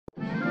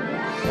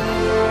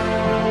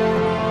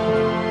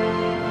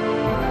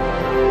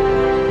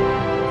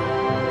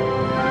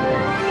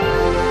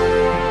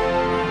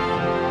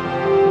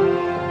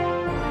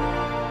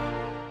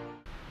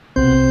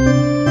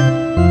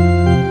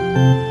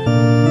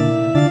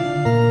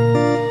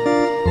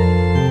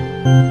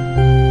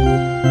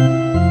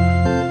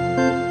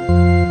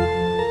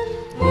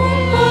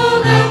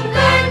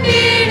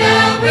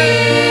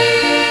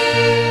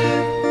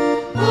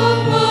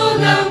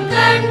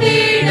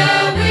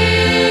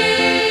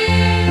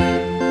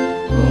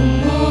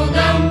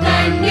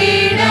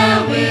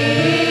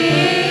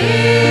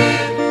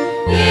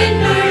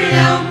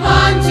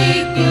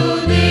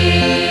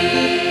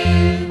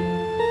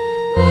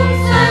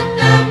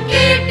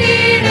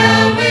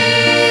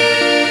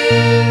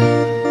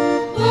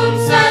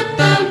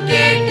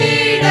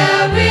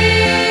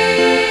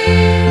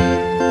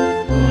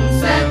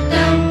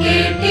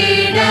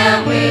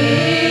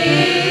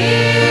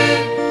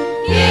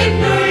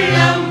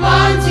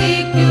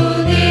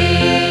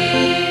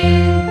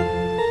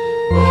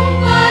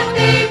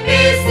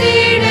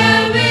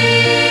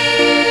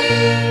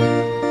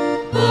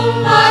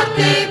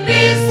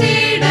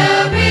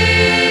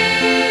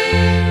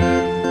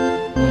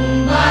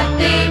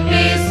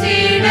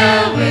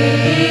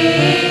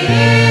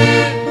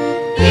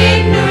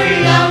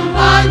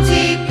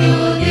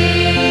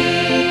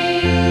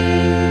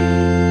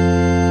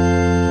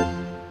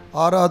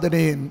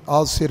ஆராதனையின்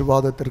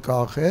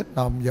ஆசீர்வாதத்திற்காக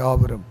நாம்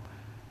யாவரும்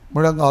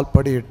முழங்கால்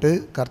படியிட்டு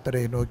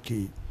கர்த்தரை நோக்கி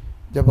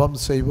ஜெபம்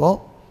செய்வோம்.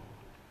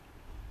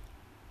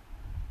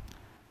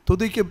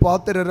 துதிக்கு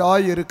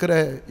பாத்திரராய் இருக்கிற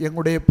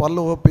எங்களுடைய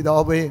பரலோக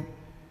பிதாவே,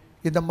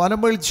 இந்த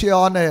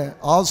மனமகிழ்ச்சியான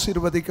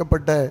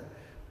ஆசீர்வதிக்கப்பட்ட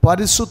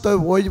பரிசுத்த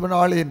ஓய்வு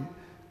நாளின்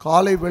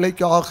காலை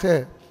வேளைக்காக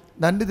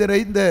நன்றி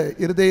நிறைந்த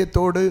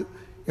இருதயத்தோடு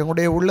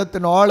எங்களுடைய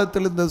உள்ளத்தின்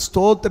ஆழத்திலிருந்து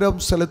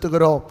ஸ்தோத்திரம்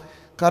செலுத்துகிறோம்.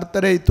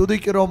 கர்த்தரை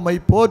துதிக்கிறோம், மை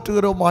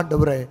போற்றுகிறோம்.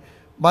 ஆண்டவரே,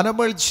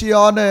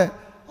 மனமகிழ்ச்சியான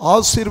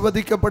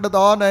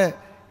ஆசீர்வதிக்கப்பட்டதான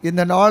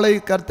இந்த நாளை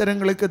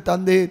கர்த்தரங்களுக்கு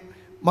தந்தேன்.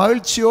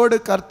 மகிழ்ச்சியோடு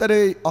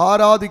கர்த்தரை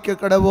ஆராதிக்க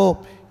கடவோம்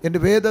என்று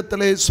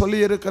வேதத்திலே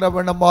சொல்லியிருக்கிற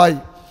வண்ணமாய்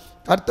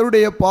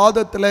கர்த்தருடைய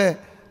பாதத்தில்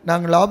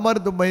நாங்கள்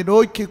அமர்ந்து மை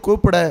நோக்கி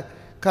கூப்பிட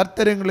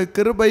கர்த்தர் எங்களுக்கு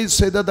கிருபை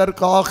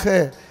செய்ததற்காக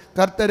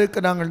கர்த்தருக்கு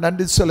நாங்கள்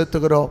நன்றி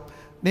செலுத்துகிறோம்.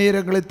 நீர்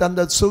எங்களை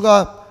தந்த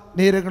சுகம்,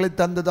 நீர் எங்களை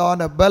தந்ததான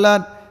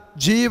பலன்,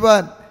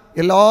 ஜீவன்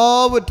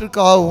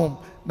எல்லாவற்றுக்காகவும்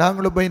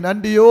நாங்கள் போய்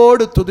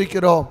நன்றியோடு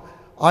துதிக்கிறோம்.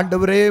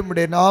 ஆண்டவரே,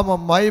 உம்முடைய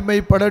நாமம்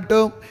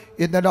மகிமைப்படட்டும்.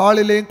 இந்த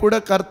நாளிலேயும் கூட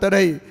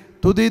கர்த்தரை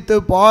துதித்து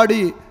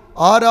பாடி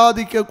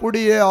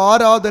ஆராதிக்கக்கூடிய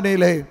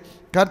ஆராதனையிலே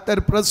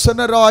கர்த்தர்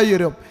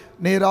பிரசன்னராயிரும்.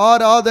 நீர்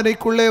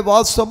ஆராதனைக்குள்ளே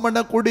வாசம்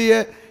பண்ணக்கூடிய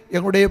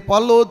எங்களுடைய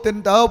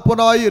பல்லோத்தின்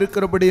தகப்பனாய்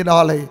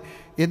இருக்கிறபடினாலே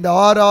இந்த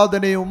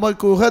ஆராதனை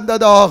உமக்கு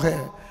உகந்ததாக,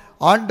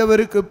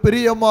 ஆண்டவருக்கு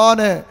பிரியமான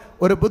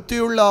ஒரு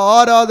புத்தியுள்ள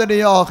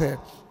ஆராதனையாக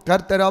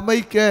கர்த்தர்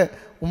அமைக்க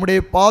உம்முடைய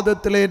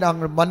பாதத்திலே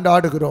நாங்கள்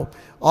மன்றாடுகிறோம்.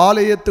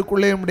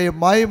 ஆலயத்துக்குள்ளே உம்முடைய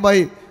மகிமை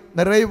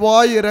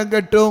நிறைவாய்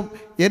இறங்கட்டும்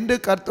என்று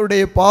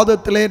கர்த்தருடைய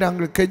பாதத்திலே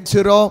நாங்கள்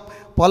கெஞ்சுகிறோம்.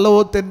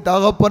 பல்லவத்தின்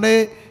தகப்பனே,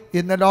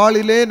 இந்த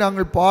நாளிலே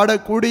நாங்கள்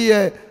பாடக்கூடிய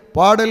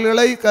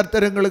பாடல்களை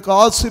கர்த்தர் எங்களுக்கு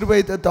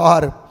ஆசீர்வதித்து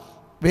தாரும்.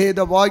 வேத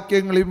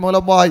வாக்கியங்களின்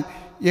மூலமாய்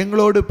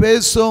எங்களோடு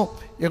பேசும்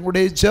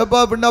எங்களுடைய ஜெப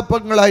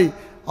விண்ணப்பங்களை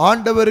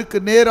ஆண்டவருக்கு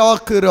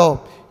நேராக்குகிறோம்.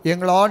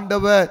 எங்கள்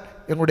ஆண்டவர்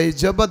எங்களுடைய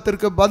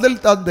ஜெபத்திற்கு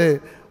பதில் தந்து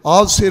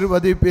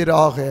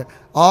ஆசீர்வதிப்பீராக.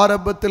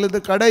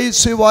 ஆரம்பத்திலிருந்து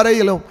கடைசி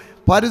வரையிலும்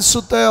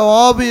பரிசுத்த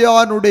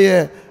ஆவியானுடைய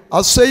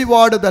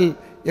அசைவாடுதல்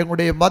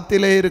எங்களுடைய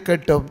மத்தியிலே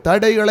இருக்கட்டும்.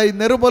 தடைகளை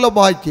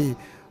நிர்மூலமாக்கி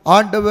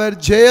ஆண்டவர்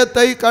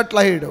ஜெயத்தை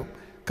கட்டளையிடும்.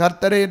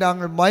 கர்த்தரை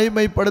நாங்கள்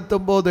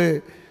மகிமைப்படுத்தும் போது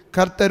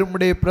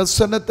கர்த்தருடைய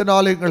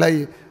பிரசன்னத்தினால் எங்களை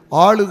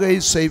ஆளுகை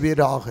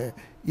செய்வீராக.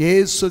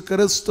 இயேசு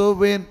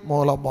கிறிஸ்துவின்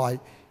மூலமாய்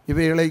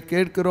இவைகளை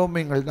கேட்கிறோம்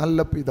எங்கள் நல்ல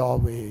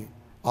பிதாவே,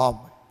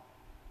 ஆமென்.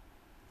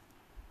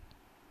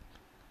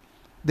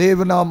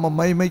 தேவநாம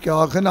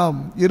மகிமைக்காக நாம்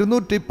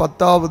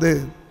 210வது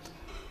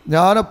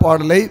ஞான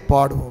பாடலை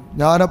பாடுவோம்.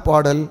 ஞான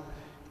பாடல்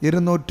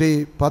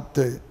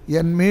 210.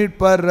 என்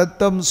மீட்பர்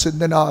இரத்தம்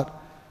சிந்தினார்,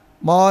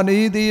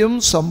 மாநீதியும்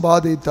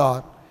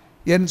சம்பாதித்தார்,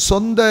 என்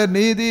சொந்த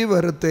நீதி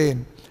வருத்தேன்,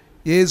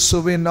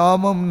 இயேசுவின்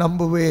நாமம்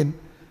நம்புவேன்,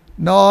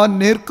 நான்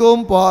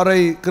நிற்கும்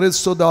பாறை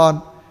கிறிஸ்துதான்,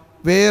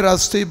 வேர்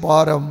அஸ்தி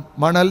பாரம்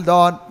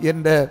மணல்தான்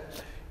என்ற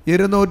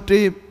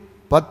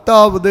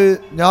 210வது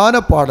ஞான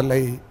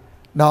பாடலை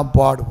நாம்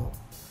பாடுவோம்.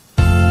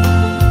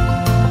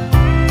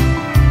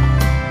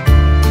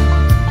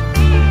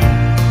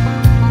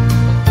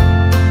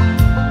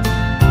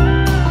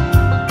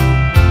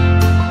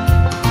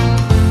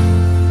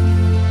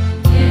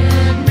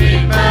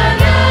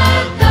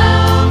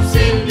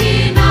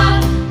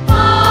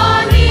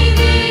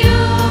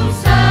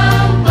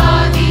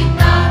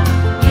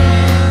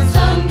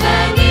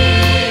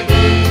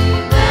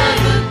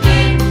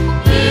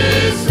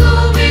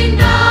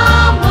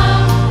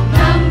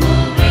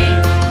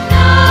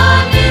 No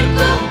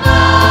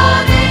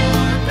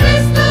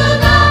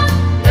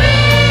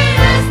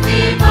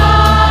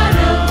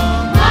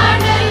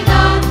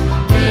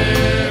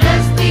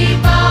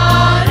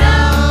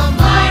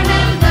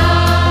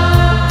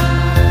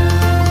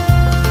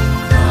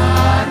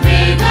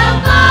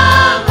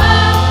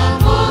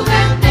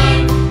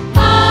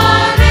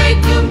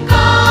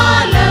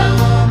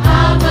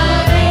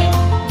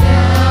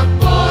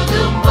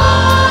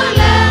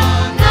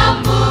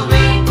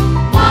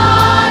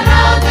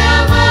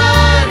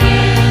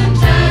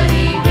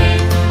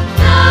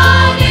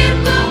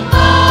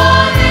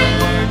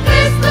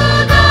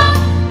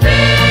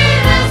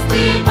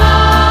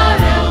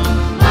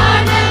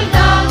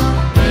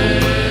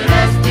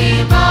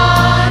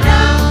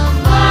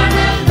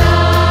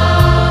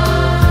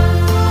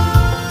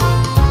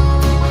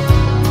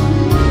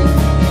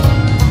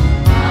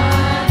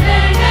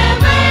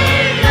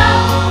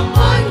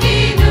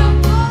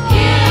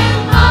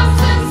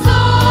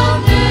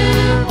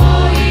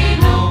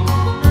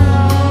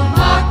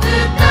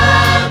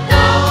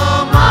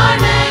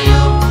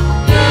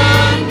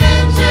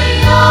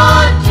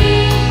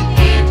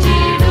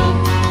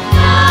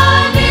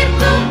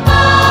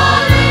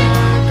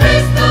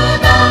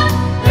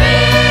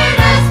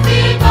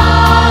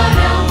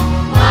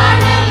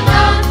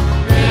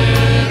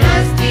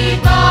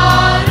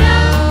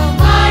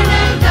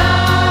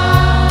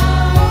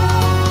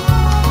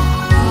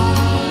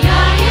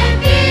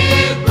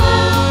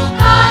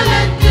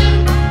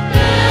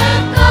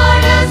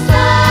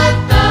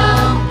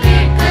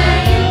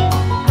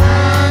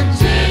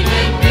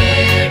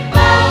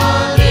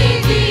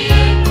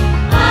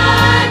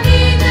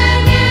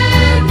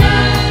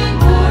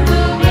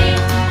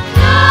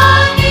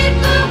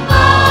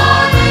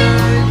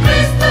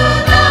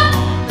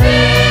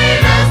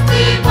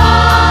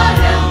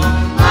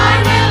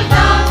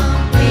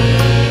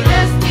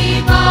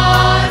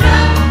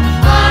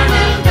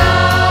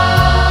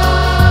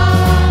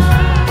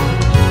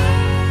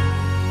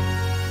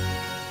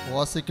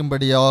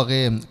வாசிக்கும்படியாக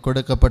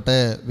கொடுக்கப்பட்ட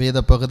வேத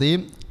பகுதி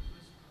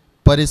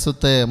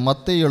பரிசுத்த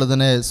மத்தேயு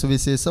எழுதின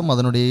சுவிசேஷம்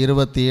அதனுடைய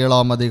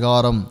 27ஆம்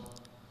அதிகாரம்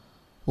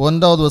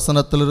 1வது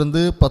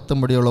வசனத்திலிருந்து 10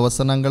 முடியுள்ள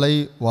வசனங்களை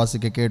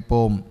வாசிக்க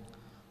கேட்போம்.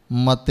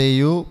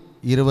 மத்தேயு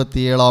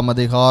 27ஆம்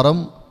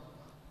அதிகாரம்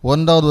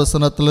 1வது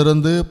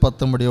வசனத்திலிருந்து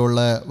 10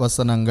 முடியுள்ள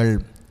வசனங்கள்.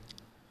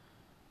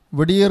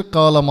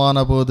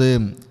 விடியற்காலமான போது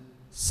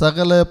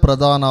சகல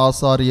பிரதான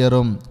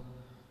ஆசாரியரும்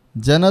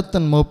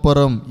ஜனத்தின்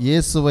மூப்பரும்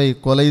இயேசுவை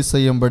கொலை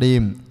செய்யும்படி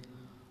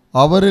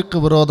அவருக்கு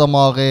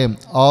விரோதமாக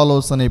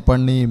ஆலோசனை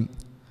பண்ணி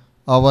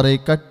அவரை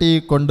கட்டி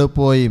கொண்டு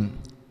போய்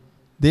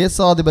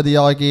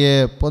தேசாதிபதியாகிய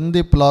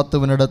பொந்தி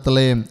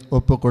பிலாத்துவினிடத்திலே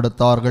ஒப்பு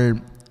கொடுத்தார்கள்.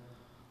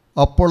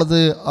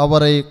 அப்பொழுது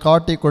அவரை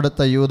காட்டி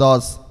கொடுத்த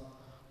யூதாஸ்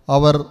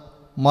அவர்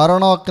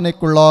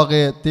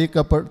மரணாக்கினைக்குள்ளாக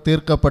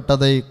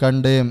தீர்க்கப்பட்டதை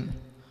கண்டு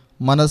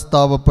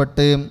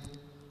மனஸ்தாபப்பட்டு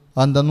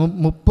அந்த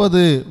 30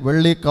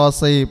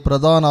 வெள்ளிக்காசை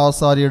பிரதான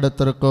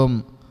ஆசாரியரிடத்திற்கும்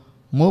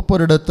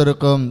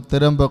மூப்பரிடத்திற்கும்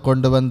திரும்ப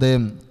கொண்டு வந்து,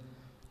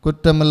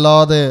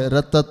 குற்றமில்லாத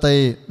இரத்தத்தை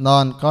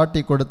நான்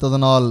காட்டி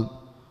கொடுத்ததனால்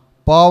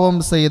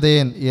பாவம்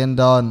செய்தேன்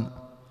என்றான்.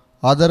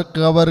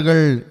 அதற்கு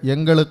அவர்கள்,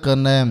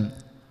 எங்களுக்கென்ன,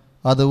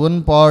 அது உன்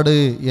பாடு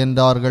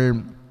என்றார்கள்.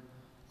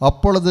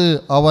 அப்பொழுது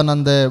அவன்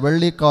அந்த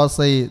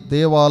வெள்ளிக்காசை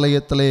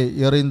தேவாலயத்திலே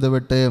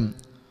எறிந்துவிட்டு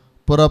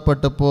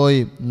புறப்பட்டு போய்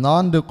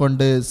நான்கு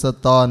கொண்டு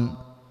செத்தான்.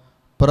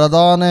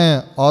 பிரதான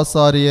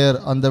ஆசாரியர்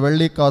அந்த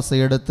வெள்ளிக்காசை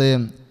எடுத்து,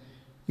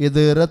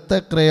 இது இரத்த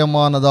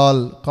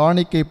கிரயமானதால்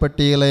காணிக்கை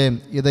பட்டியலே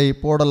இதை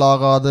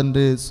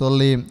போடலாகாதென்று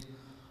சொல்லி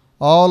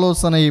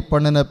ஆலோசனை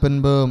பண்ணின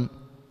பின்பு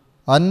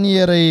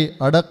அந்நியரை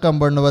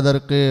அடக்கம்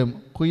பண்ணுவதற்கு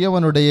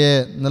குயவனுடைய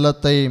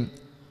நிலத்தை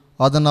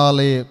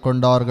அதனாலே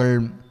கொண்டார்கள்.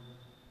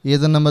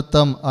 இது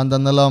நிமித்தம் அந்த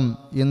நிலம்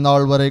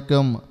இந்நாள்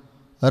வரைக்கும்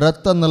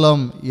இரத்த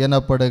நிலம்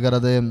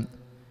எனப்படுகிறது.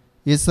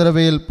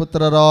 இஸ்ரவேல்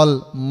புத்திரரால்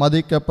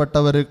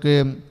மதிக்கப்பட்டவருக்கு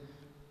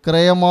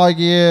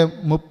கிரயமாகிய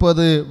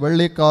 30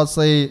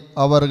 வெள்ளிக்காசை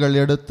அவர்கள்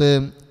எடுத்து,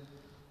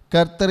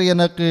 கர்த்தர்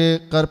எனக்கு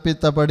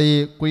கற்பித்தபடி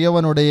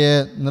குயவனுடைய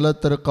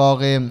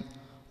நிலத்திற்காக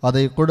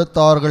அதை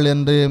கொடுத்தார்கள்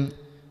என்று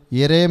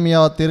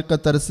எரேமியா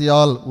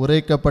தீர்க்கதரிசியால்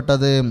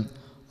உரைக்கப்பட்டது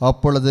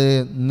அப்பொழுது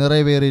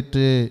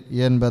நிறைவேறிற்று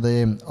என்பதே.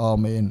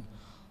 ஆமேன்.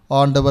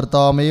 ஆண்டவர்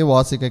தாமே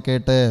வாசிக்க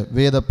கேட்ட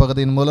வேத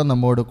பகுதியின் மூலம்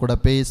நம்மோடு கூட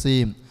பேசி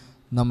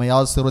நம்மை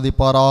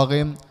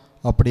ஆசீர்வதிப்பாராக.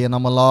 அப்படியே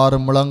நம்ம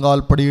எல்லாரும்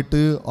முழங்கால் படியிட்டு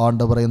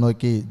ஆண்டவரை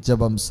நோக்கி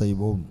ஜெபம்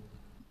செய்வோம்.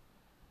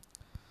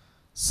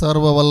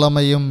 சர்வ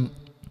வல்லமையும்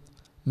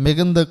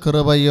மிகுந்த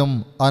கிருபையும்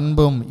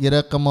அன்பும்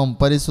இரக்கமும்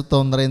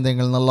பரிசுத்தம் நிறைந்த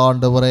எங்கள் நல்ல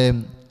ஆண்டவரே,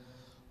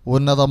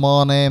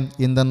 உன்னதமான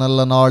இந்த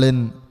நல்ல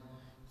நாளின்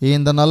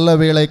இந்த நல்ல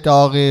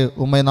வேளைக்காக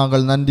உம்மை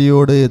நாங்கள்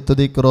நன்றியோடு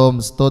துதிக்கிறோம்,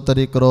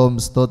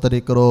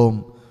 ஸ்தோத்தரிக்கிறோம்.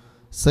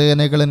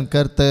 சேனைகளின்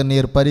கர்த்தர்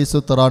நீர்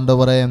பரிசுத்தர்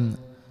ஆண்டவரே.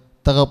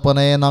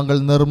 தகப்பனே,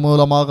 நாங்கள்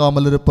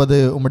நிர்மூலமாகாமல் இருப்பது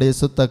உம்முடைய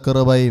சுத்த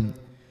கிருபை.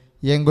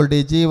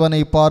 எங்களுடைய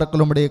ஜீவனை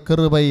பார்க்கலும் உம்முடைய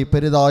கிருபை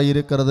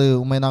பெரிதாயிருக்கிறது.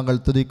 உம்மை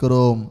நாங்கள்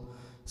துதிக்கிறோம்.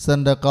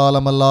 சென்ற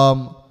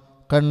காலமெல்லாம்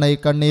கண்ணை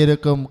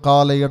கண்ணீருக்கும்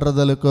காலை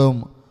இடறுதலுக்கும்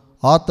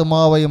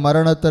ஆத்மாவை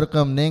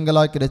மரணத்திற்கும்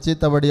நீங்களாக்கி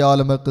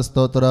ரட்சித்தபடியால் உமக்கு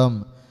ஸ்தோத்திரம்.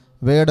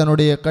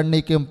 வேடனுடைய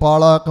கண்ணிக்கும்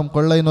பாழாக்கும்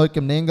கொள்ளை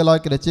நோய்க்கும்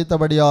நீங்களாக்கி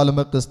ரட்சித்தபடியால்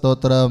உமக்கு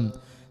ஸ்தோத்திரம்.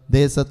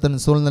 தேசத்தின்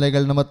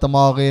சூழ்நிலைகள்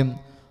நிமித்தமாக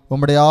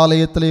உம்முடைய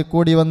ஆலயத்திலே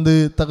கூடி வந்து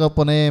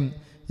தகப்பனே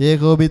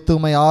ஏகோபித்து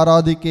உம்மை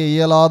ஆராதிக்க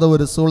இயலாத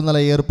ஒரு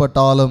சூழ்நிலை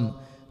ஏற்பட்டாலும்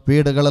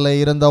வீடுகளில்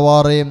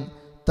இருந்தவாறே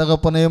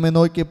தகப்பனே உம்மை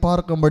நோக்கி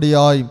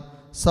பார்க்கும்படியாய்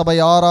சபை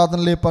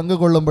ஆராதனையிலே பங்கு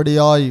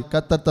கொள்ளும்படியாய்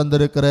கர்த்தர்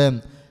தந்திருக்கிற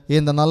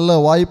இந்த நல்ல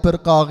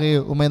வாய்ப்பிற்காக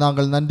உம்மை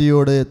நாங்கள்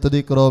நன்றியோடு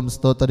துதிக்கிறோம்,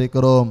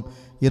 ஸ்தோத்தரிக்கிறோம்.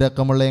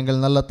 இரக்கமுள்ள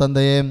எங்கள் நல்ல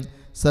தந்தையே,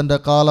 சென்ற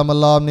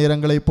காலமெல்லாம் நீர்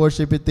எங்களை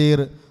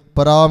போஷிப்பித்தீர்,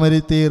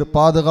 பராமரித்தீர்,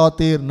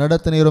 பாதுகாத்தீர்,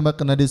 நடத்தினீர்.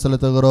 உமக்கு நன்றி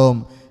செலுத்துகிறோம்.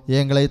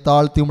 எங்களை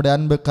தாழ்த்தி உம்முடைய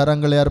அன்பு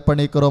கரங்களை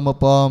அர்ப்பணிக்கிறோம்.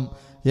 அப்பாம்,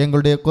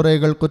 எங்களுடைய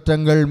குறைகள்,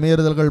 குற்றங்கள்,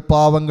 மீறுதல்கள்,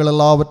 பாவங்கள்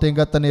எல்லாவற்றையும்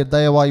கர்த்தர் நீர்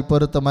தயவாய்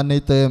பொறுத்து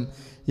மன்னித்து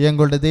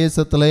எங்களுடைய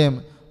தேசத்திலே,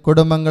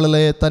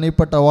 குடும்பங்களிலே,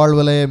 தனிப்பட்ட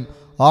வாழ்விலே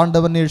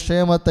ஆண்டவர் நீர்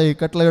க்ஷேமத்தை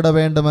கட்டளையிட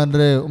வேண்டும்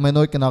என்று உம்மை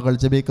நோக்கி நாங்கள்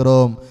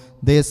ஜெபிக்கிறோம்.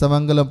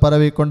 தேசமெங்கிலும்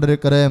பரவி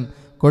கொண்டிருக்கிற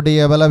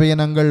கொடிய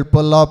பலவீனங்கள்,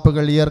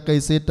 பொல்லாப்புகள், இயற்கை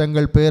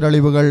சீற்றங்கள்,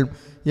 பேரழிவுகள்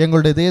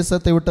எங்களுடைய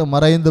தேசத்தை விட்டு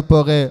மறைந்து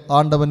போக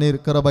ஆண்டவர்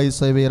நீர் கிருபை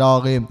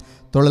செய்வீராக.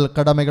 தொழில்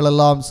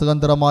கடமைகளெல்லாம்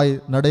சுதந்திரமாய்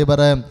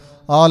நடைபெற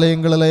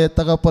ஆலயங்களிலே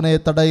தகப்பனே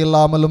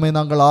தடையில்லாமலுமே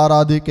நாங்கள்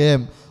ஆராதிக்க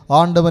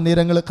ஆண்டவர்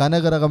நீர் எங்களுக்கு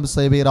அனுகிரகம்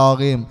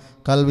செய்வீராக.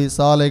 கல்வி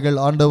சாலைகள்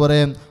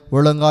ஆண்டவரே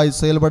ஒழுங்காய்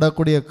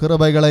செயல்படக்கூடிய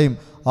கிருபைகளை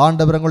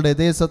ஆண்டவர் எங்களுடைய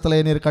தேசத்திலே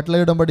நீர்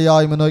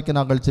கட்டளையிடும்படியாய் நோக்கி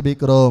நாங்கள்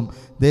ஜெபிக்கிறோம்.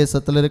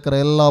 தேசத்தில் இருக்கிற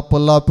எல்லா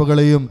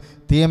பொல்லாப்புகளையும்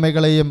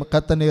தீமைகளையும்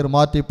கர்த்தர் நீர்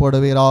மாற்றி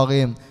போடுவீராக.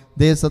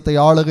 தேசத்தை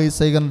ஆளுகை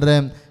செய்கின்ற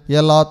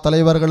எல்லா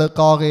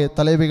தலைவர்களுக்காக,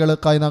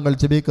 தலைவிகளுக்காய் நாங்கள்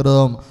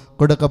ஜெபிக்கிறோம்.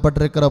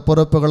 கொடுக்கப்பட்டிருக்கிற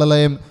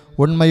பொறுப்புகளையும்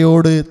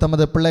உண்மையோடு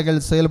தமது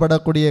பிள்ளைகள்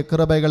செயல்படக்கூடிய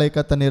கிருபைகளை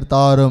கர்த்தர் நீர்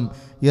தாரும்.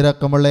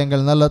 இரக்கமுள்ள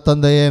எங்கள் நல்ல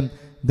தந்தையே,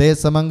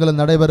 தேசமெங்கிலும்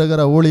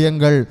நடைபெறுகிற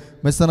ஊழியங்கள்,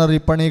 மிஷனரி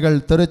பணிகள்,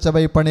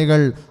 திருச்சபை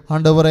பணிகள்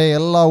ஆண்டவரே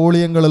எல்லா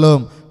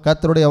ஊழியங்களிலும்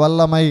கர்த்தருடைய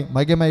வல்லமை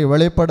மகிமை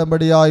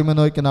வெளிப்படும்படியாய்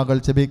நோக்கி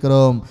நாங்கள்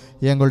ஜெபிக்கிறோம்.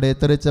 எங்களுடைய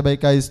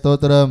திருச்சபைக்காய்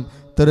ஸ்தோத்திரம்.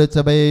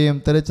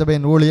 திருச்சபையையும்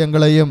திருச்சபையின்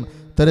ஊழியங்களையும்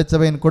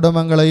திருச்சபையின்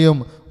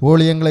குடும்பங்களையும்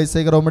ஊழியங்களை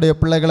செய்கிற உம்முடைய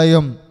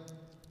பிள்ளைகளையும்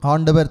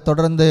ஆண்டவர்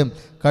தொடர்ந்து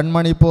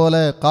கண்மணி போல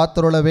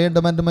காத்துருள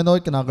வேண்டும் என்று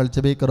நோக்கி நாங்கள்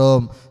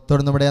ஜெபிக்கிறோம்.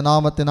 தொடர்ந்து உம்முடைய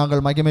நாமத்தை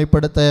நாங்கள்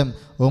மகிமைப்படுத்த,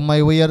 உம்மை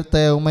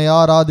உயர்த்த, உம்மை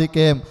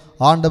ஆராதிக்க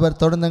ஆண்டவர்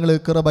தொடர்ந்து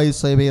எங்களுக்கு கிருபை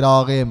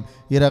செய்வீராக.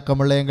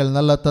 இரக்கமுள்ள எங்கள்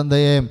நல்ல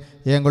தந்தையே,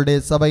 எங்களுடைய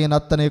சபையின்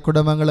அத்தனை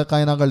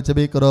குடும்பங்களுக்காக நாங்கள்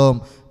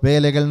ஜெபிக்கிறோம்.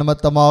 வேலைகள்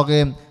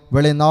நிமித்தமாக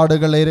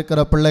வெளிநாடுகளில் இருக்கிற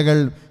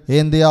பிள்ளைகள்,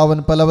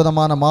 இந்தியாவின்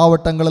பலவிதமான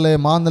மாவட்டங்களிலே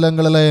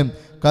மாநிலங்களிலே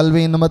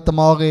கல்வி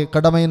நிமித்தமாக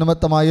கடமை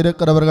நிமித்தமாக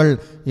இருக்கிறவர்கள்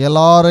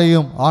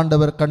எல்லாரையும்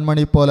ஆண்டவர்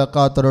கண்மணி போல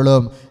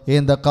காத்தருளும்.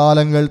 இந்த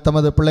காலங்கள்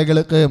தமது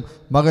பிள்ளைகளுக்கு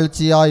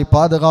மகிழ்ச்சியாய்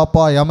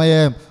பாதுகாப்பாய் அமைய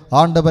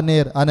ஆண்டவர்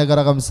நீர்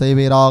அனுகிரகம்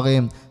செய்வீராக.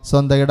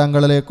 சொந்த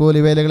இடங்களிலே கூலி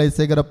வேலைகளை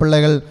செய்கிற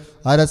பிள்ளைகள்,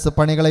 அரசு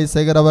பணிகளை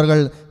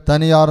செய்கிறவர்கள்,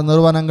 தனியார்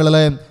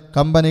நிறுவனங்களிலே,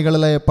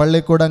 கம்பெனிகளிலே,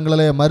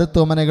 பள்ளிக்கூடங்களிலே,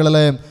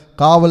 மருத்துவமனைகளிலே,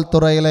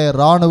 காவல்துறையிலே,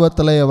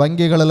 இராணுவத்திலே,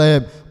 வங்கிகளிலே,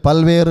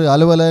 பல்வேறு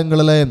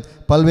அலுவலகங்களிலே,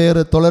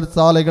 பல்வேறு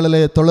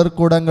தொழிற்சாலைகளிலே,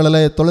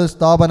 தொழிற்கூடங்களிலே, தொழில்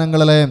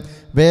ஸ்தாபனங்களிலே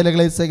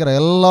வேலைகளை செய்கிற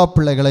எல்லா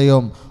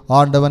பிள்ளைகளையும்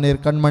ஆண்டவர்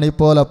நீர் கண்மணி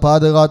போல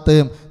பாதுகாத்து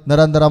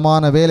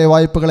நிரந்தரமான வேலை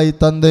வாய்ப்புகளை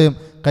தந்து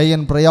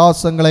கையின்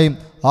பிரயாசங்களை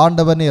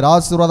ஆண்டவர் நீர்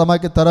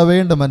ஆசீர்வாதமாக்கி தர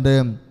வேண்டும் என்று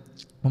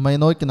உம்மை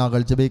நோக்கி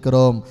நாங்கள்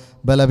ஜெபிக்கிறோம்.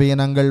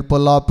 பலவீனங்கள்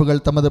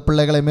பொல்லாப்புகள் தமது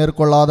பிள்ளைகளை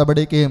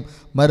மேற்கொள்ளாதபடிக்கு,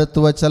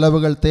 மருத்துவ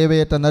செலவுகள்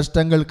தேவையற்ற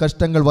நஷ்டங்கள்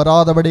கஷ்டங்கள்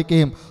வராதபடிக்கு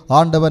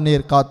ஆண்டவர்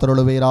நீர்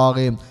காத்தருளுவீராக.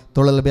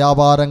 தொழில்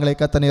வியாபாரங்களை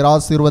கர்த்தர் நீர்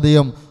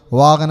ஆசீர்வதியும்.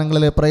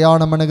 வாகனங்களிலே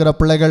பிரயாணம் பண்ணுகிற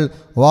பிள்ளைகள்,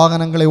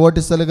 வாகனங்களை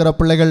ஓட்டி செல்கிற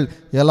பிள்ளைகள்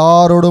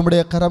எல்லாரோடும்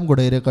உடைய கரம்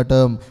கூட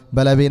இருக்கட்டும்.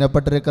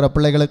 பலவீனப்பட்டிருக்கிற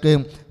பிள்ளைகளுக்கு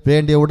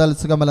வேண்டிய உடல்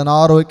சுகமலன்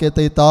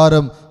ஆரோக்கியத்தை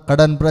தாரும்.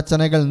 கடன்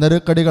பிரச்சனைகள்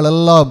நெருக்கடிகள்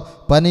எல்லாம்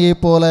பனியை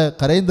போல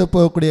கரைந்து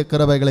போகக்கூடிய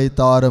கிருபைகளை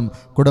தாரும்.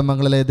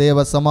 குடும்பங்களிலே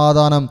தேவ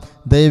சமாதானம்,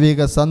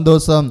 தெய்வீக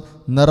சந்தோஷம்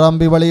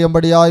நிரம்பி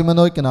வழியும்படியாய்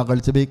நோக்கி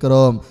நாங்கள்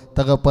ஜெபிக்கிறோம்.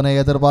 தகப்பனை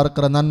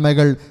எதிர்பார்க்கிற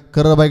நன்மைகள்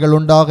கிருபைகள்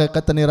உண்டாக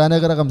கர்த்தர் நீர்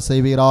அனுகிரகம்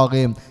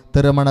செய்வீராக.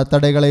 திருமண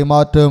தடைகளை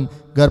மாற்றும்.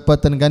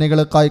 கர்ப்பத்தின்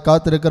கனிகளுக்காய்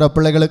காத்திருக்கிற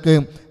பிள்ளைகளுக்கு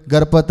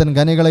கர்ப்பத்தின்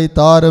கனிகளை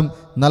தாரும்.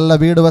 நல்ல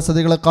வீடு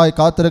வசதிகளுக்காய்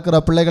காத்திருக்கிற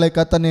பிள்ளைகளை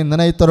கர்த்தர் நீர்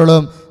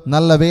நினைத்தருளும்.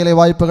 நல்ல வேலை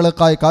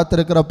வாய்ப்புகளுக்காய்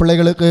காத்திருக்கிற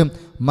பிள்ளைகளுக்கு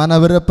மன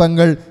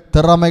விருப்பங்கள்,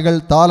 திறமைகள்,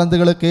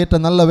 தாளந்துகளுக்கு ஏற்ற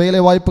நல்ல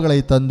வேலை வாய்ப்புகளை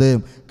தந்து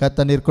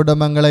கர்த்தர் நீர்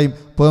குடும்பங்களை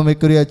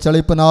பூமிக்குரிய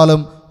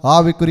செழிப்பினாலும்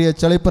ஆவிக்குரிய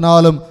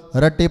செழிப்பினாலும்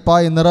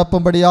இரட்டிப்பாய்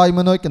நிரப்பும்படியாய்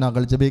நோக்கி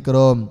நாங்கள்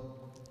ஜெபிக்கிறோம்.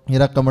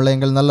 இரக்கமுள்ள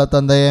எங்கள் நல்ல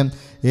தந்தையே,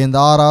 இந்த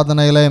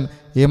ஆராதனையிலே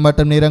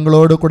இம்மட்டும் நீர்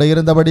எங்களோடு கூட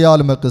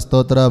இருந்தபடியால் உமக்கு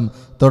ஸ்தோத்திரம்.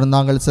 தொடர்ந்து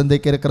நாங்கள்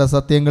சிந்திக்க இருக்கிற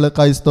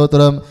சத்தியங்களுக்காய்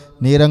ஸ்தோத்திரம்.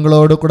 நீர்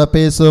எங்களோடு கூட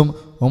பேசும்.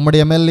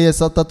 உம்முடைய மெல்லிய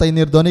சத்தத்தை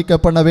நீர் துணிக்க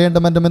பண்ண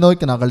வேண்டும் என்று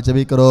நோக்கி நாங்கள்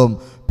ஜெபிக்கிறோம்.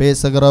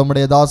 பேசுகிற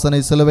உம்முடைய தாசனை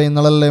சிலுவை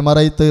நிழலை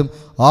மறைத்து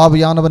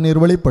ஆவியானவர்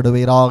நீர்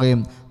வெளிப்படுவீராக.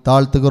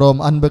 தாழ்த்துகிறோம்.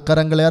 அன்பு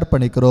கரங்களை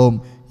அர்ப்பணிக்கிறோம்.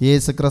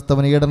 இயேசு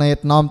கிறிஸ்துவின்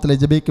ஈடனையற்ற நாமத்திலே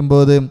ஜெபிக்கும்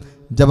போது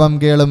ஜெபம்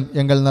கேளும்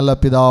எங்கள் நல்ல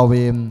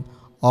பிதாவே.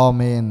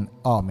 ஆமேன்,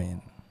 ஆமேன்.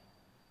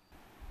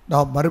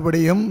 நாம்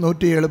மறுபடியும்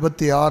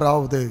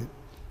 176வது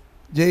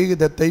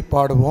ஜெய்கிதத்தை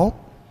பாடுவோம்.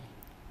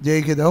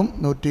 ஜெய்கிதம்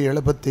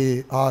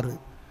 176.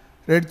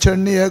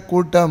 ரெட்சண்ணிய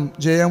கூட்டம்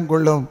ஜெயம்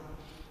கொள்ளும்,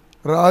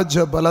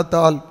 ராஜ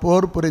பலத்தால்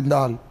போர்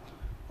புரிந்தால்,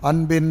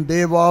 அன்பின்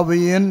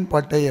தேவாவியின்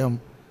பட்டயம்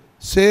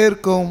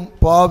சேர்க்கும்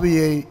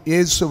பாவியை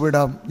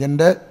இயேசுவிடம்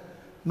என்ற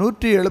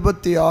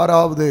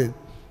 176வது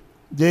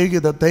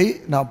ஜெய்கிதத்தை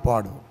நாம்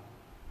பாடுவோம்.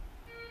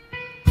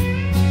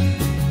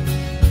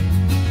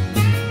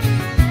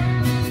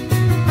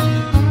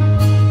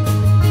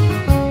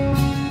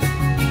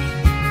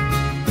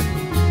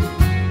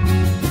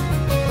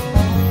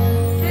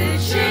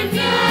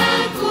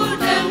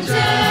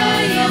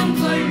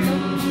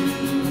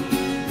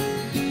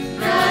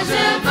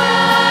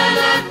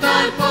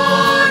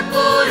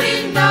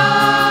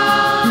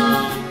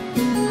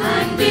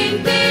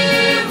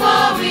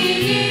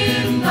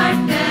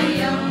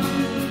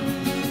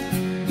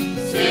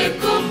 Say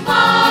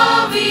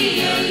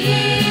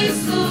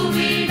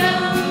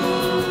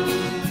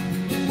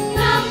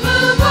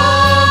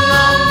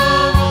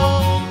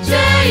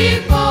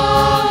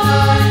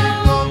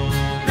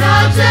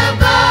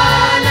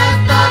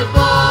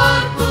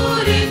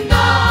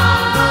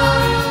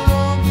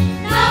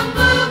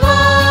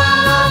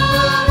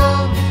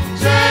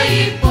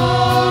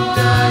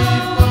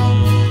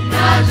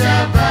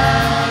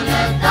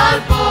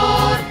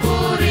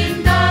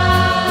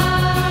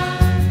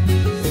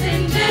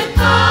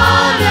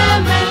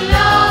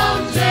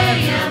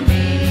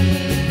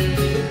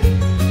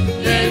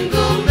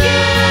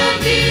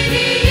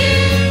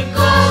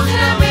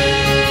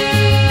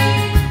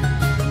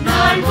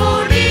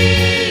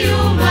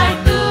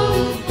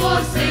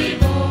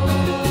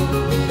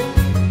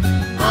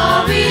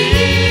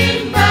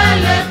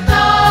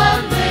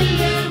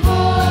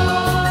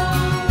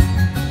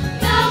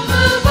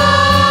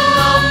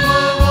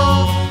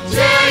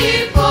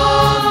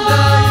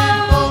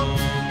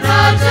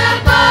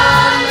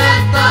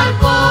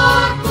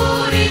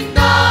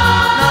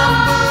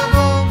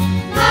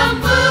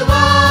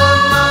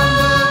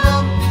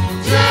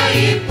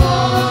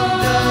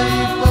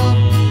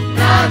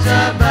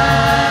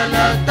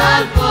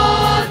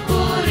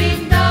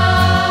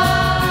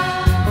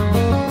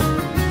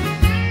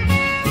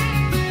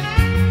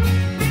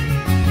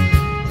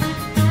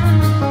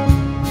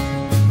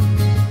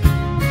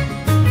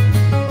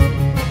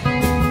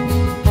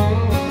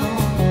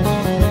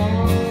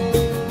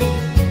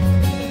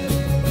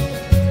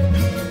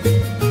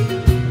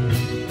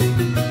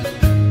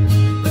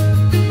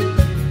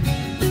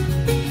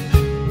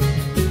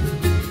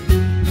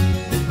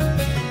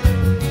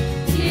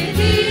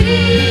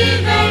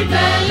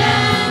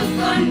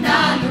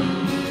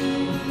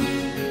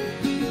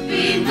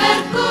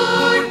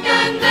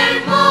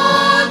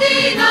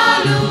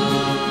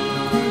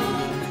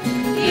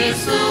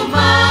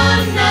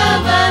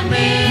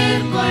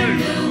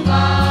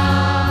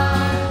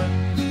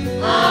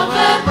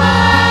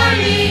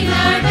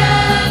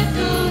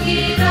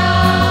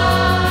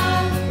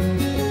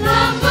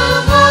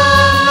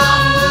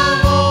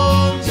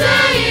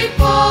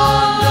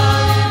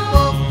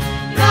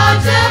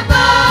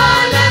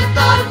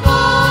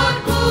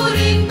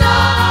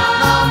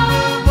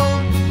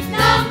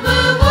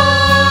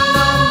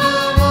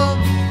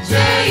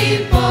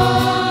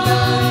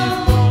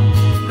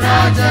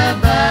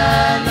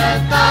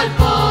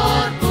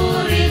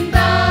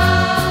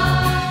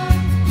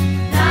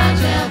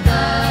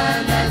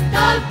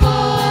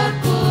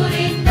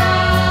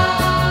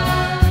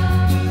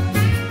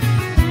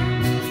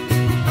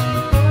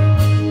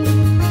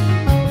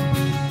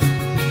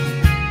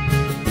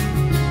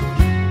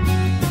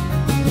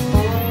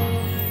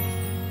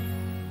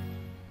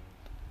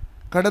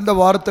கடந்த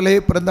வாரத்திலே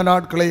பிறந்த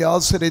நாட்களை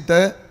ஆசரித்த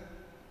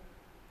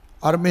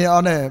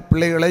அருமையான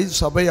பிள்ளைகளை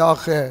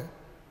சபையாக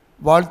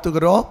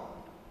வாழ்த்துகிறோம்.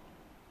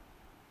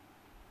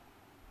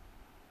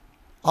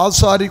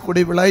 ஆசாரி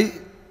குடிவிளை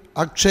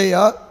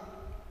அக்ஷயா,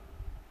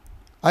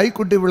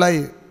 ஐக்குட்டி விளை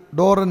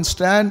டோரன்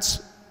ஸ்டான்ஸ்,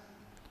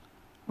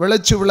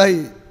 விளைச்சி விளை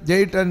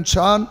ஜெய்டன்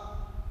ஷான்,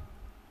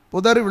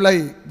 புதர் விளை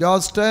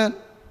ஜாஸ்டன்,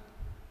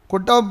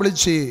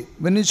 குட்டாம்பிளிச்சி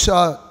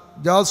Vinisha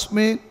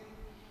jasmine,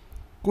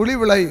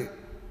 குழிவிளை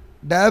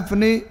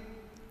Daphne,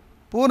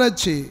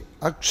 பூனச்சி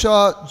Aqsa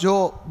Joe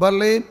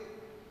Berlin,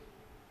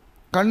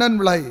 Kannan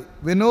விளை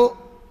வினு,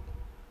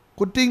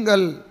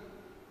 குட்டிங்கல்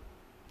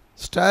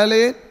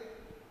ஸ்டாலின்,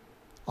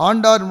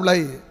 ஆண்டார் விளை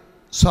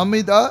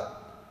சமிதா,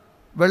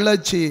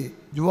 வெள்ளச்சி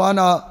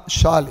ஜுவானா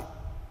ஷாலி.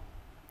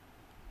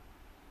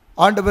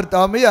 ஆண்டவர்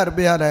தாமே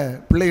அருமையான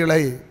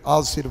பிள்ளைகளை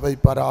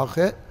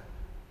ஆசீர்வதிப்பாராக.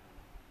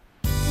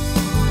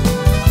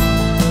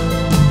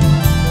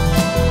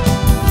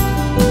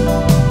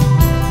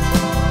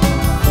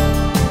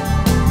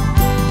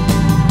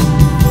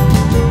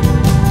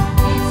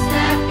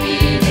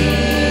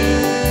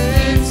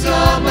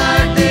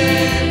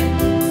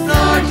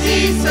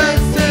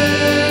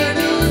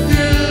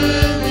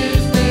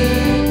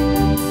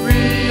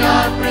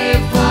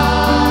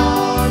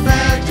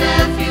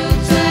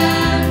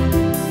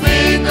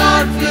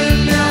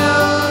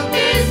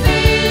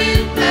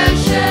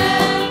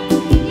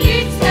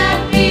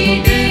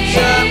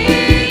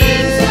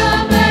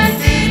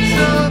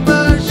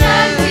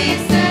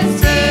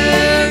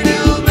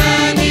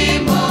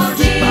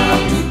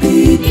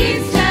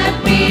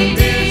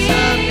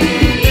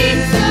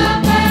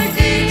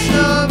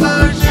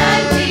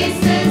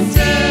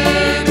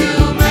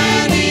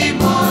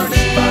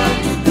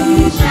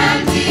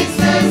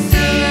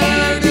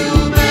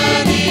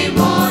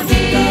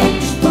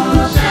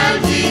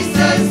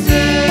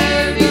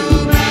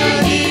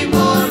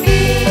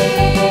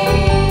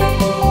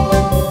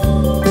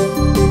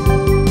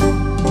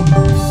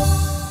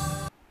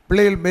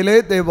 பிள்ளைகள் மேலே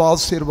தேவ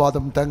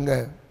ஆசீர்வாதம் தங்க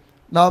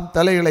நாம்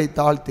தலைகளை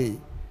தாழ்த்தி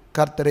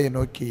கர்த்தரை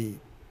நோக்கி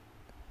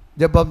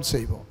ஜெபம்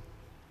செய்வோம்.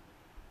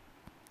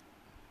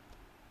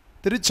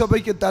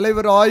 திருச்சபைக்கு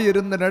தலைவராய்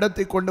இருந்து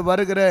நடத்தி கொண்டு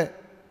வருகிற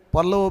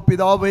பரலோக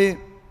பிதாவே,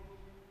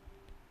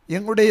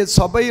 எங்களுடைய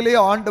சபையிலே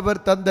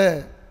ஆண்டவர் தந்த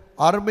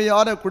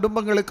அருமையான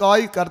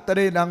குடும்பங்களுக்காய்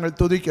கர்த்தரை நாங்கள்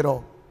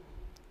துதிக்கிறோம்.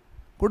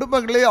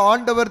 குடும்பங்களே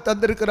ஆண்டவர்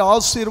தந்திருக்கிற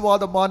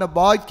ஆசீர்வாதமான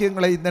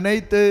பாக்கியங்களை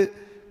நினைத்து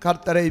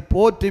கர்த்தரை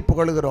போற்றி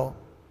புகழுகிறோம்.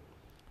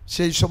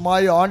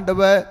 விசேஷமாய்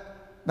ஆண்டவர்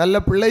நல்ல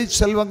பிள்ளை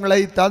செல்வங்களை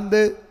தந்து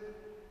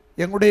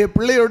எங்களுடைய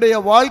பிள்ளையுடைய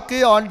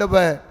வாழ்க்கையை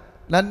ஆண்டவர்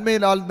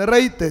நன்மையினால்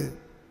நிறைத்து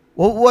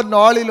ஒவ்வொரு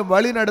நாளிலும்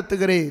வழி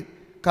நடத்துகிறேன்.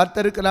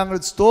 கர்த்தருக்கு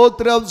நாங்கள்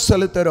ஸ்தோத்திரம்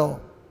செலுத்துகிறோம்.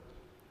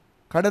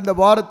 கடந்த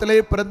வாரத்திலே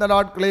பிறந்த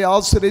நாட்களை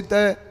ஆசரித்த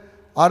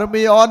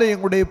அருமையான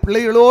எங்களுடைய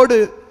பிள்ளைகளோடு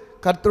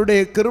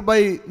கர்த்தருடைய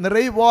கிருபை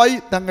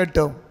நிறைவாய்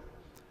தங்கட்டும்.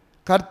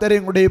 கர்த்தர்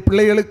எங்களுடைய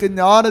பிள்ளைகளுக்கு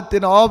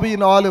ஞானத்தின்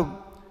ஆவியினாலும்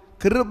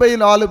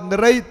கிருபையினாலும்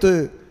நிறைத்து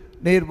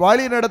நீர்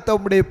வழி நடத்த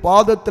உம்முடைய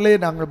பாதத்திலே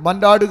நாங்கள்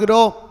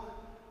மன்றாடுகிறோம்.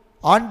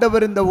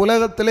 ஆண்டவர் இந்த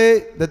உலகத்திலே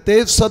இந்த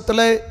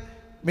தேசத்திலே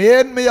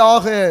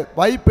மேன்மையாக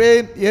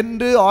வைப்பேன்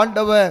என்று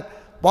ஆண்டவர்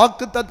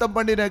வாக்குத்தத்தம்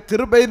பண்ணின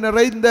கிருபை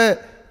நிறைந்த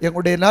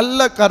எங்களுடைய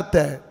நல்ல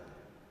கர்த்தர்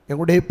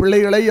எங்களுடைய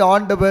பிள்ளைகளை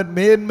ஆண்டவர்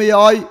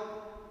மேன்மையாய்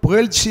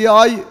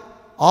புகழ்ச்சியாய்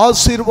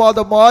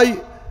ஆசீர்வாதமாய்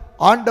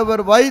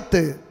ஆண்டவர்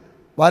வைத்து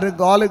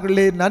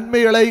வருங்காலங்களிலே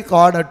நன்மைகளை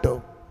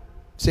காணட்டும்.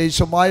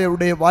 விசேஷமாய்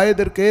அவருடைய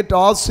வயதிற்கு ஏற்ற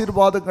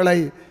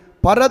ஆசீர்வாதங்களை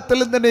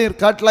பரத்திலிருந்து நீர்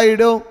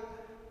கட்டளையிடும்.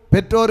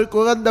 பெற்றோருக்கு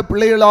உகந்த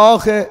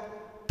பிள்ளைகளாக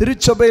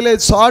திருச்சபையிலே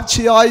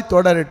சாட்சியாய்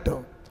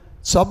தொடரட்டும்.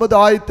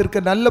 சமுதாயத்திற்கு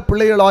நல்ல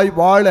பிள்ளைகளாய்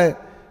வாழ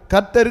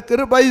கர்த்தர்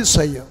கிருபை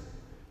செய்யும்.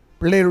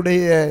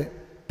 பிள்ளைகளுடைய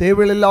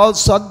தேவையில்லா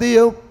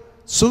சந்தியும்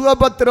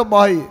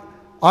சுகபத்திரமாய்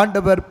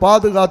ஆண்டவர்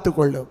பாதுகாத்து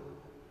கொள்ளும்.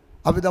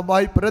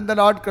 அவ்விதமாய் பிறந்த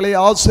நாட்களை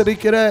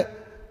ஆசரிக்கிற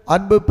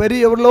அன்பு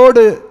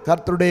பெரியவர்களோடு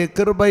கர்த்தருடைய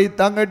கிருபை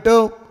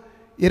தங்கட்டும்.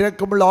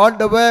 இரக்கமுள்ள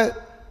ஆண்டவர்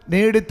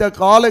நீடித்த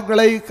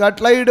காலங்களை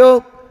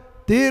கட்டளையிடும்.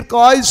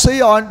 தீர்க்காயுசை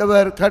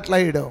ஆண்டவர்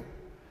கட்டளையிடும்.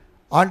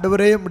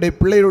 ஆண்டவரே, உம்முடைய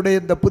பிள்ளையுடைய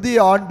இந்த புதிய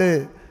ஆண்டு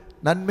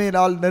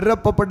நன்மையினால்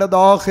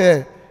நிரப்பப்பட்டதாக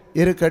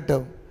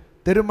இருக்கட்டும்.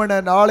 திருமண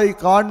நாளை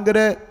காண்கிற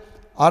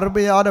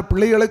அருமையான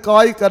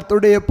பிள்ளைகளுக்காய்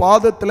கர்த்தருடைய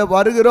பாதத்தில்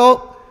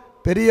வருகிறோம்.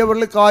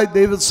 பெரியவர்களுக்காய்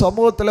தெய்வ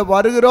சமூகத்தில்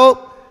வருகிறோம்.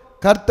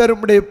 கர்த்தர்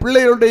உம்முடைய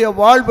பிள்ளைகளுடைய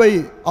வாழ்வை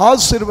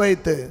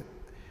ஆசீர்வதித்து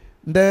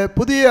இந்த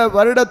புதிய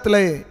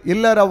வருடத்திலே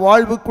இல்லற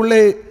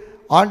வாழ்வுக்குள்ளே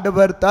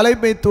ஆண்டவர்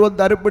தலைமைத்துவம்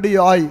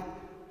தரும்படியாய்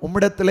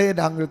உம்மிடத்திலே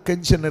நாங்கள்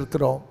கெஞ்சி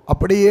நிற்கிறோம்.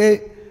 அப்படியே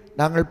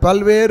நாங்கள்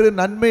பல்வேறு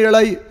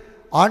நன்மைகளை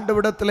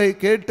ஆண்டவிடத்திலே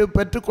கேட்டு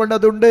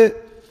பெற்றுக்கொண்டதுண்டு.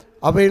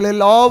 அவைகள்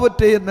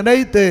எல்லாவற்றையும்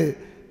நினைத்து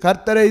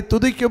கர்த்தரை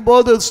துதிக்கும்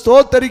போது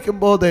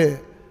ஸ்தோத்தரிக்கும் போது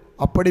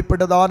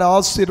அப்படிப்பட்டதான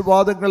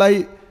ஆசீர்வாதங்களை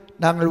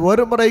நாங்கள்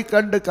ஒரு முறை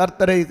கண்டு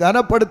கர்த்தரை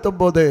கனப்படுத்தும்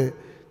போது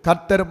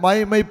கர்த்தர்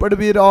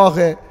மகிமைப்படுவீராக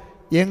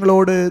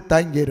எங்களோடு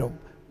தங்கிரும்.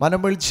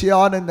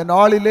 மனமகிழ்ச்சியான இந்த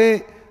நாளிலே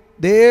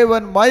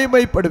தேவன்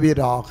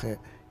மகிமைப்படுவீராக.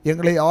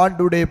 எங்களை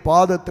ஆண்டுடைய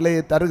பாதத்திலே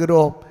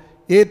தருகிறோம்.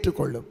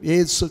 ஏற்றுக்கொள்ளும்.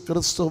 இயேசு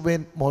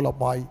கிறிஸ்துவின்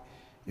மூலமாய்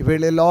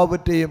இவைகள்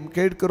எல்லாவற்றையும்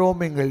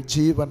கேட்கிறோம் எங்கள்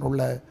ஜீவன்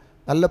உள்ள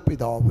நல்ல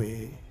பிதாவே,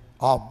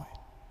 ஆமென்.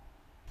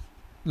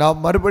 நாம்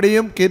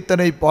மறுபடியும்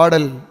கீர்த்தனை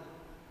பாடல்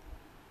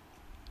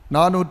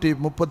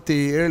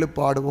 437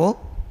 பாடுவோம்.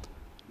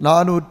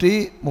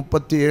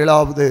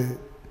 437வது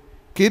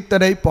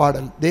கீர்த்தனை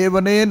பாடல்.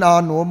 தேவனே,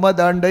 நான்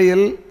உமது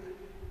அண்டையில்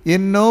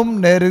இன்னும்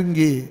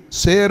நெருங்கி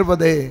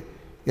சேர்வதே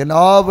என்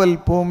ஆவல்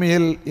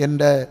பூமியில்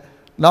என்ற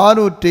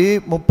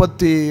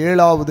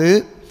 437வது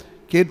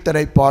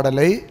கீர்த்தனை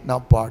பாடலை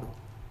நாம் பாடுவோம்.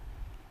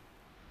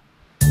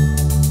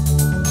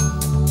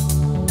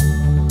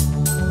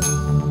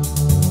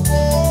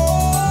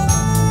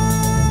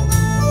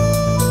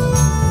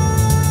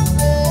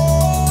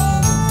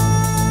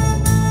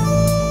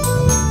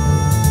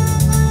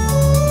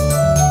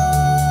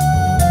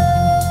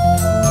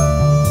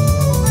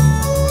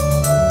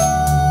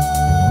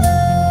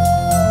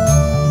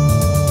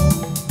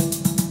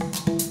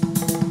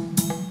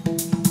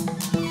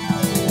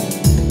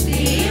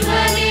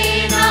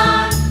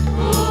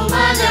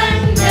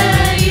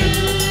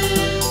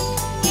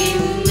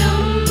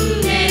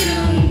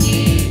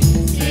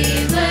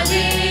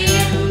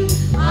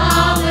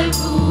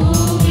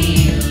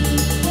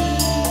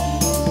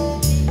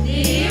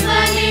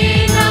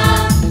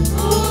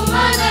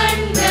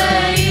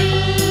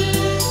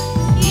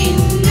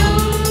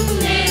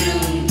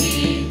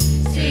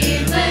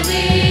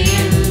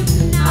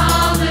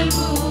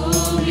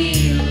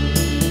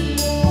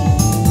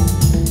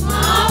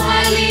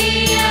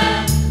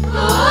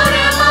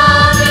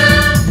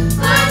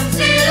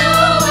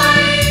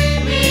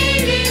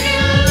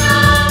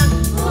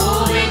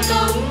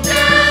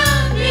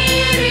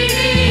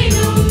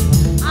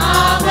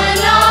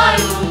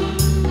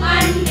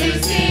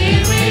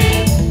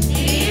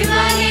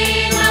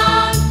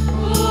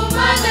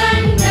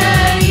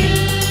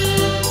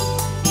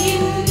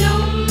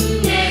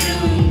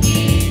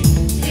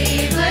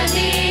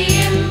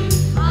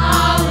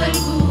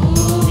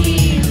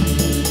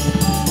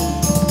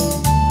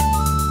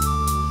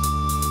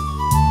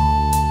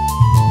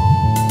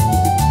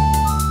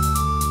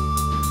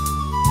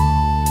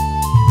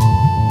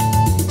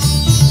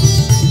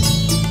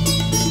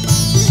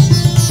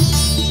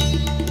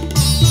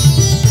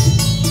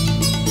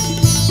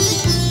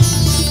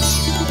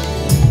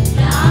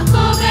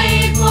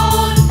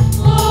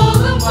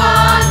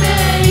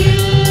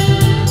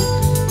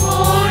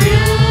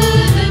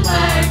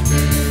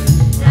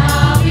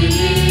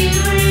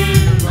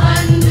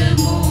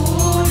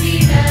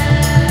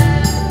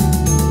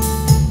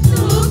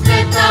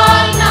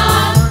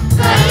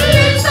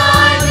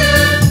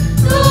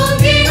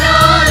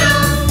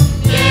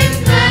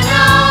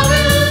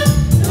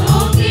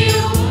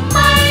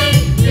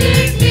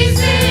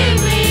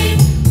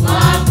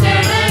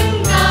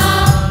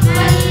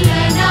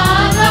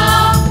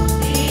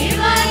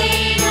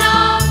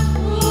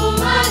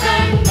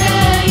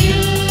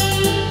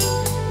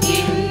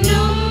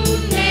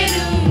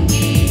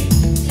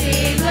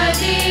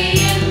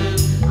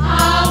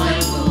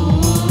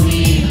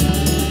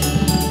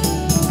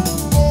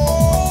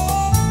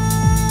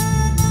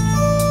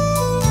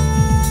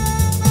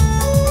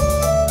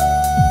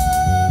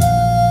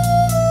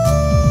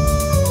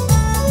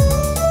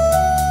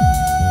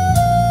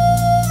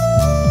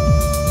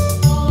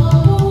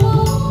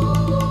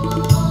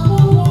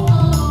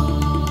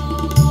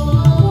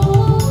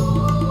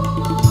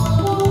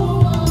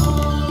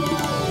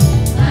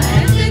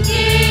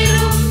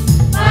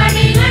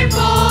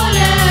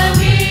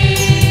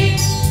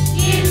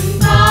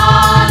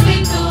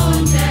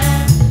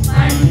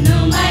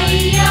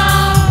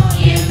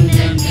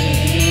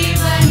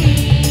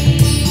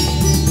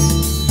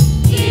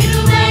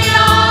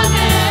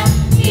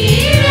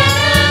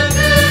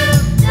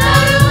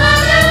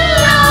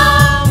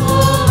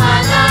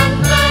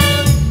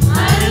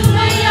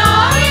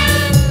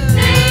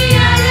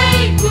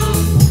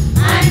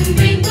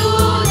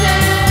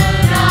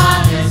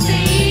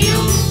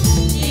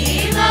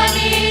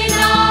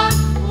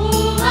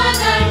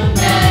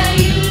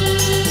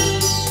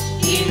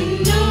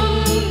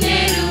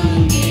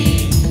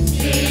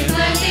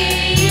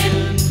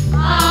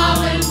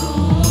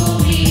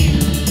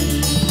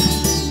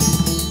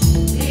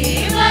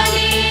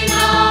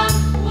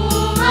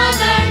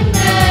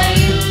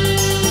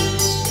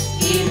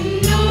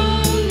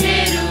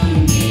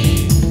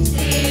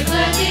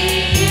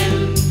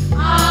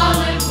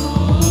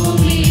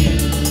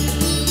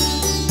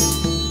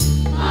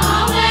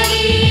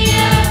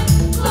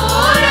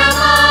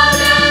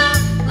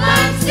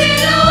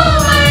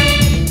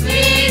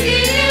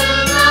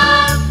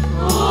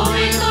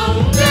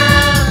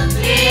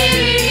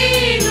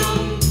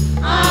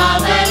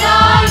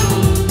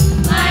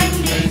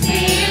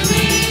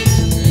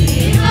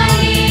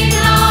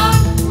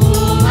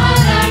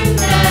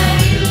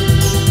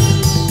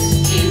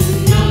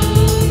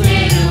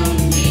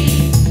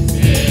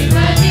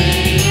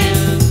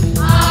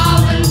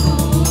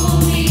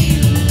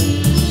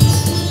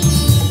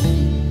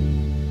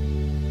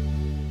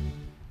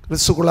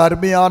 கிறிஸ்துவுக்குள்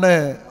அருமையான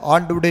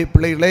ஆண்டவருடைய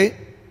பிள்ளைகளே,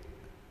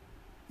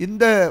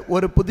 இந்த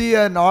ஒரு புதிய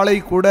நாளை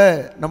கூட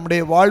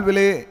நம்முடைய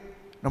வாழ்விலே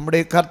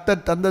நம்முடைய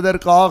கர்த்தர்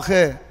தந்ததற்காக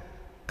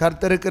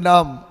கர்த்தருக்கு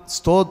நாம்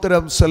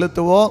ஸ்தோத்திரம்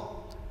செலுத்துவோம்.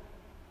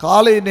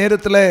 காலை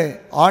நேரத்தில்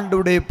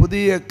ஆண்டவருடைய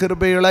புதிய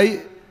கிருபைகளை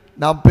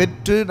நாம்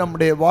பெற்று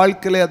நம்முடைய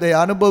வாழ்க்கையில் அதை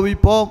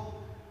அனுபவிப்போம்.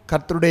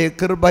 கர்த்தருடைய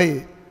கிருபை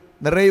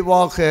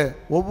நிறைவாக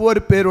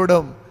ஒவ்வொரு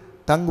பேரோடும்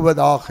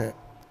தங்குவதாக.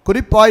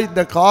 குறிப்பாய்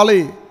இந்த காலை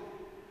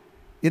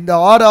இந்த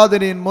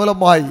ஆராதனையின்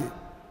மூலமாய்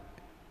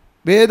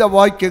வேத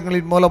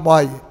வாக்கியங்களின்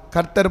மூலமாய்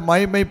கர்த்தர்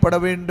மகிமைப்பட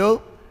வேண்டும்.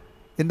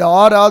 இந்த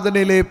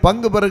ஆராதனையிலே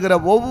பங்கு பெறுகிற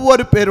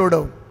ஒவ்வொரு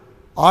பேரோடும்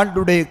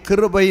ஆண்டுடைய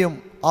கிருபையும்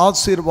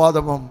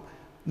ஆசீர்வாதமும்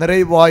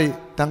நிறைவாய்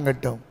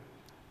தங்கட்டும்.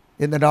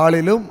 இந்த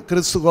நாளிலும்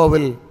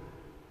கிறிஸ்துகோவில்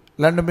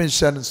லண்டன்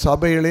மிஷன்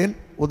சபைகளின்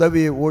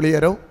உதவி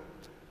ஊழியரும்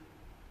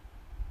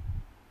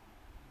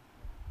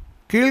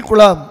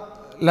கீழ்குளம்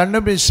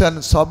லண்டன் மிஷன்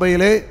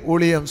சபையிலே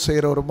ஊழியம்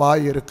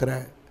செய்கிறவருமாய் இருக்கிற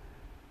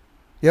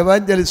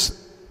எவாஞ்சலிஸ்ட்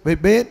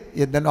விபேன்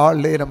இந்த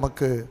நாளிலே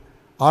நமக்கு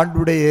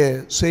ஆண்டுடைய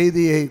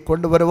செய்தியை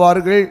கொண்டு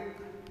வருவார்கள்.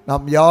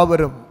 நாம்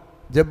யாவரும்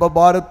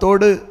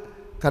ஜெபபாரத்தோடு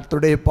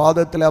கர்த்தருடைய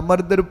பாதத்தில்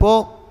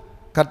அமர்ந்திருப்போம்.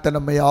 கர்த்தர்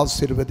நம்மை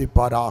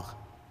ஆசீர்வதிப்பாராக.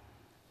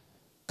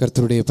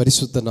 கர்த்தருடைய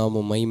பரிசுத்த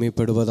நாமம்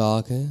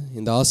மகிமைப்படுவதாக.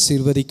 இந்த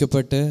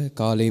ஆசீர்வதிக்கப்பட்ட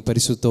காலை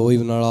பரிசுத்த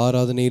ஓய்வு நாள்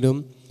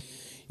ஆராதனையிலும்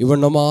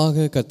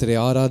இவ்வண்ணமாக கர்த்தரை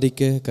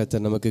ஆராதிக்க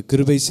கர்த்தர் நமக்கு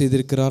கிருபை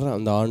செய்திருக்கிறார்.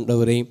 அந்த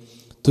ஆண்டவரை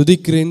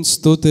துதிக்கிறேன்,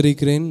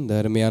 ஸ்தோத்தரிக்கிறேன். இந்த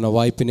அருமையான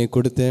வாய்ப்பினை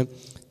கொடுத்த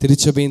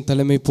திருச்சபையின்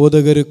தலைமை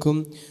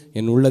போதகருக்கும்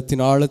என்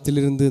உள்ளத்தின்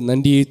ஆழத்திலிருந்து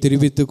நன்றியை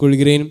தெரிவித்துக்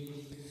கொள்கிறேன்.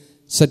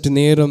 சற்று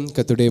நேரம்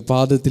கர்த்தருடைய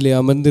பாதத்திலே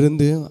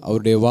அமர்ந்திருந்து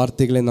அவருடைய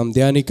வார்த்தைகளை நாம்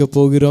தியானிக்கப்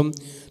போகிறோம்.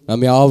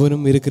 நாம்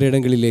யாவரும் இருக்கிற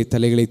இடங்களிலே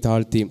தலைகளை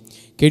தாழ்த்தி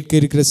கேட்க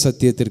இருக்கிற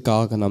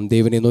சத்தியத்திற்காக நாம்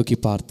தேவனை நோக்கி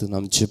பார்த்து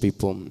நாம்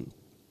ஜெபிப்போம்.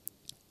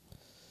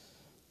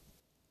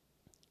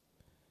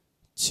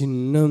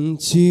 சின்னம்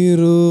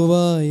சிறு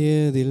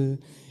வயதில்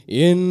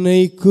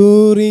என்னை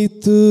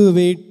குறித்து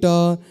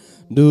விட்டார்,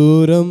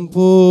 தூரம்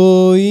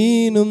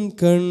போயினும்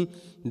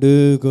கண்டு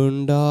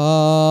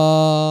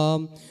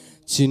கொண்டாம்.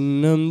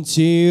 சின்னம்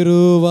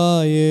சிறு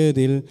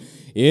வயதில்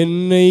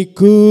என்னை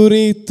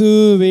குறித்து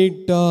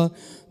விட்டார்,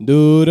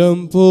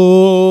 தூரம்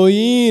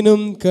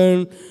போயினும்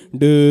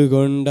கண்டு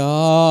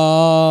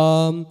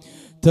கொண்டாம்.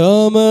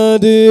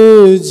 தமது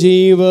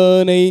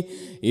ஜீவனை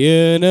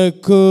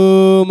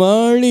எனக்கும்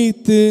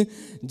அளித்து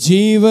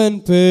ஜீவன்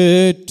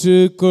பெற்று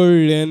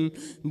கொள்ளென்றுரைத்தார்.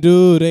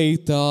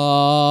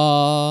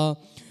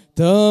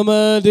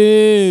 தமது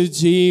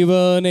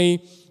ஜீவனை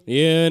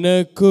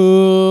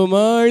எனக்கும்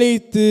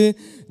அளித்து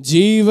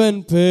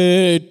ஜீவன்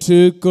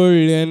பெற்று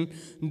கொள்ளென்றுரைத்தார்.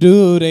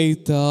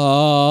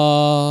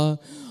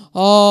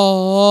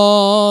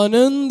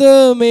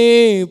 ஆனந்தமே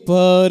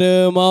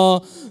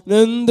பரமானந்தமே,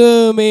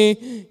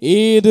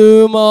 இது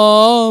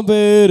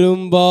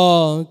மாபெரும்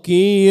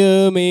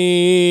பாக்கியமே.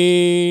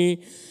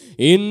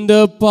 இந்த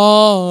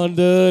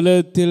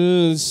பாதலத்தில்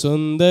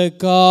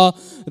சொந்தக்காரரவர்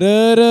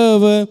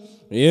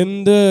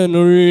எந்த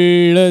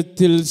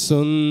நுள்ளத்தில்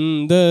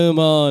சொந்தமானார்.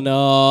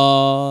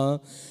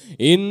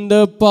 இந்த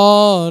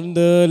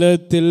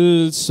பாதலத்தில்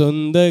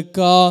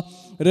சொந்தக்காரரவர்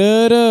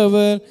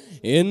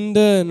எந்த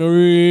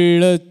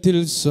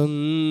நுள்ளத்தில்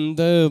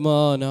சொந்தமானார்.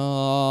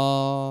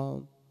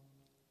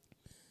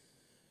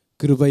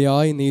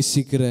 கிருபையாய்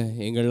நேசிக்கிற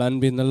எங்கள்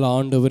அன்பின் நல்ல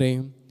ஆண்டவரே,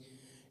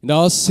 இந்த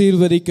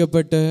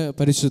ஆசீர்வதிக்கப்பட்ட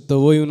பரிசுத்த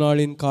ஓய்வு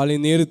நாளின் காலை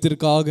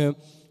நேரத்திற்காக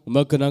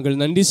உமக்கு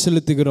நாங்கள் நன்றி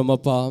செலுத்துகிறோம்.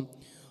 அப்பா,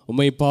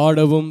 உம்மை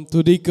பாடவும்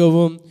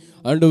துதிக்கவும்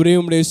ஆண்டவரே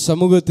உம்முடைய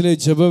சமூகத்திலே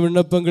ஜெப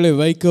விண்ணப்பங்களை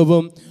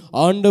வைக்கவும்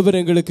ஆண்டவர்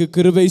எங்களுக்கு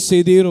கிருபை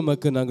செய்தீர்.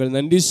 உமக்கு நாங்கள்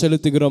நன்றி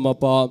செலுத்துகிறோம்.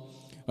 அப்பா,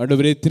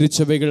 ஆண்டவரே,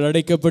 திருச்சபைகள்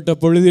அடைக்கப்பட்ட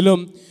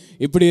பொழுதிலும்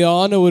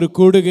இப்படியான ஒரு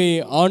கூடுகை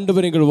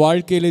ஆண்டவர் எங்கள்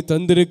வாழ்க்கையிலே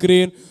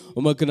தந்திருக்கிறேன்.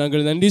 உமக்கு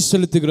நாங்கள் நன்றி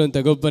செலுத்துகிறோம்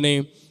தகப்பனே.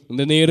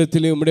 இந்த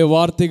நேரத்தில் உம்முடைய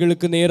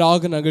வார்த்தைகளுக்கு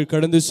நேராக நாங்கள்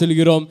கடந்து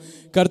செல்கிறோம்.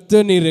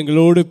 கர்த்தர் நீர்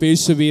எங்களோடு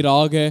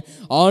பேசுவீராக.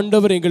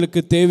 ஆண்டவர்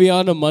எங்களுக்கு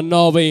தேவையான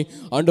மன்னாவை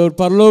ஆண்டவர்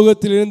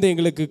பரலோகத்திலிருந்து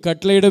எங்களுக்கு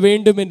கட்டளையிட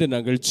வேண்டும் என்று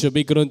நாங்கள்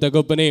ஜெபிக்கிறோம்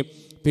தகப்பனே.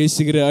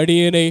 பேசுகிற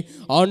அடியேனை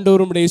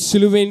ஆண்டவர் உம்முடைய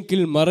சிலுவையின்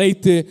கீழ்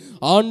மறைத்து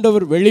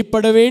ஆண்டவர்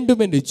வெளிப்பட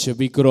வேண்டும் என்று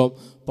ஜெபிக்கிறோம்.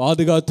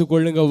 பாதுகாத்து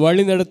கொள்ளுங்க,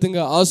 வழி நடத்துங்க,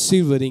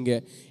 ஆசீர்வதிங்க.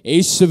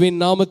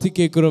 இயேசுவின் நாமத்தை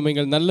கேட்கிறோம்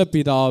எங்கள் நல்ல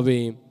பிதாவே,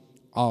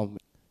 ஆமென்.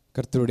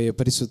 கர்த்தருடைய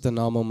பரிசுத்த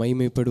நாமம்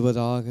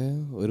மகிமைப்படுவதாக.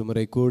 ஒரு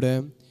முறை கூட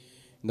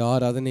இந்த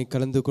ஆராதனை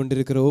கலந்து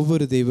கொண்டிருக்கிற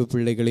ஒவ்வொரு தெய்வ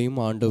பிள்ளைகளையும்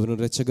ஆண்டவரும்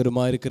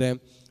இரட்சகருமாக இருக்கிற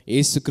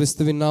இயேசு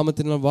கிறிஸ்துவின்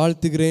நாமத்தில் நான்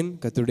வாழ்த்துகிறேன்.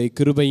 கர்த்தருடைய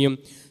கிருபையும்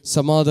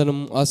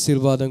சமாதானம்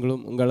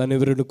ஆசீர்வாதங்களும் உங்கள்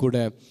அனைவரோடு கூட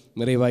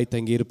நிறைவாய்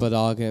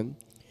தங்கியிருப்பதாக.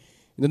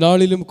 இந்த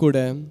நாளிலும் கூட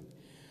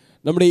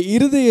நம்முடைய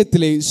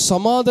இருதயத்திலே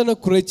சமாதான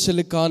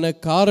குறைச்சலுக்கான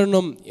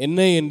காரணம் என்ன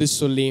என்று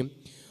சொல்லி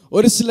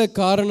ஒரு சில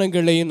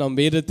காரணங்களை நாம்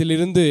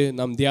வேதத்திலிருந்து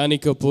நாம்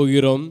தியானிக்க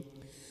போகிறோம்.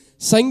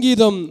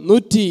 சங்கீதம்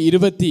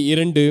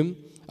 122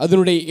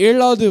 அதனுடைய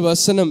 7வது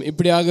வசனம்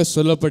இப்படியாக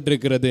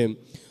சொல்லப்பட்டிருக்கிறது: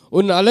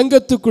 உன்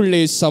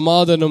அலங்கத்துக்குள்ளே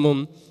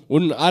சமாதானமும்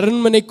உன்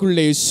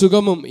அரண்மனைக்குள்ளே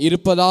சுகமும்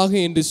இருப்பதாக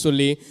என்று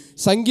சொல்லி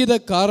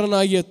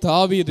சங்கீதக்காரனாகிய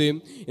தாவீது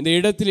இந்த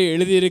இடத்திலே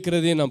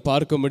எழுதியிருக்கிறதை நாம்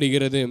பார்க்க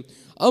முடிகிறது.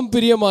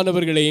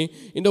 பிரியமானவர்களே,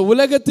 இந்த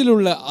உலகத்தில்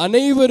உள்ள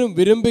அனைவரும்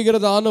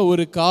விரும்புகிறதான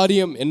ஒரு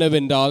காரியம்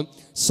என்னவென்றால்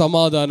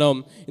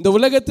சமாதானம். இந்த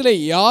உலகத்தில்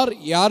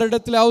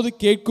யாரிடத்திலாவது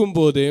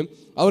கேட்கும்போது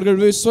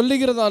அவர்கள்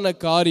சொல்லுகிறதான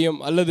காரியம்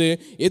அல்லது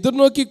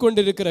எதிர்நோக்கி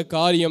கொண்டிருக்கிற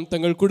காரியம்,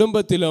 தங்கள்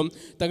குடும்பத்திலும்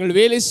தங்கள்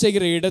வேலை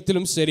செய்கிற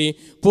இடத்திலும் சரி,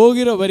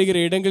 போகிற வருகிற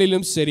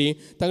இடங்களிலும் சரி,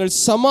 தங்கள்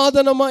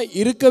சமாதானமாக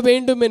இருக்க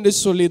வேண்டும் என்று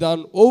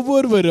சொல்லிதான்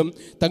ஒவ்வொருவரும்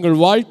தங்கள்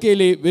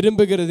வாழ்க்கையிலே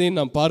விரும்புகிறதை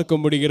நாம்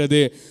பார்க்க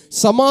முடிகிறது.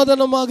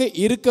 சமாதானமாக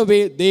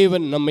இருக்கவே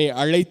தேவன் நம்மை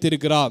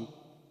அழைத்திருக்கிறார்.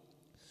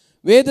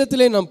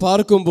 வேதத்திலே நாம்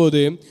பார்க்கும்போது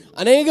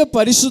அநேக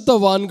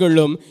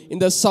பரிசுத்தவான்களும்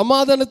இந்த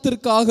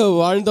சமாதானத்திற்காக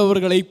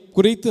வாழ்ந்தவர்களை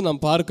குறித்து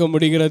நாம் பார்க்க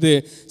முடிகிறது.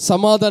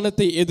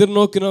 சமாதானத்தை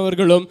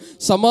எதிர்நோக்கினவர்களும்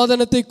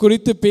சமாதானத்தை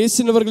குறித்து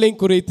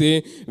பேசினவர்களையும் குறித்து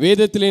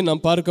வேதத்திலே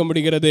நாம் பார்க்க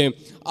முடிகிறது.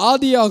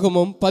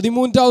 ஆதியாகமம்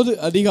 13வது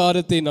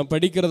அதிகாரத்தை நாம்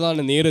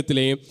படிக்கிறதான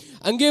நேரத்திலே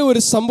அங்கே ஒரு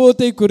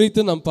சம்பவத்தை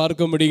குறித்து நாம்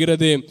பார்க்க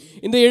முடிகிறது.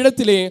 இந்த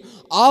இடத்திலே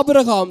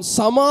ஆபிரகாம்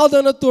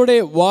சமாதானத்தோட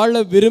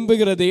வாழ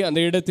விரும்புகிறதை அந்த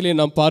இடத்திலே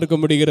நாம்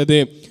பார்க்க முடிகிறது.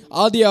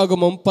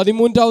 ஆதியாகமம்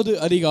 13வது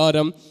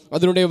அதிகாரம்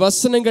அதனுடைய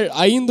வசனங்கள்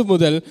 5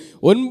 முதல்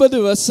 9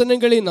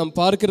 வசனங்களை நாம்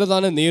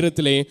பார்க்கிறதான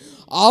நேரத்திலே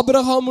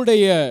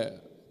ஆபிரகாமுடைய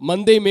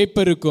மந்தை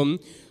மேய்ப்பருக்கும்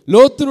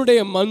லோத்தினுடைய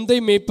மந்தை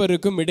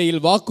மேய்ப்பருக்கும்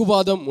இடையில்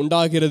வாக்குவாதம்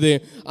உண்டாகிறது.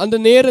 அந்த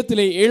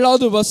நேரத்திலே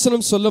 7வது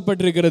வசனம்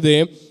சொல்லப்பட்டிருக்கிறது,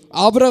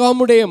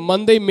 ஆபிரகாமுடைய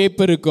மந்தை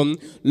மேய்ப்பருக்கும்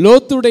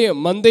லோத்துடைய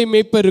மந்தை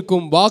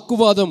மேய்ப்பருக்கும்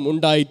வாக்குவாதம்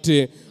உண்டாயிற்று.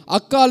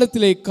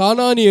 அக்காலத்திலே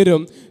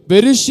கானானியரும்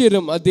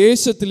பெரிஷியரும்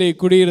அத்தேசத்திலே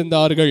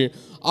குடியிருந்தார்கள்.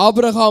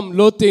 ஆபிரகாம்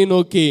லோத்தை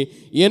நோக்கி,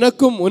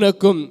 எனக்கும்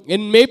உனக்கும்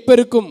என்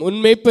மேய்ப்பருக்கும் உன்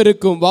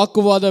மேய்ப்பருக்கும்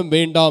வாக்குவாதம்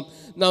வேண்டாம்,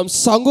 நாம்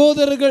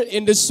சகோதரர்கள்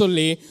என்று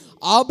சொல்லி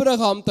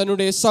ஆபிரகாம்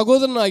தன்னுடைய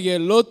சகோதரனாகிய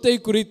லோத்தை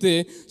குறித்து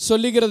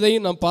சொல்லுகிறதை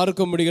நாம்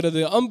பார்க்க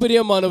முடிகிறது.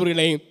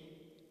 பிரியமானவர்களே,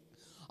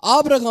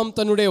 ஆபிரகாம்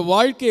தன்னுடைய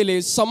வாழ்க்கையிலே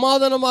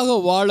சமாதானமாக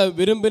வாழ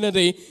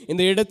விரும்பினதை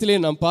இந்த இடத்திலே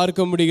நாம்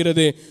பார்க்க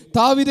முடிகிறது.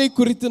 தாவீதை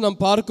குறித்து நாம்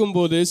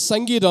பார்க்கும்போது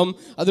சங்கீதம்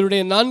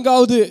அதனுடைய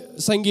 4வது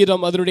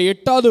சங்கீதம் அதனுடைய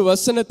 8வது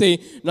வசனத்தை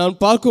நான்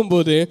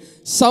பார்க்கும்போது,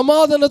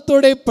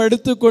 சமாதானத்தோட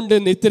படுத்து கொண்டு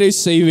நித்திரை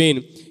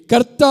செய்வேன்,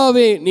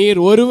 கர்த்தாவே நீர்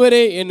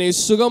ஒருவரே என்னை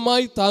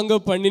சுகமாய் தாங்க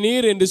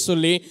பண்ணினீர் என்று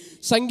சொல்லி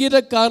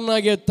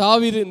சங்கீதக்காரனாகிய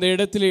தாவீது இந்த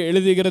இடத்திலே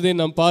எழுதுகிறதை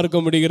நாம்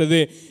பார்க்க முடிகிறது.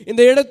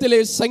 இந்த இடத்திலே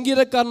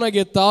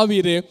சங்கீதக்காரனாகிய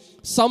தாவீது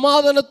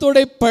சமாதானத்தோட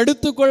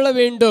படுத்து கொள்ள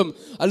வேண்டும்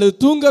அல்லது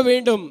தூங்க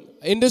வேண்டும்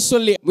என்று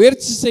சொல்லி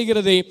முயற்சி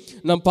செய்கிறதை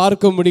நாம்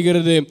பார்க்க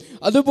முடிகிறது.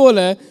 அதுபோல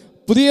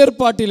புதிய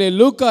ஏற்பாட்டிலே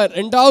லூக்கா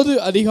 2வது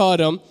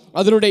அதிகாரம்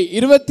அதனுடைய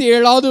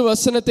 27வது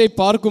வசனத்தை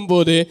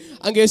பார்க்கும்போது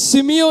அங்கே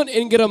சிமியோன்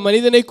என்கிற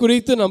மனிதனை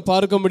குறித்து நாம்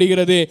பார்க்க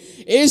முடிகிறது.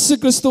 இயேசு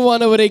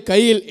கிறிஸ்துவானவரை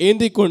கையில்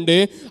ஏந்தி கொண்டு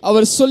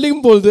அவர்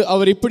சொல்லும்போது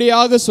அவர்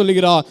இப்படியாக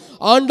சொல்லுகிறார்,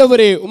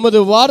 ஆண்டவரே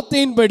உமது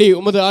வார்த்தையின்படி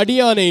உமது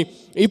அடியானை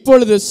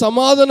இப்பொழுது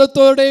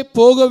சமாதானத்தோட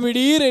போக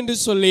விடீர் என்று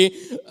சொல்லி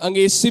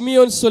அங்கே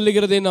சிமியோன்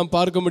சொல்லுகிறதை நாம்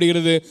பார்க்க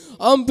முடிகிறது.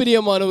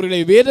 பிரியமானவர்களை,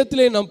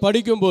 வேதத்திலே நாம்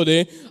படிக்கும்போது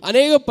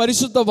அநேக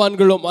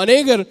பரிசுத்தவான்களும்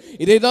அநேகர்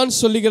இதை தான்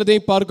சொல்லுகிறதை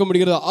பார்க்க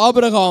முடிகிறது.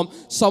 ஆபிரகாம்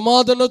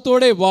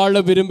சமாதானத்தோட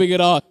வாழ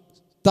விரும்புகிறார்,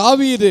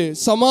 தாவீது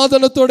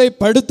சமாதானத்தோட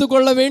படுத்து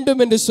கொள்ள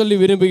வேண்டும் என்று சொல்லி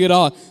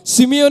விரும்புகிறார்.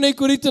 சிமியோனை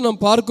குறித்து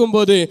நாம்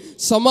பார்க்கும்போது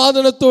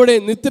சமாதானத்தோட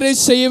நித்திரை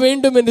செய்ய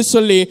வேண்டும் என்று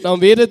சொல்லி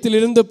நாம்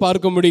வேதத்திலிருந்து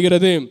பார்க்க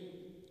முடிகிறது.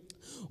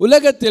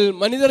 உலகத்தில்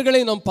மனிதர்களை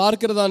நாம்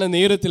பார்க்கிறதான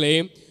நேரத்திலே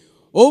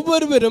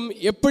ஒவ்வொருவரும்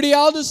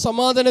எப்படியாவது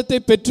சமாதானத்தை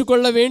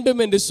பெற்றுக்கொள்ள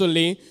வேண்டும் என்று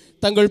சொல்லி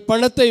தங்கள்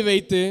பணத்தை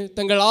வைத்து,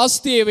 தங்கள்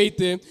ஆஸ்தியை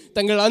வைத்து,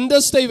 தங்கள்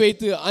அந்தஸ்தை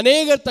வைத்து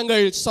அநேகர்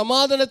தங்கள்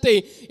சமாதானத்தை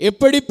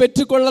எப்படி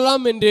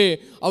பெற்றுக்கொள்ளலாம் என்று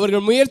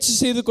அவர்கள் முயற்சி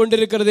செய்து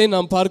கொண்டிருக்கிறதை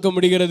நாம் பார்க்க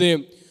முடிகிறது.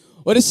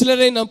 ஒரு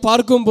சிலரை நாம்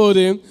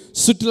பார்க்கும்போது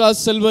சுற்றுலா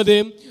செல்வது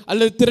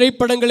அல்லது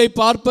திரைப்படங்களை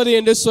பார்ப்பது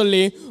என்று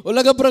சொல்லி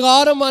உலக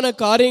பிரகாரமான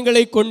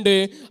காரியங்களை கொண்டு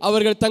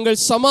அவர்கள்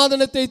தங்கள்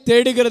சமாதானத்தை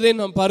தேடுகிறதை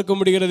நாம் பார்க்க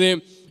முடிகிறது.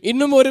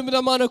 இன்னும் ஒரு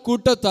விதமான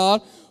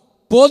கூட்டத்தார்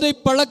போதை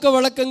பழக்க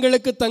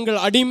வழக்கங்களுக்கு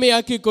தங்கள்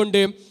அடிமையாக்கி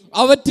கொண்டு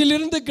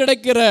அவற்றிலிருந்து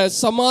கிடைக்கிற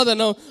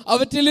சமாதானம்,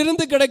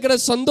 அவற்றிலிருந்து கிடைக்கிற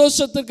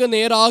சந்தோஷத்துக்கு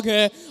நேராக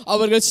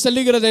அவர்கள்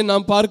செல்லுகிறதை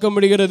நாம் பார்க்க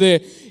முடிகிறது.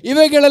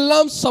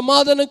 இவைகளெல்லாம்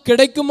சமாதானம்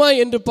கிடைக்குமா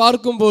என்று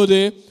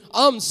பார்க்கும்போது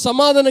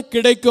சமாதானம்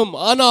கிடைக்கும்.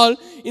 ஆனால்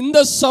இந்த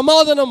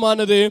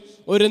சமாதானமானது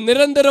ஒரு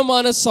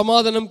நிரந்தரமான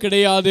சமாதானம்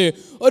கிடையாது.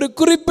 ஒரு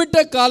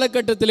குறிப்பிட்ட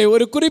காலகட்டத்திலே,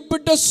 ஒரு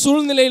குறிப்பிட்ட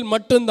சூழ்நிலையில்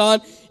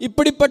மட்டும்தான்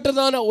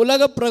இப்படிப்பட்டதான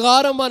உலக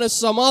பிரகாரமான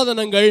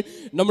சமாதானங்கள்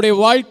நம்முடைய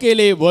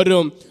வாழ்க்கையிலே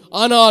வரும்.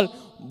 ஆனால்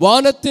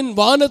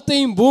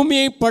வானத்தையும்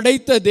பூமியை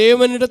படைத்த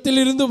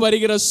தேவனிடத்திலிருந்து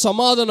வருகிற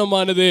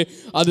சமாதானமானது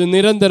அது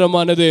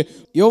நிரந்தரமானது.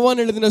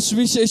 யோவான் எழுதின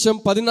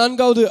சுவிசேஷம்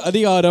 14வது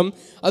அதிகாரம்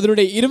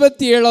அதனுடைய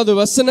 27வது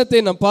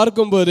வசனத்தை நாம்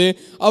பார்க்கும்போது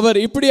அவர்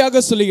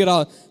இப்படியாக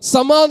சொல்லுகிறார்,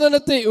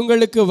 சமாதானத்தை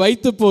உங்களுக்கு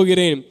வைத்து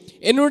போகிறேன்,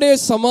 என்னுடைய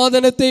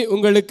சமாதானத்தை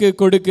உங்களுக்கு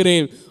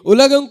கொடுக்கிறேன்,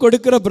 உலகம்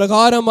கொடுக்கிற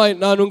பிரகாரமாய்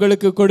நான்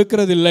உங்களுக்கு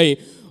கொடுக்கிறதில்லை.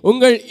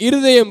 உங்கள்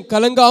இருதயம்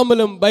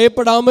கலங்காமலும்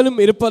பயப்படாமலும்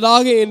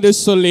இருப்பதாக என்று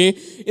சொல்லி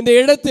இந்த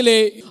இடத்திலே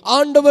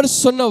ஆண்டவர்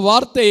சொன்ன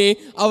வார்த்தையை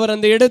அவர்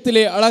அந்த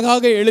இடத்திலே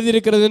அழகாக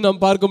எழுதியிருக்கிறது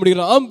நாம் பார்க்க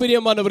முடிகிறோம். ஆம்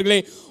பிரியமானவர்களே,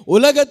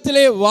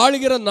 உலகத்திலே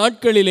வாழ்கிற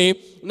நாட்களிலே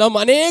நாம்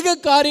அநேக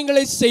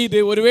காரியங்களை செய்து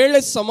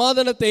ஒருவேளை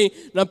சமாதானத்தை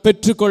நாம்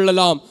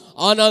பெற்றுக்கொள்ளலாம்.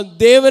 ஆனால்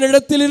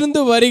தேவனிடத்திலிருந்து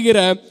வருகிற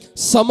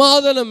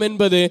சமாதானம்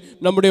என்பது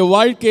நம்முடைய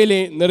வாழ்க்கையிலே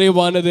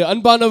நிறைவானது.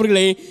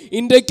 அன்பானவர்களே,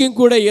 இன்றைக்கும்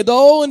கூட ஏதோ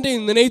ஒன்றை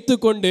நினைத்து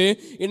கொண்டு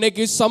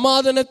இன்னைக்கு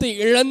சமாதானத்தை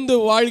இழந்து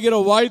வாழ்கிற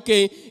வாழ்க்கை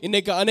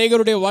இன்னைக்கு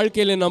அநேகருடைய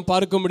வாழ்க்கையில நாம்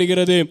பார்க்க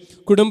முடிகிறது.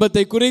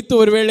 குடும்பத்தை குறித்து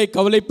ஒருவேளை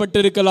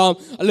கவலைப்பட்டிருக்கலாம்,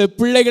 அல்லது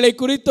பிள்ளைகளை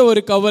குறித்த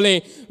ஒரு கவலை,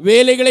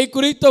 வேலைகளை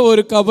குறித்த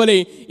ஒரு கவலை,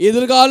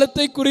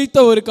 எதிர்காலத்தை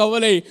குறித்த ஒரு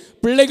கவலை,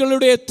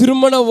 பிள்ளைகளுடைய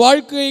திருமண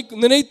வாழ்க்கையை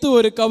நினைத்து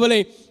ஒரு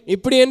கவலை,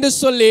 இப்படி என்று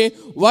சொல்லி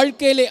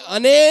வாழ்க்கையிலே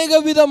அநேக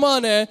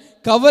விதமான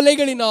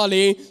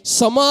கவலைகளினாலே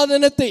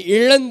சமாதானத்தை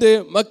இழந்து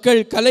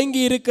மக்கள்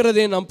கலங்கி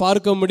இருக்கிறதை நாம்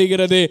பார்க்க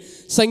முடிகிறது.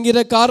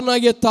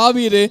 சங்கீதக்காரனாகிய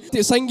தாவீது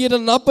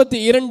சங்கீதம்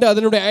 42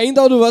 அதனுடைய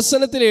 5வது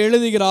வசனத்தில்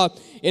எழுதுகிறார்,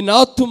 என்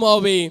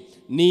ஆத்துமாவே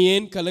நீ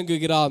ஏன்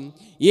கலங்குகிறாய்,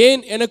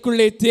 ஏன்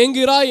எனக்குள்ளே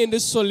தேங்குகிறாய் என்று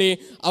சொல்லி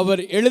அவர்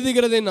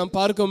எழுதுகிறதை நாம்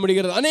பார்க்க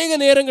முடிகிறது. அநேக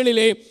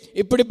நேரங்களிலே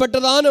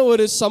இப்படிப்பட்டதான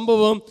ஒரு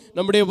சம்பவம்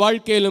நம்முடைய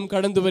வாழ்க்கையிலும்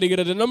கடந்து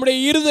வருகிறது. நம்முடைய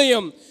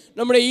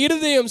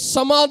இருதயம்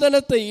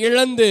சமாதானத்தை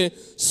இழந்து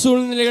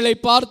சூழ்நிலைகளை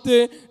பார்த்து,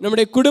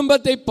 நம்முடைய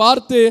குடும்பத்தை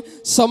பார்த்து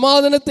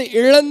சமாதானத்தை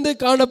இழந்து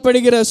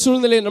காணப்படுகிற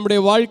சூழ்நிலை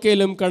நம்முடைய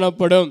வாழ்க்கையிலும்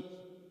காணப்படும்.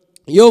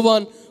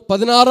 யோவான்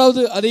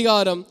 16வது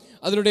அதிகாரம்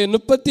அதனுடைய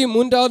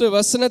 33வது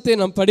வசனத்தை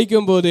நாம்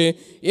படிக்கும்போது,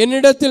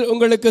 என்னிடத்தில்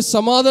உங்களுக்கு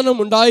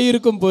சமாதானம்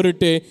உண்டாயிருக்கும்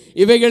பொருட்டு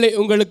இவைகளை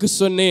உங்களுக்கு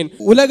சொன்னேன்,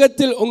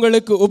 உலகத்தில்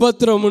உங்களுக்கு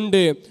உபத்திரம்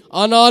உண்டு,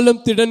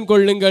 ஆனாலும் திடன்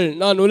கொள்ளுங்கள்,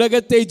 நான்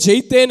உலகத்தை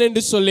ஜெயித்தேன்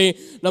என்று சொல்லி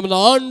நமது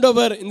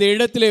ஆண்டவர் இந்த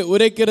இடத்திலே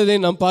உரைக்கிறதை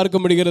நாம்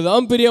பார்க்க முடிகிறது.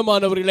 ஆம்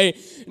பிரியமானவர்களே,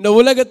 இந்த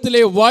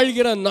உலகத்திலே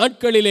வாழ்கிற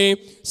நாட்களிலே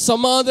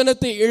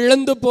சமாதானத்தை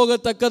இழந்து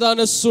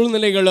போகத்தக்கதான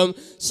சூழ்நிலைகளும்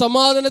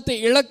சமாதானத்தை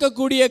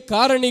இழக்கக்கூடிய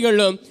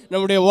காரணிகளும்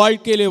நம்முடைய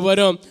வாழ்க்கையிலே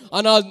வரும்.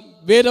 ஆனால்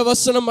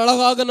வேதவசனம்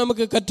அழகாக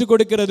நமக்கு கற்றுக்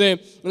கொடுக்கிறது.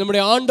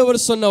 நம்முடைய ஆண்டவர்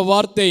சொன்ன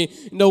வார்த்தை,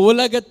 இந்த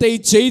உலகத்தை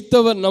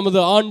ஜெயித்தவர் நமது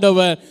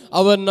ஆண்டவர்,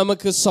 அவர்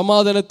நமக்கு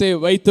சமாதானத்தை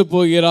வைத்து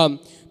போகிறார்.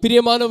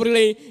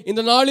 பிரியமானவர்களே,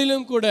 இந்த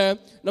நாளிலும் கூட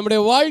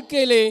நம்முடைய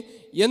வாழ்க்கையிலே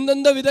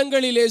எந்தெந்த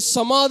விதங்களிலே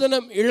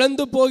சமாதானம்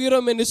இழந்து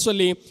போகிறோம் என்று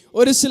சொல்லி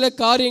ஒரு சில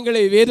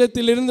காரியங்களை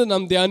வேதத்திலிருந்து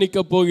நாம்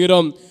தியானிக்க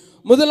போகிறோம்.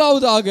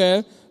 முதலாவதாக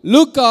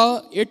லூக்கா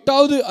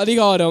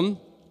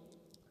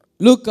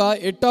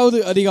 8வது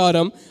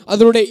அதிகாரம்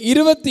அதனுடைய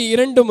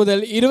 22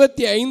 முதல்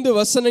 25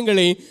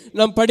 வசனங்களை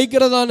நாம்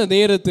படிக்கிறதான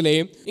நேரத்திலே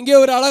இங்கே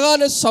ஒரு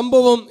அழகான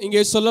சம்பவம்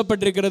இங்கே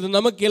சொல்லப்பட்டிருக்கிறது.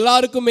 நமக்கு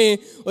எல்லாருக்குமே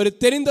ஒரு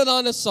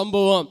தெரிந்ததான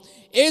சம்பவம்.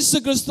 இயேசு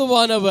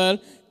கிறிஸ்துவானவர்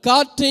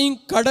காற்றையும்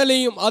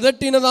கடலையும்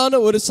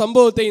அதட்டினதான ஒரு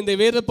சம்பவத்தை இந்த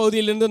வேத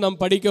பகுதியிலிருந்து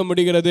நாம் படிக்க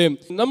முடிகிறது.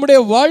 நம்முடைய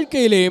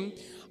வாழ்க்கையிலே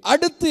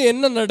அடுத்து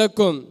என்ன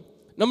நடக்கும்,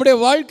 நம்முடைய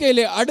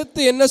வாழ்க்கையிலே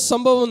அடுத்து என்ன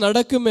சம்பவம்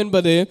நடக்கும்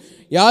என்பது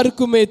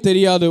யாருக்குமே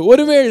தெரியாது.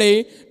 ஒருவேளை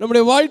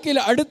நம்முடைய வாழ்க்கையில்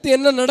அடுத்து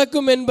என்ன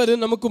நடக்கும் என்பது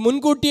நமக்கு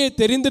முன்கூட்டியே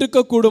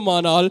தெரிந்திருக்க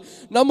கூடுமானால்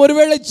நாம்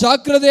ஒருவேளை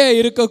ஜாக்கிரதையாக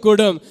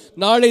இருக்கக்கூடும்.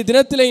 நாளை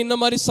தினத்தில் இந்த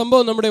மாதிரி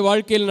சம்பவம் நம்முடைய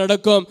வாழ்க்கையில்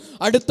நடக்கும்,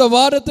 அடுத்த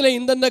வாரத்தில்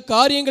இந்தந்த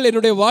காரியங்கள்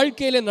என்னுடைய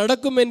வாழ்க்கையில்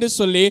நடக்கும் என்று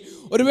சொல்லி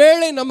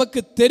ஒருவேளை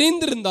நமக்கு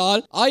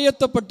தெரிந்திருந்தால்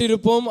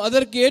ஆயத்தப்பட்டிருப்போம்,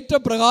 அதற்கு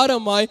ஏற்ற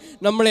பிரகாரமாய்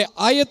நம்மளை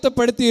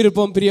ஆயத்தப்படுத்தி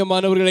இருப்போம்.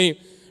 பிரியமானவர்களே,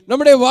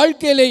 நம்முடைய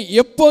வாழ்க்கையிலே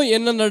எப்போ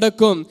என்ன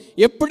நடக்கும்,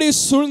 எப்படி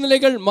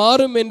சூழ்நிலைகள்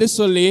மாறும் என்று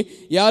சொல்லி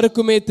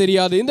யாருக்குமே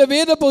தெரியாது. இந்த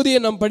வேத பகுதியை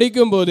நாம்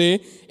படிக்கும்போது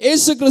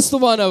இயேசு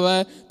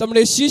கிறிஸ்துவானவர்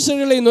தம்முடைய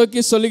சீஷர்களை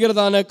நோக்கி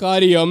சொல்லுகிறதான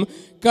காரியம்,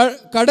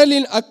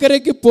 கடலின்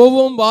அக்கறைக்கு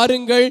போவோம்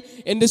வாருங்கள்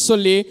என்று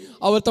சொல்லி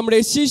அவர்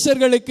தம்முடைய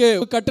சீஷர்களுக்கு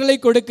கட்டளை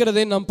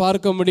கொடுக்கிறதை நாம்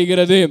பார்க்க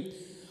முடிகிறது.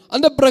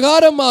 அந்த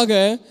பிரகாரமாக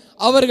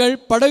அவர்கள்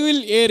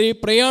படவில் ஏறி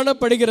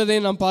பிரயாணப்படுகிறதை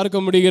நாம்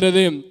பார்க்க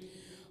முடிகிறது.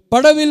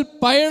 படவில்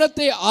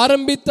பயணத்தை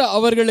ஆரம்பித்த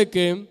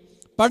அவர்களுக்கு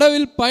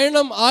படவில்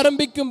பயணம்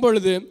ஆரம்பிக்கும்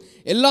பொழுது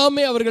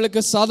எல்லாமே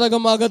அவர்களுக்கு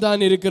சாதகமாக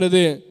தான்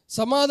இருக்கிறது,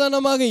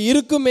 சமாதானமாக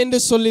இருக்கும் என்று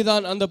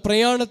சொல்லிதான் அந்த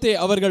பிரயாணத்தை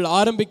அவர்கள்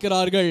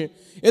ஆரம்பிக்கிறார்கள்.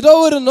 ஏதோ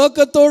ஒரு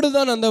நோக்கத்தோடு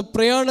தான் அந்த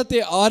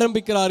பிரயாணத்தை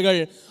ஆரம்பிக்கிறார்கள்.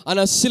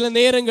 ஆனால் சில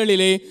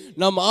நேரங்களிலே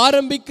நாம்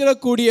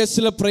ஆரம்பிக்கக்கூடிய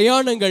சில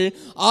பிரயாணங்கள்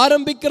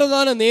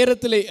ஆரம்பிக்கிறதான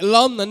நேரத்தில்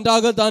எல்லாம்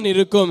நன்றாக தான்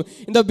இருக்கும்.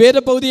 இந்த வேத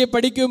பகுதியை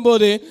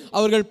படிக்கும்போது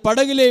அவர்கள்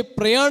படகிலே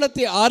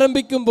பிரயாணத்தை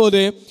ஆரம்பிக்கும்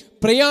போது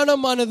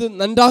பிரயாணமானது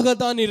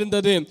நன்றாகத்தான்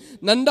இருந்தது,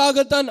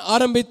 நன்றாகத்தான்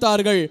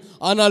ஆரம்பித்தார்கள்.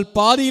 ஆனால்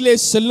பாதியிலே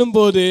செல்லும்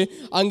போது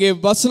அங்கே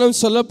வசனம்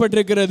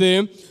சொல்லப்பட்டிருக்கிறது,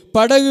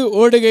 படகு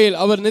ஓடுகையில்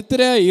அவர்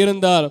நித்திரையாய்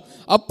இருந்தார்.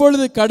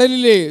 அப்பொழுது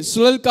கடலிலே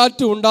சுழல்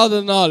காற்று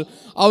உண்டாததனால்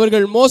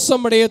அவர்கள்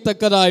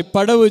மோசமடையத்தக்கதாய்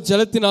படகு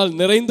ஜலத்தினால்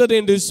நிறைந்தது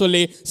என்று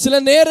சொல்லி சில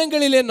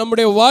நேரங்களிலே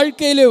நம்முடைய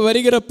வாழ்க்கையிலே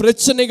வருகிற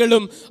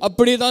பிரச்சனைகளும்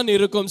அப்படிதான்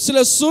இருக்கும்,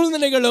 சில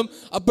சூழ்நிலைகளும்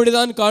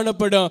அப்படிதான்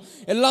காணப்படும்.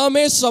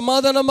 எல்லாமே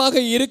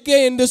சமாதானமாக இருக்கே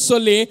என்று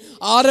சொல்லி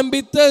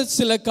ஆரம்பித்த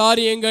சில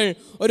காரியங்கள்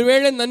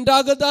ஒருவேளை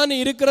நன்றாகத்தான்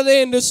இருக்கிறதே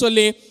என்று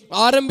சொல்லி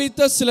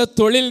ஆரம்பித்த சில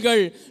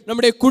தொழில்கள்,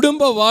 நம்முடைய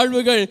குடும்ப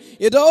வாழ்வுகள்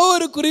ஏதோ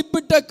ஒரு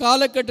குறிப்பிட்ட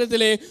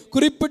காலகட்டத்திலே,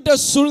 குறிப்பிட்ட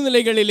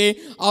சூழ்நிலைகளிலே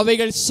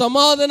அவைகள்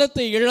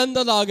சமாதானத்தை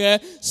இழந்ததாக,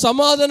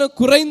 சமாதானம்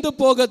குறைந்து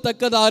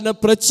போகத்தக்கதான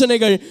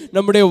பிரச்சனைகள்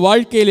நம்முடைய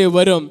வாழ்க்கையிலே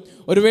வரும்.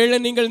 ஒருவேளை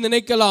நீங்கள்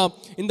நினைக்கலாம்,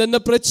 இந்த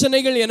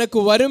பிரச்சனைகள் எனக்கு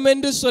வரும்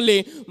என்று சொல்லி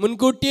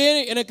முன்கூட்டியே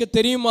எனக்கு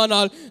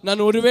தெரியுமானால்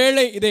நான்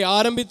ஒருவேளை இதை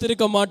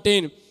ஆரம்பித்திருக்க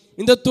மாட்டேன்,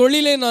 இந்த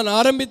தொழிலை நான்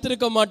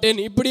ஆரம்பித்திருக்க மாட்டேன்,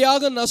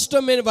 இப்படியாக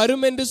நஷ்டம்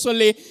வரும் என்று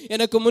சொல்லி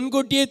எனக்கு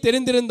முன்கூட்டியே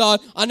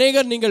தெரிந்திருந்தால்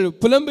அநேகர் நீங்கள்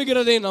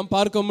புலம்புகிறதை நாம்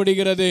பார்க்க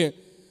முடிகிறது.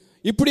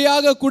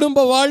 இப்படியாக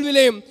குடும்ப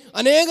வாழ்விலே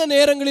அநேக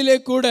நேரங்களிலே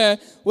கூட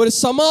ஒரு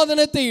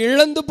சமாதானத்தை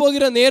இழந்து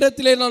போகிற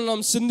நேரத்திலே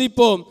நாம்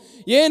சிந்திப்போம்,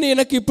 ஏன்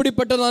எனக்கு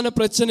இப்படிப்பட்டதான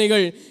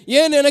பிரச்சனைகள்,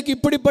 ஏன் எனக்கு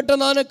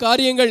இப்படிப்பட்டதான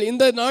காரியங்கள்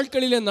இந்த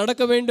நாட்களிலே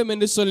நடக்க வேண்டும்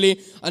என்று சொல்லி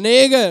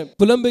அநேக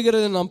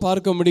புலம்புகிறதை நாம்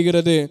பார்க்க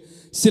முடிகிறது.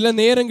 சில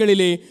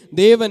நேரங்களிலே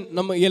தேவன்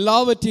நம்ம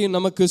எல்லாவற்றையும்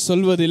நமக்கு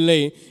சொல்வதில்லை.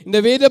 இந்த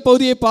வேத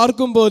பகுதியை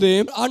பார்க்கும்போது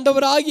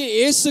ஆண்டவராகிய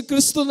இயேசு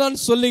கிறிஸ்து தான்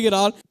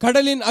சொல்லுகிறார்,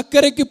 கடலின்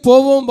அக்கறைக்கு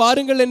போவோம்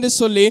வாருங்கள் என்று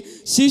சொல்லி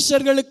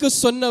சீஷர்களுக்கு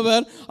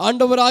சொன்னவர்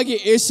ஆண்டவராகிய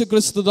இயேசு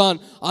கிறிஸ்து தான்.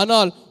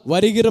 ஆனால்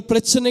வருகிற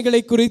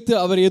பிரச்சனைகளை குறித்து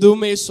அவர்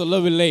எதுவுமே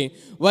சொல்லவில்லை.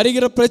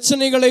 வருகிற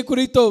பிரச்சனைகளை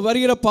குறித்தோ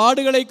வருகிற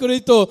பாடுகளை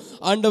குறித்தோ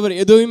ஆண்டவர்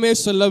எதுவுமே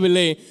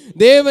சொல்லவில்லை.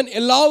 தேவன்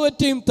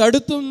எல்லாவற்றையும்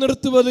தடுத்தும்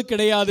நிறுத்துவது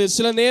கிடையாது.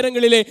 சில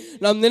நேரங்களிலே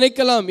நாம்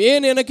நினைக்கலாம்,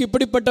 ஏன் எனக்கு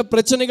இப்படிப்பட்ட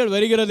பிரச்சனைகள்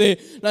வருகிறது,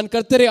 நான்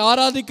கர்த்தரை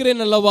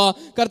ஆராதிக்கிறேன் அல்லவா,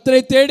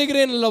 கர்த்தரை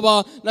தேடுகிறேன் அல்லவா,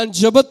 நான்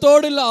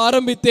ஜெபத்தோடு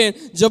ஆரம்பித்தேன்,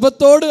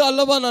 ஜெபத்தோடு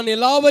அல்லவா நான்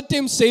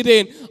எல்லாவற்றையும்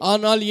செய்தேன்,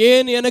 ஆனால்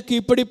ஏன் எனக்கு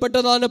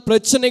இப்படிப்பட்டதான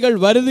பிரச்சனைகள்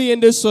வருது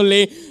என்று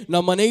சொல்லி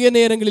நாம் அநேக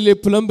நேரங்களிலே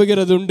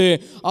புலம்புகிறது உண்டு.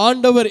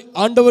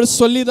 ஆண்டவர்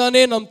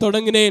சொல்லிதானே நாம்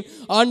தொடங்கினேன்,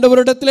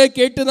 ஆண்டவரிடத்திலே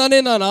கேட்டுதானே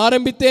நான்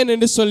ஆரம்பித்தேன்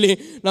என்று சொல்லி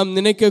நாம்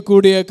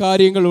நினைக்கக்கூடிய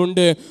காரியங்கள்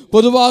உண்டு.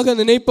 பொதுவாக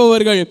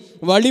நினைப்பவர்கள்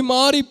வழி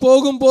மாறி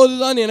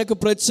போகும்போதுதான் எனக்கு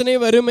பிரச்சனை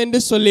வரும் என்று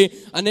சொல்லி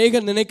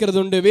அநேகர் நினைக்கிறது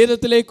உண்டு.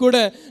 வேதத்திலே கூட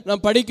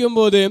நாம்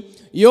படிக்கும்போது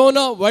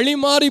யோனா வழி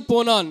மாறி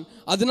போனான்,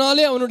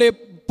 அதனாலே அவனுடைய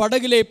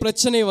படகிலே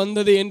பிரச்சனை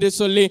வந்தது என்று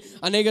சொல்லி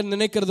அநேகர்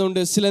நினைக்கிறது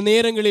உண்டு. சில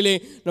நேரங்களிலே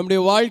நம்முடைய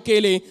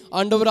வாழ்க்கையிலே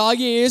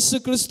ஆண்டவராகிய இயேசு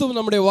கிறிஸ்து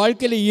நம்முடைய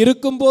வாழ்க்கையிலே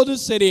இருக்கும்போது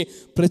சரி,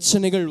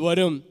 பிரச்சனைகள்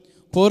வரும்,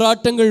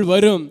 போராட்டங்கள்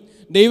வரும்,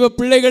 தெய்வ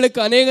பிள்ளைகளுக்கு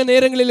அநேக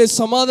நேரங்களிலே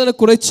சமாதான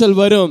குறைச்சல்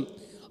வரும்.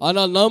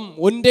 ஆனால் நாம்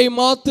ஒன்றை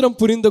மாத்திரம்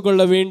புரிந்து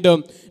கொள்ள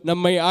வேண்டும்,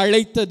 நம்மை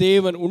அழைத்த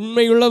தேவன்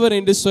உண்மையுள்ளவர்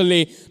என்று சொல்லி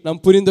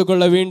நாம் புரிந்து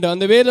கொள்ள வேண்டும்.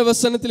 அந்த வேத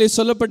வசனத்திலே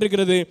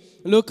சொல்லப்பட்டிருக்கிறது,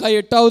 லூக்கா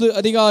 8வது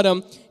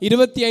அதிகாரம்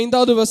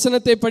 25வது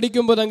வசனத்தை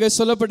படிக்கும்போது அங்கே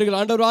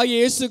சொல்லப்பட்டிருக்கிறது,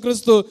 ஆண்டவராகிய இயேசு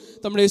கிறிஸ்து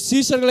தம்முடைய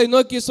சீஷர்களை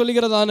நோக்கி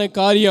சொல்கிறதான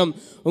காரியம்,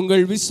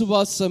 உங்கள்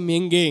விசுவாசம்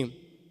எங்கே,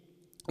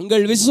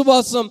 உங்கள்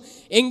விசுவாசம்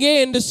எங்கே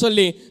என்று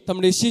சொல்லி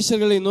தம்முடைய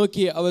சீஷர்களை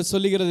நோக்கி அவர்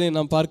சொல்லுகிறதை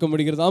நாம் பார்க்க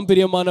முடிகிறது. ஆம்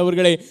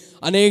பிரியமானவர்களே,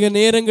 அநேக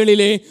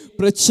நேரங்களிலே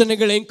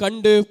பிரச்சனைகளை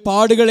கண்டு,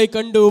 பாடுகளை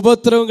கண்டு,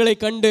 உபத்திரவங்களை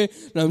கண்டு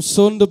நாம்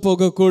சோர்ந்து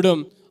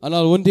போகக்கூடும்.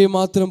 ஆனால் ஒன்றை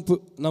மாத்திரம்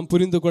நாம்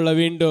புரிந்து கொள்ள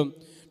வேண்டும்,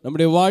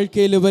 நம்முடைய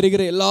வாழ்க்கையில்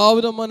வருகிற எல்லா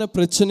விதமான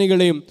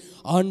பிரச்சனைகளையும்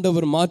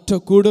ஆண்டவர்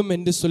மாற்றக்கூடும்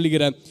என்று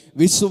சொல்லுகிற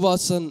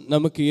விசுவாசம்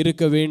நமக்கு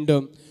இருக்க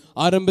வேண்டும்.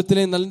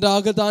 ஆரம்பத்திலே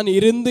நன்றாக தான்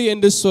இருந்து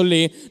என்று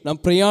சொல்லி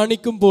நாம்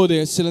பிரயாணிக்கும் போது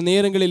சில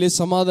நேரங்களிலே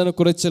சமாதான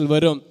குறைச்சல்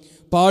வரும்,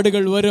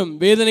 பாடுகள் வரும்,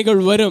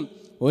 வேதனைகள் வரும்.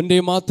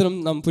 ஒன்றை மாத்திரம்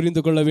நாம்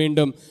புரிந்து கொள்ள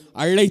வேண்டும்,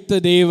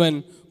 அழைத்த தேவன்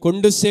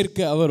கொண்டு சேர்க்க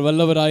அவர்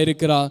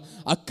வல்லவராயிருக்கிறார்.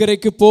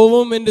 அக்கறைக்கு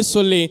போவோம் என்று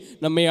சொல்லி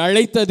நம்மை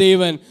அழைத்த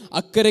தேவன்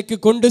அக்கறைக்கு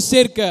கொண்டு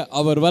சேர்க்க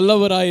அவர்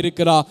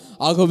வல்லவராயிருக்கிறார்.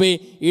 ஆகவே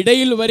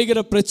இடையில் வருகிற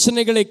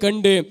பிரச்சனைகளை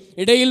கண்டு,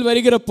 இடையில்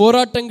வருகிற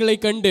போராட்டங்களை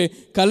கண்டு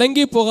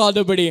கலங்கி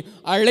போகாதபடி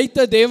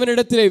அழைத்த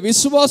தேவனிடத்திலே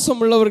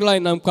விசுவாசம்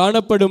உள்ளவர்களாய் நாம்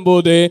காணப்படும்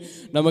போது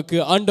நமக்கு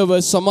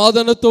ஆண்டவர்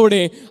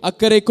சமாதானத்தோடு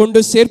அக்கறை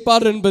கொண்டு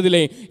சேர்ப்பார்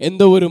என்பதிலே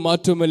எந்த ஒரு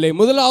மாற்றமும் இல்லை.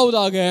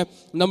 முதலாவதாக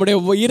நம்முடைய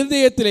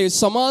இருதயத்திலே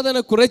சமாதான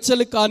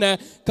குறைச்சலுக்கான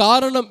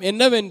காரணம்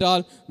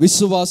என்னவென்றால்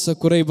விசுவாச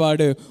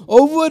குறைபாடு.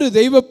 ஒவ்வொரு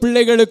தெய்வ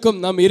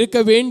பிள்ளைகளுக்கும் நாம் இருக்க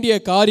வேண்டிய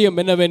காரியம்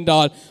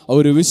என்னவென்றால்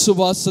ஒரு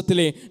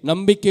விசுவாசத்திலே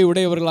நம்பிக்கை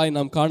உடையவர்களாய்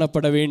நாம்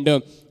காணப்பட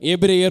வேண்டும்.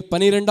 எபிரேயர்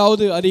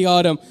 12வது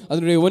அதிகாரம்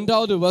அதனுடைய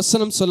 1வது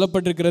வசனம்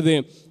சொல்லப்பட்டிருக்கிறது,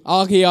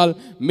 ஆகையால்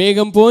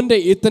மேகம் போன்ற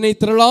இத்தனை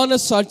திரளான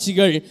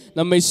சாட்சிகள்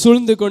நம்மை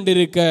சூழ்ந்து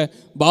கொண்டிருக்க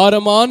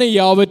பாரமான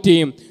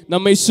யாவற்றையும்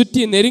நம்மை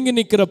சுற்றி நெருங்கி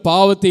நிற்கிற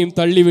பாவத்தையும்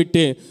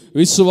தள்ளிவிட்டு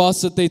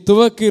விசுவாசத்தை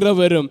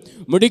துவக்கிறவரும்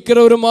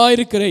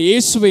முடிக்கிறவருமாயிருக்கிற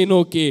இயேசுவை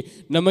நோக்கி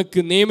நமக்கு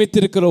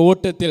நியமித்திருக்கிற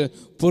ஓட்டத்தில்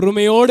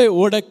பொறுமையோடு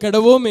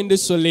ஓடக்கடவோம் என்று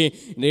சொல்லி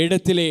இந்த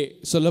இடத்திலே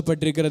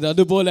சொல்லப்பட்டிருக்கிறது.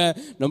 அதுபோல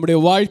நம்முடைய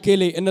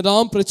வாழ்க்கையிலே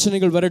என்னதான்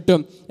பிரச்சனைகள்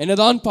வரட்டும்,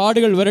 என்னதான்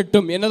பாடுகள்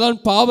வரட்டும், என்னதான்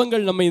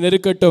பாவங்கள் நம்மை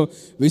நெருக்கட்டும்,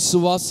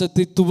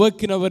 விசுவாசத்தை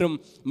துவக்கினவரும்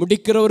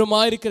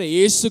முடிக்கிறவருமாயிருக்கிற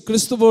இயேசு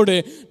கிறிஸ்துவோடு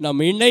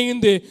நாம்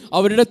இணைந்து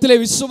அவரிடத்திலே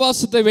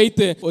விசுவாசத்தை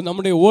வைத்து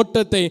நம்முடைய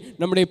ஓட்டத்தை,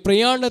 நம்முடைய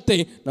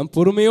பிரயாணத்தை நாம்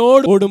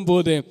பொறுமையோடு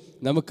ஓடும்போது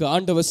நமக்கு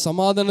ஆண்டவர்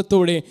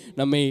சமாதானத்தோடு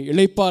நம்மை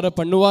இளைப்பாற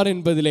பண்ணுவார்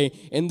என்பதிலே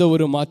எந்த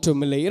ஒரு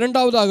மாற்றமும் இல்லை.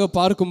 இரண்டாவதாக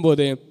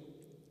பார்க்கும்போது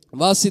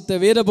வாசித்த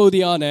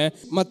வேதபகுதியான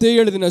மத்தேயு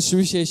எழுதின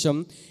சுவிசேஷம்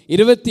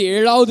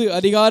 27வது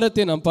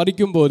அதிகாரத்தை நாம்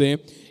படிக்கும்போது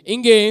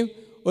இங்கே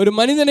ஒரு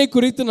மனிதனை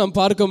குறித்து நாம்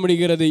பார்க்க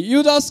முடிகிறது,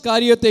 யூதாஸ்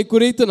காரியத்தை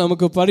குறித்து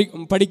நமக்கு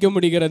படிக்க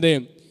முடிகிறது.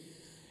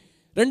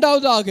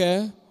 இரண்டாவதாக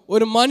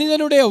ஒரு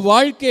மனிதனுடைய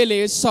வாழ்க்கையிலே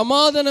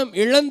சமாதானம்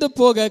இழந்து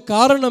போக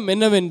காரணம்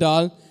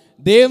என்னவென்றால்,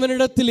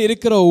 தேவனிடத்தில்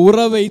இருக்கிற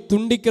உறவை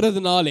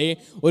துண்டிக்கிறதுனாலே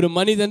ஒரு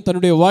மனிதன்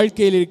தன்னுடைய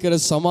வாழ்க்கையில் இருக்கிற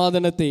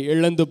சமாதானத்தை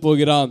இழந்து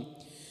போகிறான்.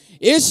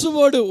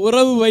 இயேசுவோடு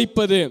உறவு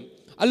வைப்பது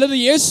அல்லது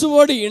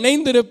இயேசுவோடு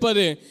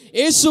இணைந்திருப்பது,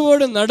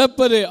 இயேசுவோடு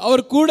நடப்பது,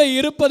 அவர் கூட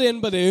இருப்பது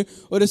என்பது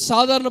ஒரு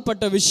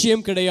சாதாரணப்பட்ட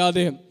விஷயம்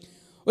கிடையாது.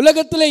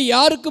 உலகத்தில்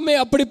யாருக்குமே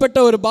அப்படிப்பட்ட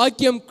ஒரு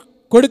பாக்கியம்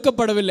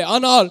கொடுக்கப்படவில்லை.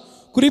 ஆனால்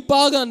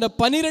குறிப்பாக அந்த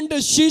 12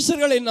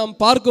 சீஷர்களை நாம்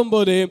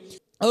பார்க்கும்போது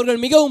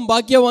அவர்கள் மிகவும்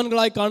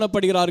பாக்கியவான்களாய்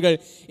காணப்படுகிறார்கள்.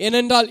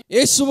 ஏனென்றால்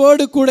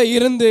இயேசுவோடு கூட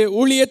இருந்து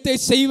ஊழியத்தை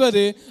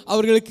செய்வது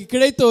அவர்களுக்கு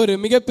கிடைத்த ஒரு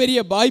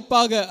மிகப்பெரிய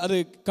வாய்ப்பாக அது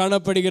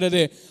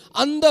காணப்படுகிறது.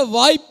 அந்த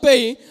வாய்ப்பை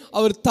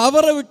அவர்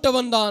தவற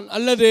விட்டவன் தான்,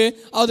 அல்லது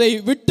அதை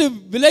விட்டு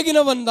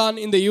விலகினவன் தான்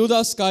இந்த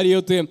யூதாஸ்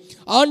காரியோத்து.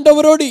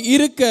 ஆண்டவரோடு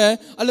இருக்க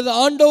அல்லது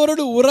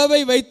ஆண்டவரோடு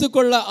உறவை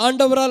வைத்துக்கொள்ள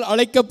ஆண்டவரால்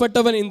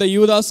அழைக்கப்பட்டவன் இந்த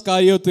யூதாஸ்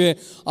காரியோத்து.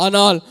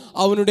 ஆனால்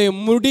அவனுடைய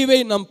முடிவை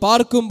நாம்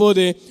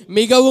பார்க்கும்போது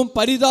மிகவும்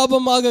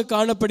பரிதாபமாக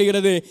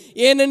காணப்படுகிறது.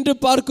 ஏனென்று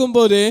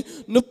பார்க்கும்போது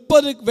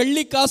 30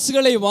 வெள்ளி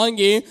காசுகளை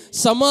வாங்கி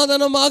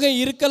சமாதானமாக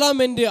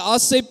இருக்கலாம் என்று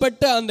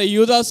ஆசைப்பட்ட அந்த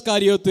யூதாஸ்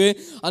காரியோத்து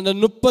அந்த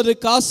 30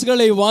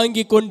 காசுகளை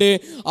வாங்கி கொண்டு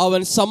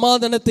அவன்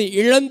சமாதானத்தை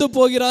இழந்து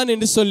போகிறான்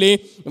என்று சொல்லி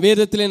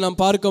வேதத்திலே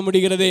நாம் பார்க்க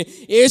முடிகிறது.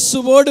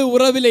 இயேசுவோடு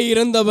உறவிலே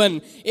இருந்தவன்,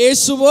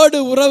 இயேசுவோடு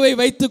உறவை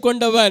வைத்து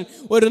கொண்டவன்,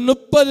 ஒரு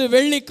 30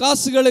 வெள்ளி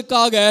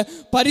காசுகளுக்காக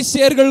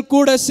பரிசேயர்கள்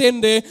கூட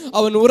சேர்ந்து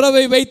அவன்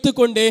உறவை வைத்து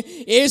கொண்டு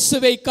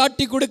இயேசுவை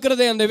காட்டி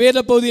கொடுக்கிறதை அந்த வேத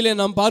பகுதியிலே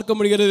நாம் பார்க்க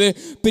முடிகிறது.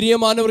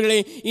 பிரியமானவர்களே,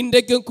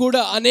 இன்றைக்கும்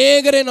கூட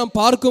அநேகரை நாம்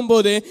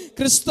பார்க்கும்போது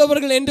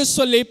கிறிஸ்தவர்கள் என்று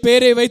சொல்லி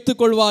பேரை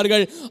வைத்துக்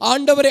கொள்வார்கள்,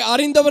 ஆண்டவரை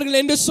அறிந்தவர்கள்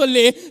என்று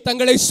சொல்லி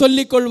தங்களை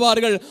சொல்லிக்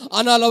கொள்வார்கள்.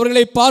 ஆனால்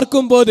அவர்களை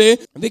பார்க்கும்போது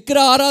விக்கிர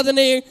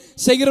ஆராதனை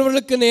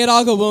செய்கிறவர்களுக்கு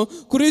நேராகவும்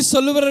குறி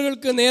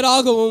சொல்லுவர்களுக்கு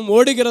நேராகவும்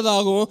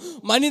ஓடுகிறதாகவும்,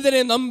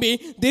 மனிதனை நம்பி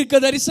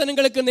தீர்க்க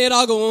தரிசனங்களுக்கு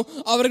நேராகவும்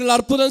அவர்கள்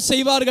அற்புதம்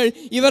செய்வார்கள்,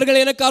 இவர்கள்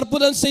எனக்கு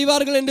அற்புதம்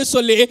செய்வார்கள் என்று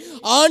சொல்லி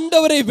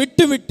ஆண்டவரை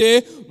விட்டுவிட்டு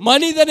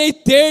மனிதனை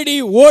தேடி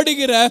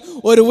ஓடுகிற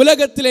ஒரு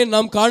உலகத்திலே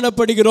நாம்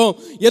காணப்படுகிறோம்.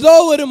 ஏதோ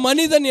ஒரு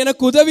மனிதன்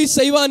எனக்கு உதவி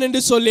செய்வான்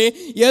என்று சொல்லி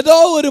ஏதோ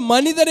ஒரு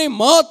மனிதனை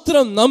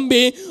மாத்திரம்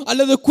நம்பி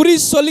அல்லது குறி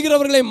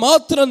சொல்கிறவர்களை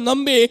மாத்திரம்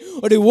நம்பி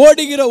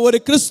ஓடுகிற ஒரு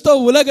கிறிஸ்தவ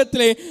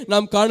உலகத்திலே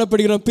நாம்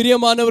காணப்படுகிறோம்.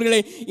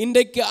 பிரியமானவர்களே,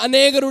 இன்றைக்கு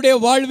அநேகருடைய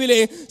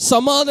வாழ்விலே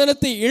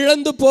சமாதானத்தை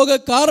இழந்து போக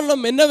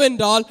காரணம்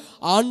என்னவென்றால்,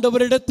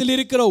 ஆண்டவரிடத்தில்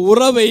இருக்கிற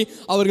உறவை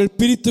அவர்கள்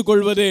பிரித்து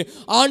கொள்வது,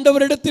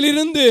 ஆண்டவரிடத்தில்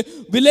இருந்து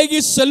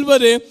விலகி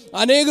செல்வது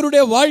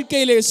அநேகருடைய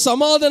வாழ்க்கையிலே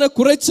சமாதான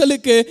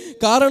குறைச்சலுக்கு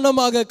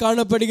காரணமாக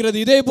காணப்படுகிறது.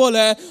 இதே போல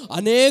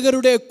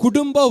அநேகருடைய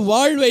குடும்ப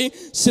வாழ்வை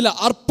சில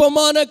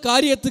அற்பமான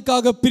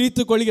காரியத்துக்காக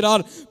பிரித்து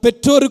கொள்கிறார்.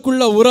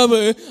 பெற்றோருக்குள்ள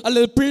உறவு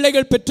அல்லது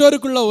பிள்ளைகள்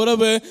பெற்றோருக்குள்ள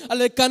உறவு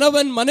அல்லது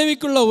கணவன்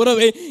மனைவிக்குள்ள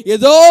உறவை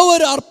ஏதோ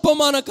ஒரு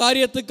அற்பமான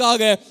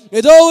காரியத்துக்காக,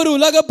 ஏதோ ஒரு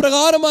உலக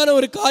பிரகாரமான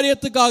ஒரு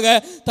காரியத்துக்காக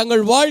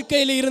தங்கள்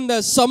வாழ்க்கையில் இருந்த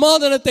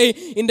சமாதானத்தை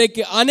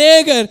இன்றைக்கு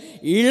அநேகர்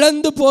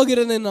இழந்து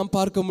போகிறதை நாம்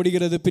பார்க்க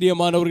முடிகிறது.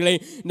 பிரியமானவர்களே,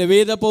 இந்த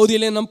வேத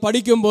பகுதியிலே நாம்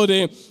படிக்கும் போது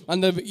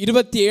அந்த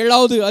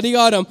 27வது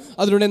அதிகாரம்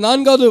அதனுடைய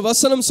 4வது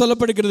வசனம்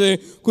சொல்லப்படுகிறது.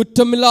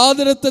 குற்றமில்லாத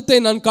இரத்தத்தை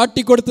நான்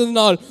காட்டி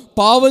கொடுத்ததினால்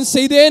பாவம்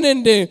செய்தேன்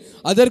என்று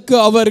அதற்கு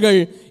அவர்கள்,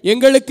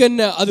 எங்களுக்கு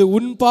என்ன, அது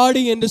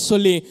உன்பாடு என்று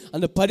சொல்லி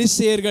அந்த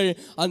பரிசேயர்கள்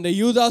அந்த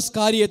யூதாஸ்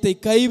காரியத்தை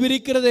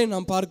கைவிரிக்கிறதை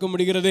நாம் பார்க்க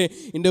முடிகிறது.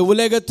 இந்த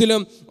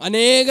உலகத்திலும்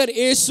அநேகர்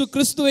இயேசு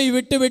கிறிஸ்துவை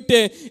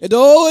விட்டுவிட்டு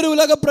ஏதோ ஒரு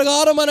உலக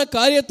பிரகாரமான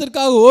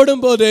காரியத்திற்காக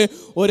ஓடும்போது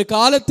ஒரு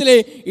காலத்திலே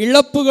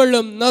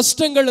இழப்புகளும்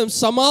நஷ்டங்களும்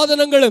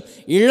சமாதானங்களும்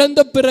இழந்த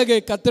பிறகு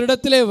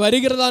கர்த்தரிடத்திலே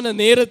வருகிறதான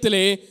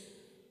நேரத்திலே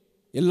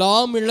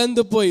எல்லாம்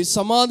இழந்து போய்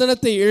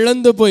சமாதானத்தை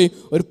இழந்து போய்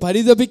ஒரு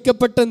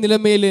பரிதபிக்கப்பட்ட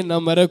நிலைமையிலே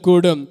நாம்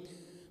வரக்கூடும்.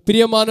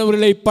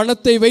 பிரியமானவர்களை,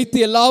 பணத்தை வைத்து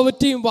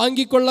எல்லாவற்றையும்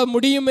வாங்கி கொள்ள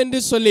முடியும் என்று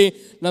சொல்லி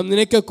நாம்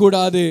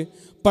நினைக்கக்கூடாது.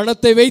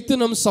 பணத்தை வைத்து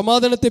நம்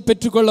சமாதானத்தை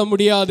பெற்றுக்கொள்ள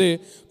முடியாது.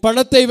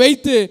 பணத்தை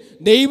வைத்து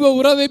தெய்வ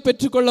உறவை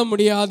பெற்றுக்கொள்ள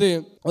முடியாது.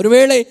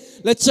 ஒருவேளை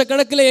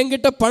லட்சக்கணக்கில்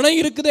என்கிட்ட பணம்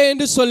இருக்குதே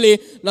என்று சொல்லி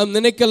நாம்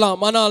நினைக்கலாம்.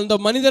 ஆனால் அந்த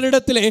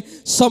மனிதனிடத்திலே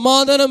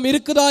சமாதானம்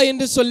இருக்குதா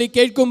என்று சொல்லி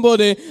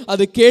கேட்கும்போது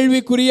அது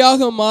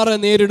கேள்விக்குறியாக மாற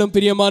நேரிடும்.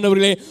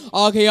 பிரியமானவர்களே,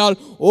 ஆகையால்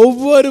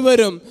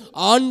ஒவ்வொருவரும்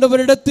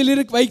ஆண்டவரிடத்தில்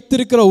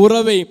வைத்திருக்கிற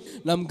உறவை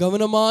நாம்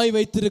கவனமாய்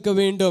வைத்திருக்க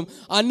வேண்டும்.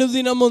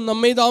 அனுதினமும்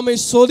நம்மை தாமே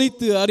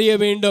சோதித்து அறிய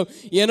வேண்டும்.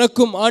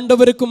 எனக்கும்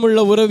ஆண்டவருக்கும் உள்ள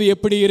உறவு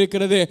எப்படி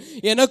இருக்கிறது?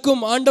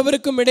 எனக்கும்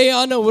ஆண்டவருக்கும்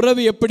இடையான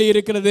உறவு எப்படி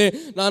இருக்கிறது?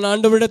 நான்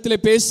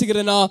ஆண்டவரிடத்தில்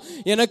பேசுகிறேனா?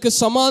 எனக்கு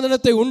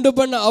சமாதானத்தை உண்டு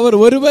பண்ண அவர்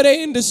ஒருவரே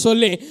என்று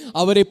சொல்லி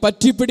அவரை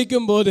பற்றி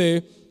பிடிக்கும் போது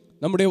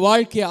நம்முடைய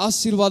வாழ்க்கை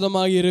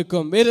ஆசீர்வாதமாக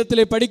இருக்கும்.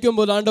 வேதத்திலே படிக்கும்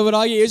போது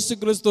ஆண்டவராகிய இயேசு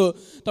கிறிஸ்து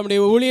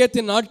தம்முடைய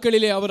ஊழியத்தின்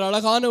நாட்களிலே அவர்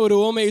அழகான ஒரு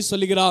உவமையை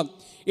சொல்லுகிறார்.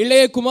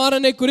 இளைய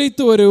குமாரனை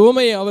குறித்து ஒரு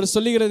உவமையை அவர்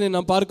சொல்லுகிறதை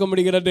நாம் பார்க்க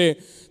முடிகிறது.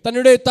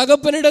 தன்னுடைய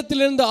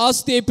தகப்பனிடத்திலிருந்து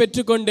ஆஸ்தியை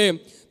பெற்றுக்கொண்டு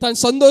தான்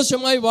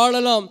சந்தோஷமாய்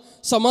வாழலாம்,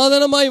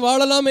 சமாதானமாய்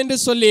வாழலாம் என்று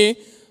சொல்லி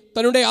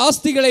தன்னுடைய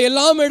ஆஸ்திகளை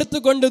எல்லாம்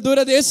எடுத்துக்கொண்டு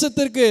தூர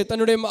தேசத்திற்கு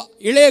தன்னுடைய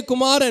இளைய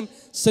குமாரன்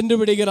சென்று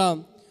விடுகிறான்.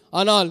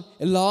 ஆனால்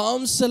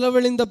எல்லாம்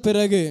செலவழிந்த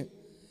பிறகு,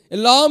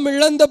 எல்லாம்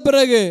இழந்த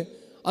பிறகு,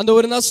 அந்த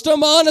ஒரு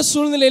நஷ்டமான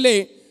சூழ்நிலையிலே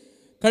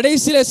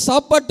கடைசியில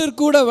சாப்பாட்டிற்கு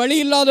கூட வழி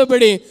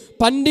இல்லாதபடி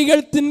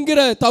பன்றிகள் தின்கிற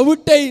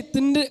தவிட்டை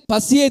தின்று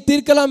பசியை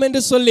தீர்க்கலாம்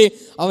என்று சொல்லி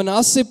அவன்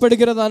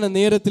ஆசைப்படுகிறதான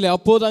நேரத்தில்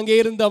அப்போது அங்கே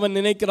இருந்து அவன்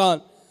நினைக்கிறான்,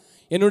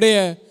 என்னுடைய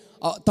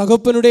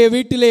தகப்பனுடைய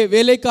வீட்டிலே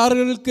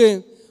வேலைக்காரர்களுக்கு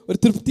ஒரு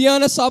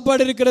திருப்தியான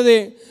சாப்பாடு இருக்கிறது,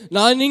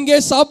 நான் இங்கே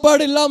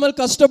சாப்பாடு இல்லாமல்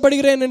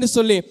கஷ்டப்படுகிறேன் என்று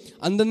சொல்லி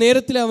அந்த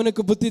நேரத்தில்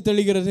அவனுக்கு புத்தி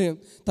தெளிகிறது.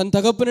 தன்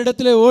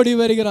தகப்பனிடத்தில் ஓடி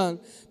வருகிறான்.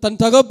 தன்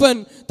தகப்பன்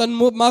தன்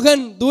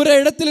மகன் தூர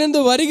இடத்திலிருந்து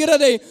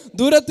வருகிறதை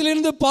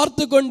தூரத்திலிருந்து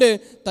பார்த்து கொண்டு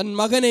தன்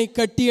மகனை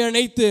கட்டி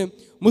அணைத்து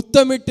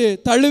முத்தமிட்டு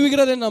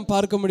தழுவுகிறதை நாம்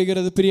பார்க்க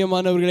முடிகிறது.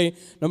 பிரியமானவர்களே,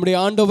 நம்முடைய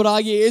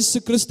ஆண்டவராகிய இயேசு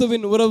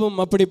கிறிஸ்துவின் உறவும்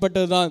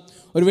அப்படிப்பட்டதுதான்.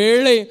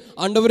 ஒருவேளை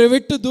ஆண்டவரை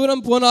விட்டு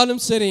தூரம்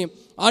போனாலும் சரி,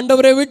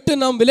 ஆண்டவரை விட்டு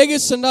நாம் விலகி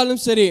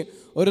சென்றாலும் சரி,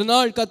 ஒரு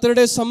நாள்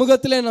கர்த்தருடைய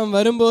சமூகத்திலே நாம்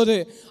வரும்போது,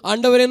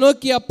 ஆண்டவரை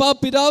நோக்கி அப்பா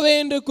பிதாவே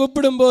என்று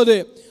கூப்பிடும்போது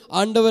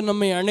ஆண்டவர்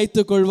நம்மை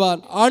அணைத்துக் கொள்வார்.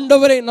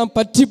 ஆண்டவரை நாம்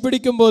பற்றி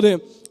பிடிக்கும் போது,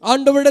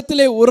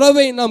 ஆண்டவரிடத்திலே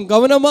உறவை நாம்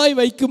கவனமாய்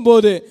வைக்கும்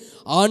போது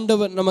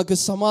ஆண்டவர் நமக்கு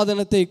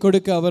சமாதானத்தை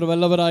கொடுக்க அவர்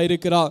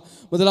வல்லவராயிருக்கிறார்.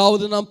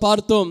 முதலாவது நாம்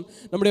பார்த்தோம்,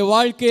 நம்முடைய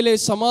வாழ்க்கையிலே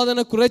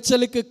சமாதான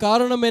குறைச்சலுக்கு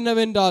காரணம்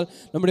என்னவென்றால்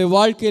நம்முடைய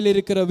வாழ்க்கையில்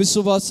இருக்கிற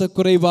விசுவாச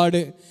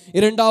குறைபாடு.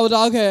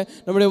 இரண்டாவதாக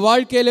நம்முடைய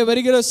வாழ்க்கையிலே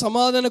வருகிற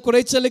சமாதான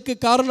குறைச்சலுக்கு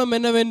காரணம்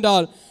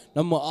என்னவென்றால்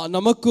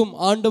நமக்கும்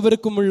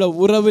ஆண்டவருக்கும் உள்ள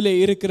உறவிலே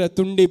இருக்கிற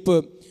துண்டிப்பு.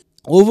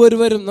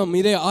 ஒவ்வொருவரும் நாம்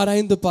இதை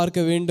ஆராய்ந்து பார்க்க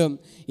வேண்டும்.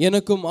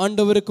 எனக்கும்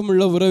ஆண்டவருக்கும்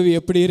உள்ள உறவு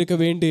எப்படி இருக்க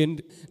வேண்டும்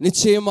என்று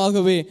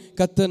நிச்சயமாகவே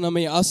கர்த்தர்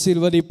நம்மை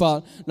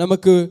ஆசீர்வதிப்பார்.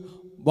 நமக்கு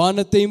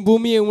வானத்தையும்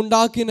பூமியை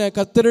உண்டாக்கின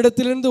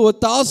கர்த்தரிடத்திலிருந்து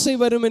ஒத்தாசை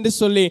வரும் என்று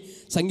சொல்லி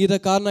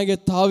சங்கீதக்காரனாகிய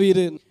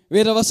தாவீது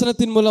வேத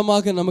வசனத்தின்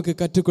மூலமாக நமக்கு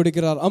கற்றுக்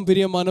கொடுக்கிறார்.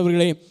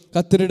 பிரியமானவர்களே,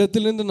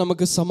 கர்த்தரிடத்திலிருந்து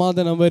நமக்கு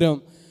சமாதானம்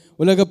வரும்.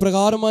 உலக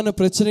பிரகாரமான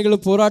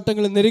பிரச்சனைகளும்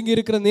போராட்டங்களும் நெருங்கி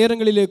இருக்கிற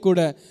நேரங்களிலே கூட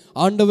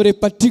ஆண்டவரை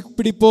பற்றி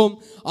பிடிப்போம்,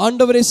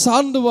 ஆண்டவரை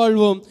சார்ந்து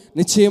வாழ்வோம்.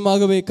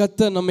 நிச்சயமாகவே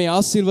கர்த்தர் நம்மை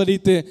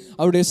ஆசீர்வதித்து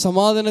அவருடைய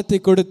சமாதானத்தை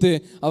கொடுத்து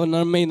அவர்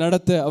நம்மை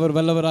நடத்த அவர்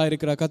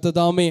வல்லவராயிருக்கிறார். கர்த்தர்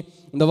தாமே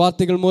இந்த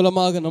வார்த்தைகள்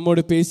மூலமாக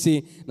நம்மோடு பேசி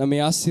நம்மை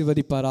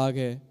ஆசீர்வதிப்பாராக.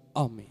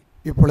 ஆமென்.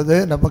 இப்பொழுது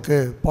நமக்கு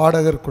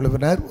பாடகர்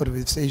குழுவினர் ஒரு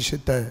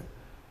விசேஷித்த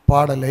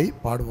பாடலை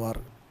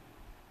பாடுவார்.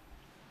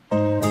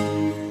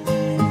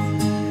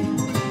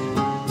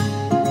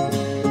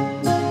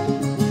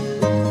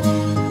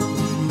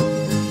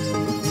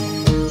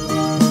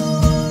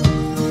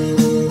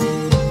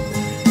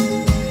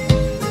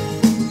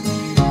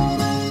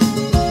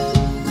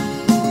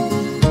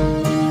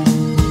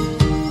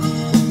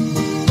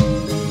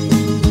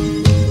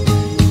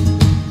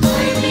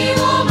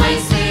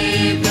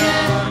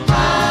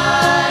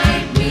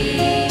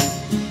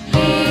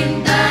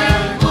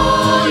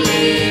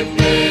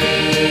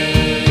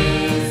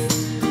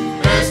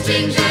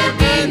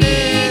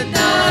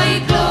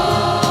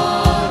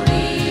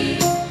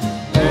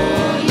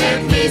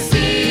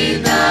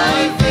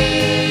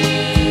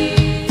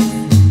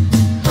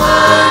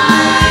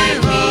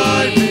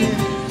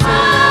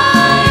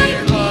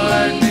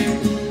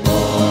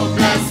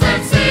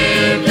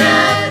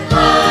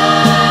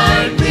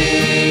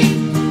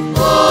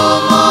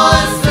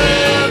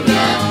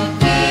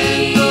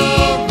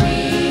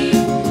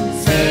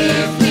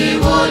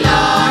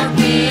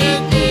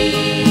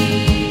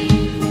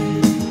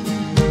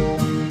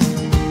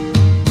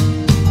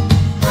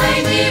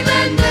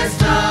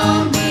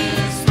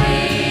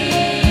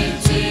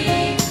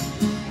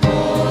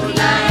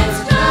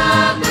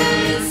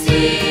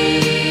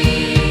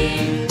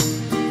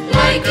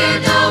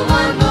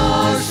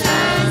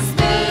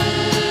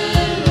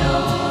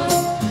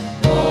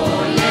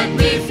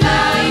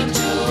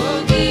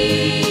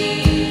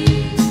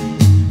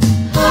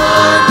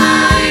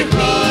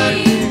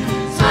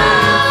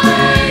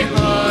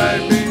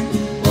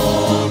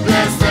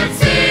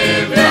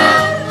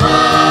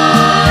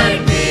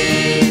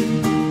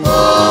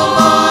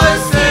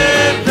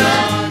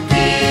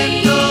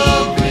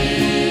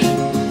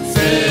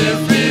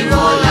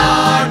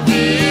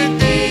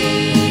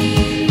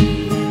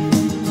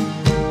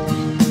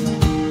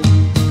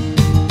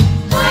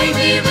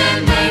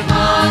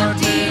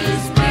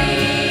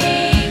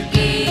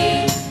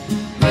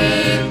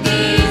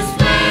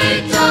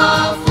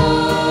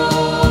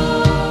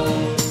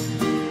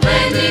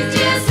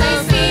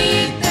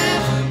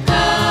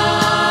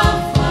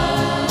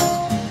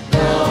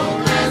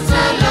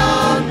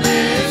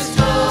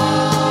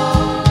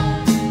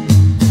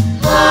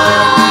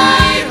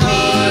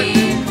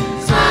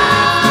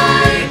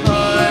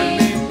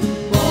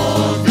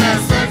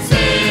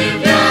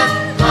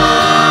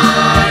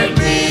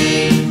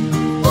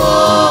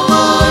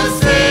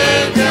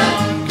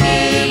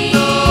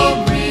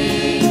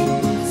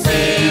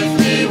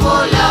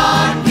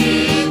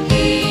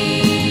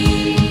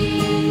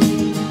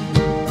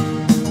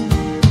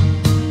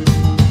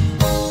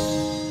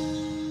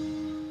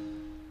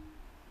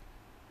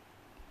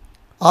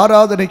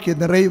 ஆராதனைக்கு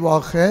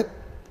நிறைவாக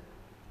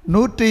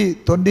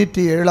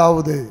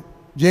 197வது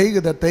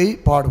ஜெயகீதத்தை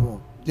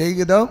பாடுவோம்.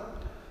 ஜெயகீதம்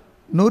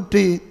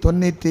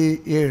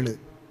 197.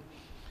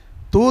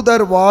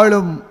 தூதர்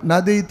வாழும்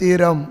நதி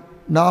தீரம்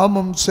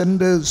நாமும்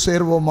சென்று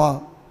சேர்வோமா,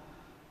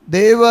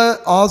 தேவ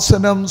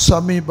ஆசனம்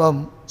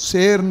சமீபம்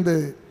சேர்ந்து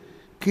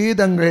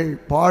கீதங்கள்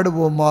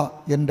பாடுவோமா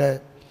என்ற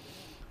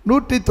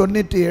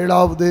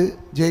 197வது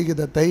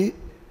ஜெயகீதத்தை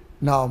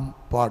நாம்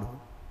பாடுவோம்.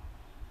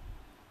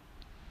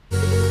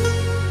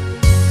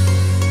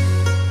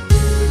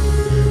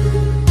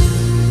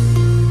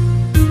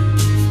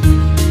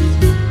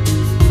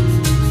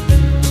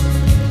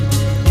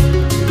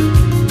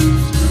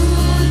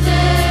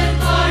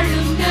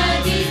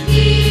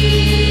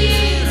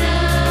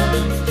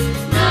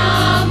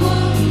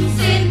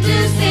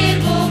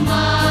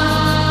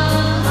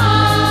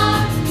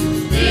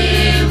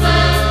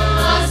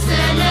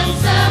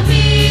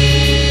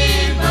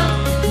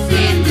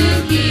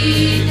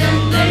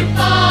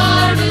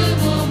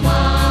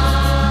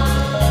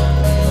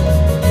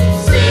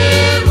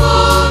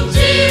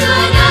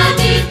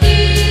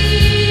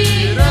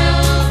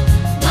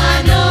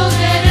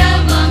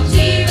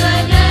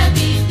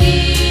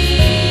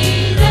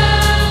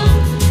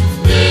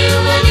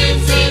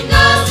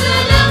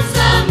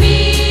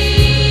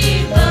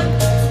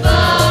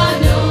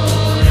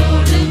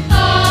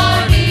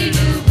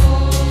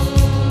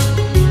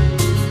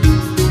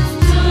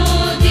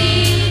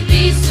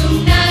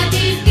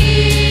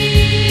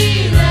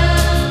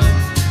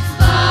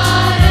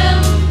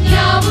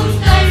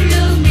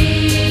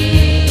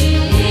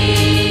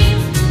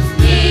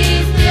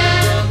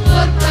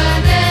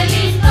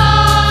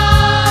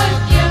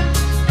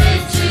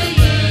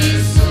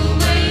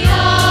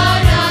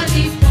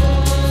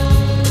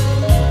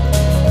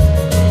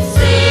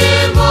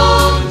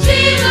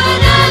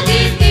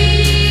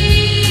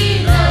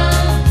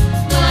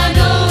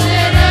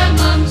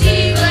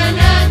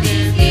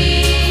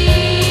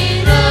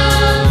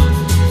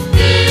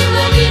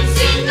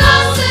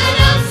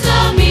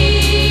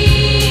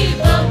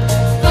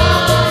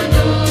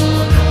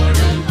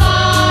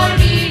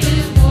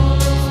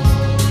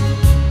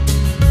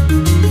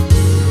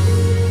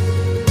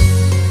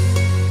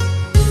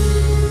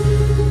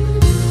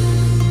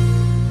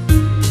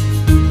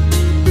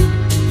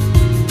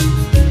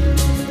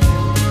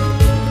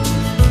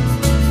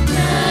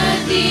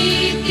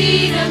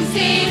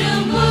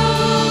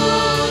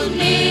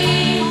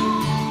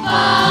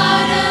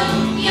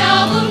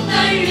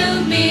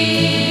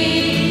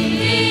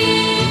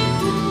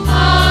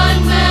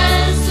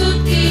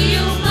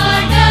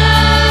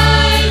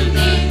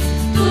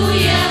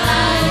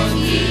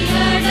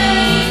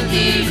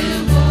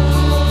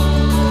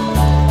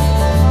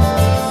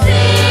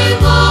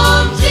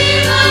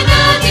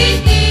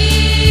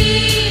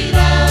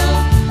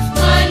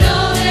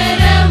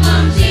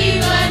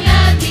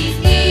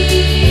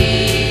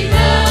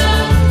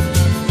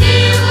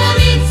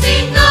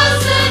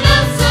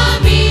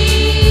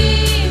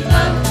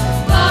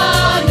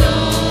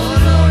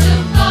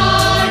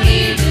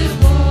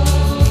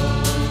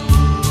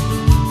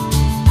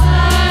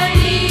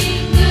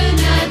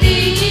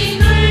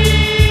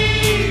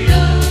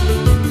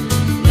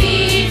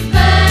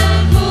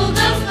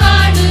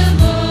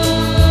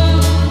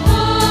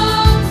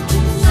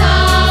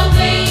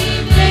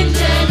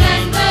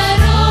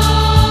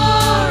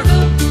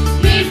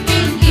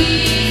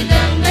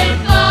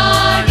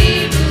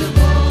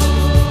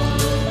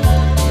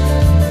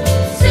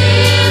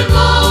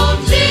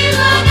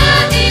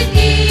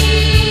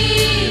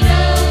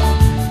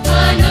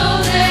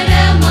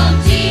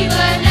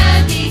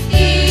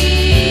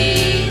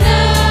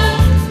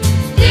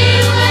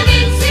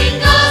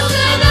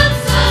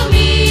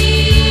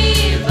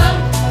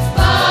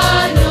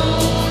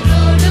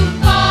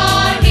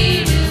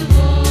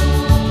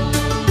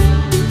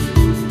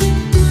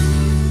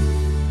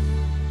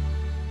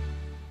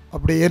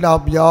 அப்படியே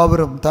நாம்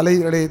யாவரும்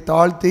தலைகளை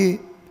தாழ்த்தி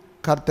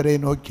கர்த்தரை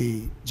நோக்கி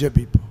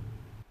ஜெபிப்போம்.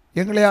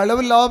 எங்களை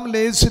அளவில்லாமல்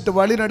நேசித்து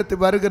வழி நடத்தி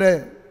வருகிற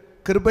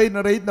கிருபை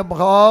நிறைந்த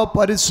மகா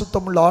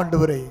பரிசுத்தமுள்ள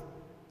ஆண்டவரே,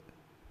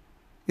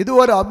 இது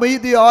ஒரு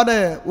அமைதியான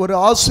ஒரு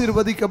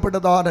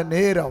ஆசீர்வதிக்கப்பட்டதான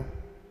நேரம்.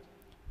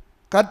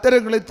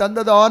 கர்த்தரங்களை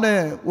தந்ததான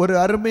ஒரு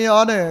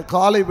அருமையான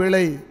காலை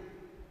வேளை.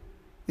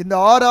 இந்த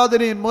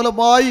ஆராதனையின்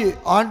மூலமாய்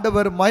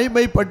ஆண்டவர்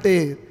மகிமைப்பட்டு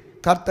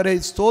கர்த்தரை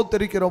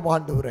ஸ்தோத்திரிக்கிறோம்.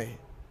 ஆண்டவரே,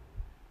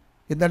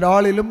 இந்த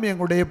நாளிலும்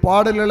எங்களுடைய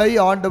பாடல்களை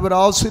ஆண்டவர்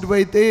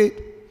ஆசீர்வதித்து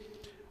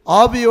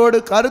ஆவியோடு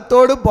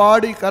கருத்தோடு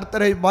பாடி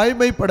கர்த்தரை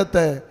மகிமைப்படுத்த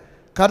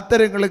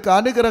கர்த்தர் எங்களுக்கு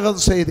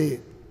அனுகிரகம் செய்து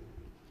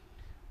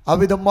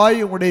அவ்விதமாய்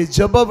உங்களுடைய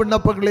ஜெப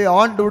விண்ணப்பங்களை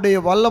ஆண்டுடைய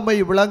வல்லமை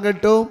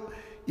விளங்கட்டும்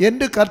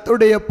என்று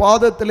கர்த்தருடைய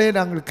பாதத்திலே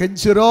நாங்கள்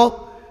கெஞ்சுகிறோம்.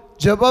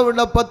 ஜெப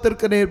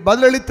விண்ணப்பத்திற்கு நீர்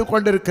பதிலளித்து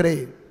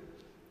கொண்டிருக்கிறேன்.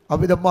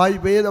 அவ்விதமாய்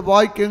வேத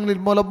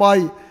வாக்கியங்களின்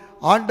மூலமாய்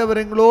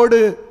ஆண்டவர்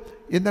எங்களோடு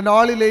இந்த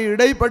நாளிலே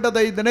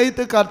இடைப்பட்டதை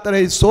நினைத்து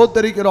கர்த்தரை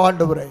ஸ்தோத்திரிக்கிறோம்.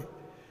 ஆண்டவரே,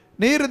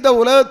 நீர் இந்த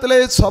உலகத்திலே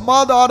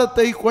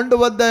சமாதானத்தை கொண்டு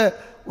வந்த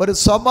ஒரு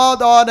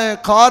சமாதான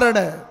காரண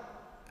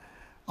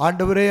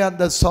ஆண்டவரே,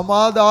 அந்த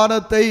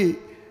சமாதானத்தை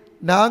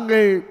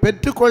நாங்கள்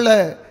பெற்றுக்கொள்ள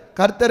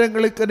கர்த்தர்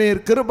எங்களுக்கு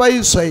நீர் கிருபை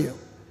செய்யும்.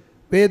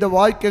 வேத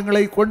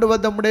வாக்கியங்களை கொண்டு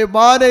வந்த நம்முடைய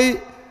மானை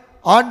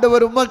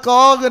ஆண்டவர்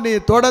உமக்காக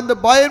நீர் தொடர்ந்து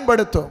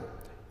பயன்படுத்தும்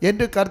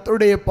என்று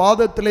கர்த்தருடைய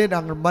பாதத்திலே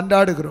நாங்கள்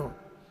மன்றாடுகிறோம்.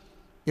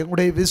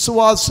 எங்களுடைய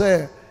விசுவாச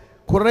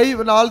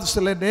குறைவினால்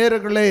சில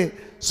நேரங்களே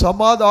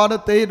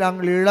சமாதானத்தை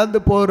நாங்கள் இழந்து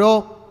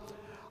போகிறோம்.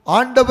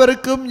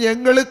 ஆண்டவருக்கும்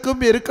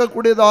எங்களுக்கும்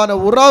இருக்கக்கூடியதான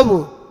உறவு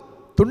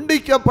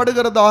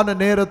துண்டிக்கப்படுகிறதான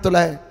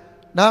நேரத்தில்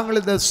நாங்கள்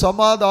இந்த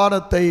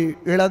சமாதானத்தை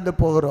இழந்து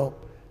போகிறோம்.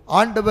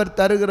 ஆண்டவர்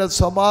தருகிற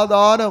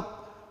சமாதானம்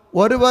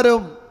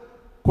ஒருவரும்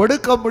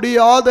கொடுக்க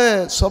முடியாத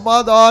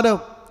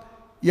சமாதானம்,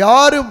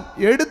 யாரும்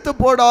எடுத்து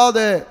போடாத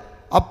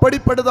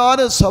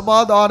அப்படிப்பட்டதான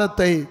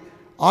சமாதானத்தை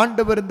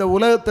ஆண்டவர் இந்த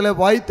உலகத்தில்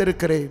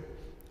வாய்த்திருக்கிறேன்.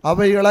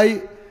 அவைகளை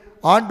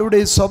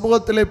ஆண்டுடைய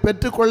சமூகத்தில்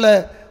பெற்றுக்கொள்ள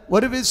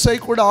ஒரு விசை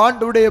கூட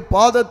ஆண்டுடைய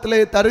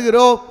பாதத்திலே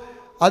தருகிறோம்.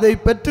 அதை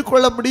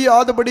பெற்றுக்கொள்ள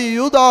முடியாதபடி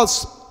யூதாஸ்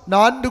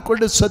நான்கு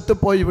கொண்டு செத்து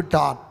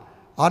போய்விட்டான்.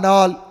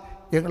 ஆனால்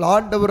எங்கள்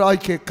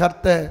ஆண்டவராகிய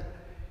கர்த்தர்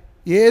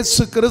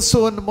இயேசு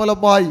கிறிஸ்துவின்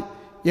மூலமாய்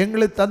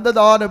எங்களுக்கு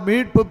தந்ததான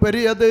மீட்பு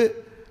பெரியது.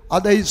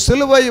 அதை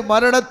சிலுவை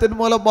மரணத்தின்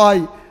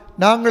மூலமாய்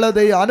நாங்கள்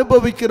அதை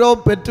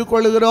அனுபவிக்கிறோம்,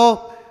 பெற்றுக்கொள்கிறோம்.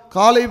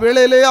 காலை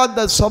வேளையிலே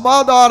அந்த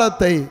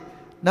சமாதானத்தை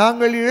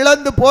நாங்கள்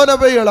இழந்து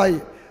போனவைகளை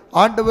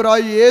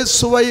ஆண்டவராய்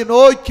இயேசுவை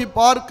நோக்கி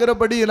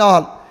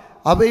பார்க்கிறபடியினால்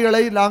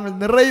அவைகளை நாங்கள்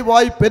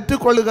நிறைவாய்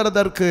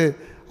பெற்றுக்கொள்கிறதற்கு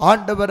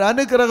ஆண்டவர்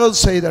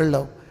அனுக்கிரகம்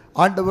செய்துள்ளோம்.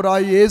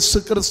 ஆண்டவராய் இயேசு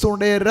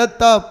கிறிஸ்துவுடைய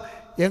இரத்தம்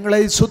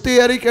எங்களை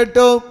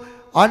சுத்திகரிக்கட்டும்.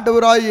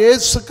 ஆண்டவராய்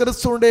இயேசு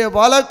கிறிஸ்துவுடைய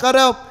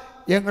வலக்கரம்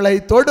எங்களை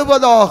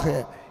தொடுவதாக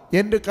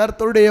என்று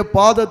கர்த்தருடைய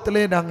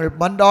பாதத்திலே நாங்கள்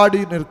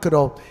மன்றாடி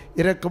நிற்கிறோம்.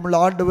 இரக்கமுள்ள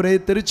ஆண்டவரே,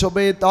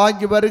 திருச்சபையை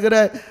தாங்கி வருகிற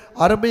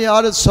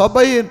அருமையான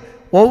சபையின்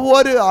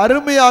ஒவ்வொரு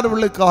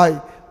அருமையானவர்களுக்காய்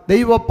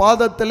தெய்வ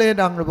பாதத்திலே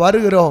நாங்கள்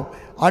வருகிறோம்.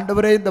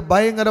 ஆண்டவரே, இந்த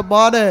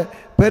பயங்கரமான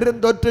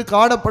பெருந்தொற்று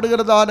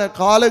காணப்படுகிறதான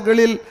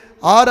காலங்களில்,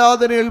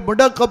 ஆராதனையில்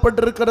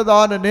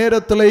முடக்கப்பட்டிருக்கிறதான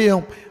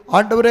நேரத்திலேயும்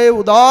ஆண்டவரே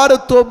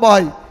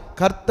உதாரத்துவமாய்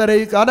கர்த்தரை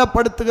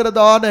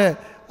கனப்படுத்துகிறதான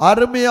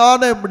அருமையான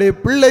நம்முடைய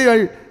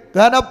பிள்ளைகள்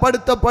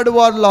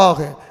கனப்படுத்தப்படுவார்களாக.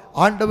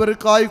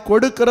 ஆண்டவருக்காய்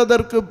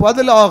கொடுக்கிறதற்கு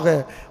பதிலாக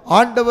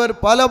ஆண்டவர்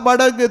பல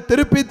மடங்கு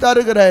திருப்பி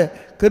தருகிற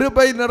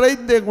கிருபை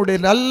நிறைந்த எங்களுடைய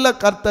நல்ல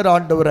கர்த்தர்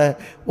ஆண்டவரை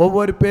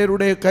ஒவ்வொரு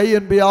பேருடைய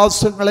கையன்பி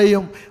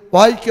ஆசங்களையும்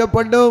வாய்க்க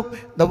பண்ணும்.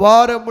 இந்த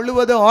வாரம்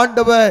முழுவதும்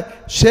ஆண்டவர்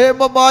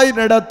சேமமாய்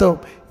நடத்தும்.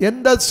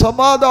 எந்த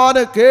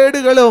சமாதான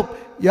கேடுகளும்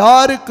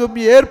யாருக்கும்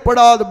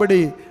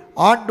ஏற்படாதபடி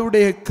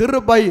ஆண்டுடைய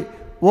கிருபை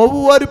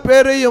ஒவ்வொரு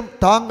பேரையும்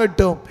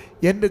தாங்கட்டும்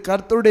என்று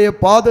கர்த்தருடைய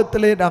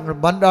பாதத்திலே நாங்கள்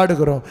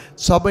மன்றாடுகிறோம்.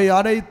 சபை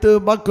அனைத்து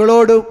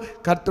மக்களோடும்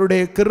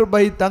கர்த்தருடைய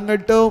கிருபை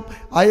தங்கட்டும்.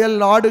 அயல்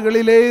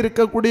நாடுகளிலே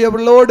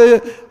இருக்கக்கூடியவர்களோடு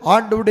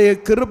ஆண்டுடைய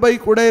கிருபை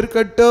கூட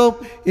இருக்கட்டும்.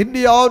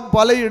 இந்தியாவின்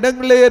பல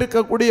இடங்களிலே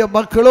இருக்கக்கூடிய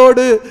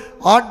மக்களோடு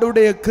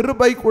ஆண்டுடைய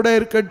கிருபை கூட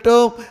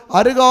இருக்கட்டும்.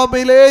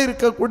 அருகாமையிலே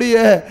இருக்கக்கூடிய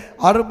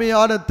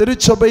அருமையான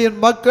திருச்சபையின்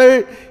மக்கள்,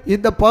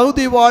 இந்த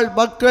பகுதி வாழ்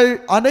மக்கள்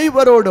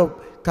அனைவரோடும்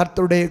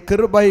கர்த்தருடைய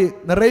கிருபை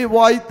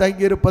நிறைவாய்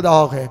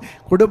தங்கியிருப்பதாக.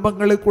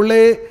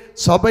 குடும்பங்களுக்குள்ளே,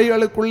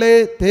 சபைகளுக்குள்ளே,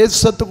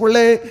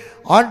 தேசத்துக்குள்ளே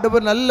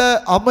ஆண்டவர் நல்ல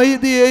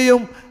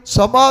அமைதியையும்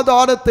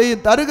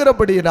சமாதானத்தையும்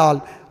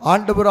தருகிறபடியினால்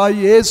ஆண்டவராய்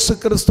இயேசு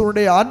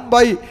கிறிஸ்துவுடைய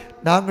அன்பை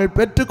நாங்கள்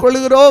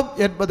பெற்றுக்கொள்கிறோம்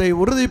என்பதை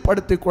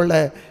உறுதிப்படுத்திக் கொள்ள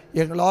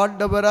எங்கள்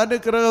ஆண்டவர்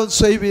அனுக்கிரகம்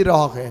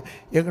செய்வீராக.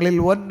 எங்களில்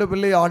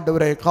ஒன்றுமில்லை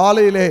ஆண்டவரே,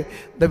 காலையிலே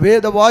இந்த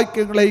வேத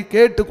வாக்கியங்களை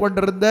கேட்டு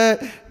கொண்டிருந்த,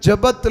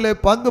 ஜெபத்திலே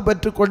பங்கு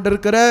பெற்று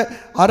கொண்டிருக்கிற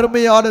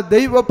அருமையான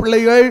தெய்வ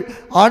பிள்ளைகள்,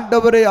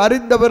 ஆண்டவரை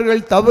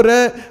அறிந்தவர்கள் தவிர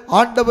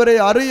ஆண்டவரை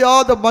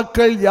அறியாத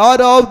மக்கள்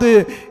யாராவது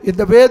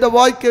இந்த வேத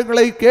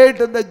வாக்கியங்களை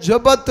கேட்டு இந்த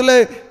ஜெபத்திலே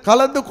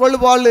கலந்து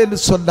கொள்வாள் என்று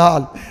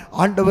சொன்னால்,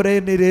 ஆண்டவரே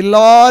நீர்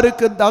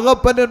எல்லாருக்கும்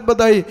தகப்பன்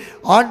என்பதை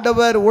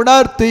ஆண்டவர்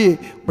உணர்த்தி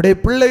உடைய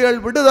பிள்ளைகள்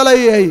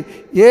விடுதலையை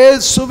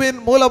இயேசுவின்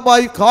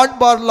மூலமாய்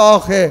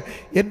காண்பார்களாக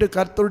என்று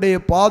கர்த்தருடைய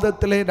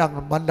பாதத்திலே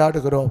நாங்கள்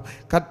மன்றாடுகிறோம்.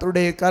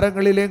 கர்த்தருடைய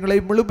கரங்களில் எங்களை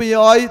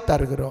முழுமையாய்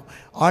தருகிறோம்.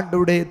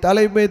 ஆண்டவருடைய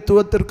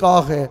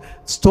தலைமைத்துவத்திற்காக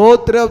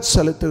ஸ்தோத்திரம்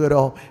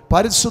செலுத்துகிறோம்.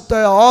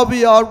 பரிசுத்த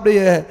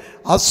ஆவியாருடைய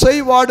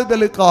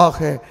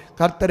அசைவாடுதலுக்காக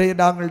கர்த்தரை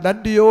நாங்கள்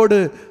நன்றியோடு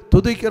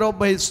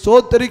துதிக்கிறோம்,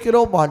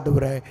 ஸ்தோத்தரிக்கிறோம்.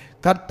 ஆண்டவரே,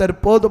 கர்த்தர்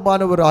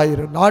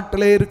போதுமானவராயிரும்.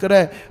 நாட்டிலே இருக்கிற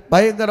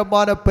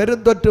பயங்கரமான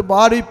பெருந்தொற்று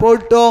மாறி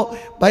போட்டோம்.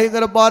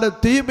 பயங்கரமான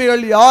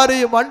தீமைகள்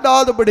யாரையும்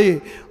அண்டாதபடி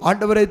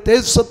ஆண்டவரை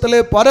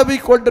தேசத்திலே பரவி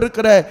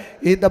கொண்டிருக்கிற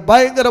இந்த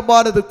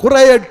பயங்கரமானது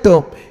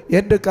குறையட்டும்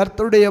என்று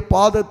கர்த்தருடைய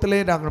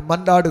பாதத்திலே நாங்கள்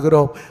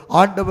மன்றாடுகிறோம்.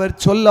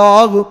 ஆண்டவர் சொல்ல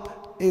ஆகும்,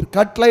 நீர்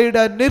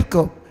கட்டளையிட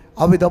நிற்கும்.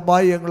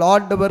 அவ்விதமாய் எங்கள்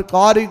ஆண்டவர்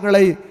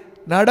காரியங்களை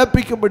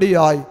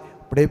நடப்பிக்கும்படியாய்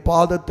உடைய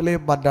பாதத்திலே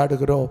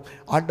மன்றாடுகிறோம்.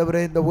 ஆண்டவரே,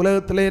 இந்த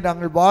உலகத்திலே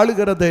நாங்கள்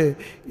வாழுகிறது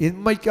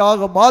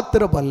இன்மைக்காக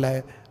மாத்திரமல்ல,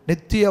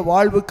 நித்திய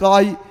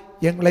வாழ்வுக்காய்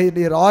எங்களை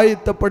நீர்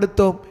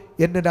ஆயத்தப்படுத்தும்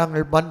என்று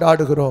நாங்கள்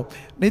மன்றாடுகிறோம்.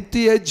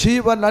 நித்திய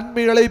ஜீவ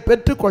நன்மைகளை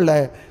பெற்றுக்கொள்ள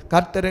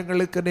கர்த்தர்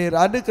எங்களுக்கு நீர்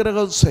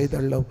அனுக்கிரகம்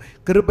செய்தள்ளும்.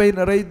 கிருபை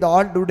நிறைந்த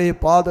ஆண்டுடைய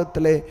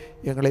பாதத்திலே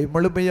எங்களை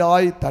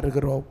முழுமையாய்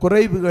தருகிறோம்.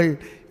 குறைவுகள்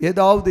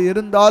ஏதாவது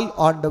இருந்தால்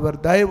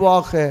ஆண்டவர்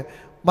தயவாக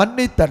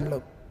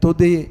மன்னித்தள்ளும்.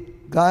 துதி,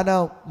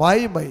 கனம்,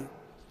 மகிமை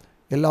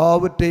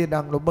எல்லாவற்றையும்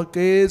நாங்கள்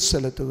உமக்கே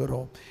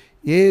செலுத்துகிறோம்.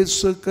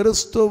 இயேசு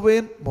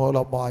கிறிஸ்துவின்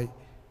மூலமாய்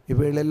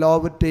இவைகள்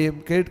எல்லாவற்றையும்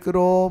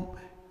கேட்கிறோம்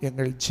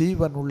எங்கள்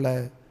ஜீவன் உள்ள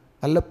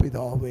நல்ல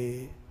பிதாவே,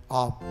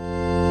 ஆம்.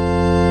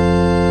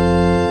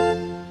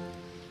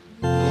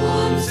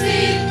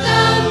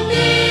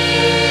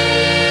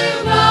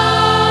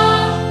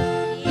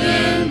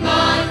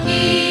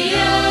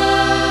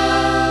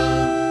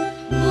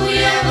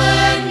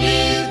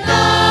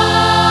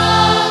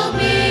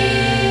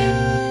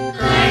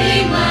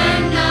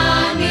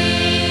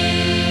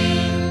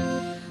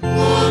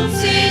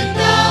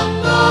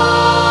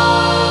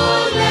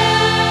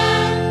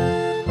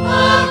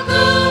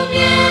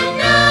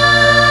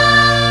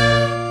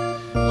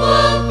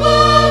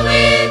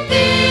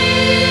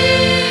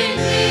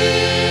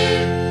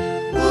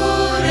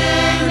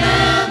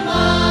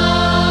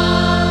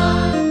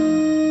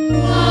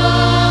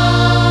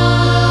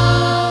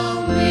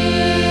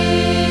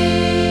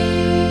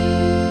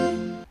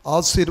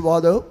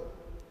 ஆசீர்வாதம்.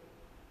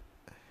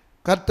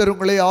 கர்த்தர்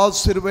உங்களை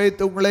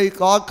ஆசீர்வதித்து உங்களை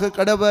காக்க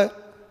கடவர்.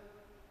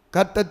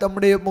 கர்த்தர்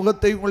தம்முடைய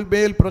முகத்தை உங்கள்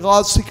மேல்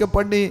பிரகாசிக்க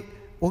பண்ணி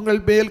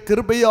உங்கள் மேல்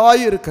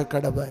கிருபையாயிருக்க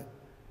கடவர்.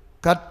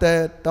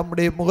 கர்த்தர்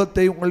தம்முடைய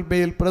முகத்தை உங்கள்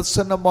மேல்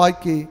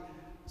பிரசன்னமாக்கி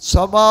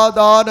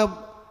சமாதானம்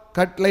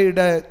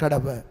கட்டளையிட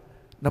கடவர்.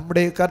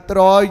 நம்முடைய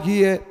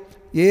கர்த்தராகிய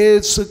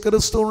இயேசு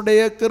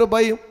கிறிஸ்துவனுடைய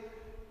கிருபையும்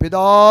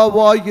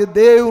பிதாவாகிய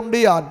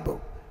தேவனுடைய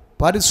அன்பும்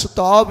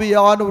பரிசுத்த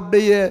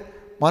ஆவியானவருடைய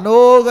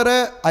மனோகர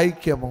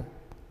ஐக்கியமும்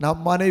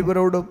நம்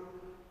அனைவரோடும்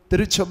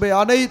திருச்சபை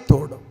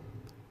அனைத்தோடும்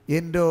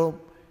என்றும்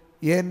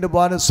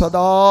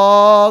சதா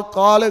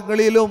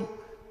காலங்களிலும்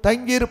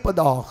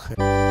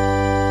தங்கியிருப்பதாக.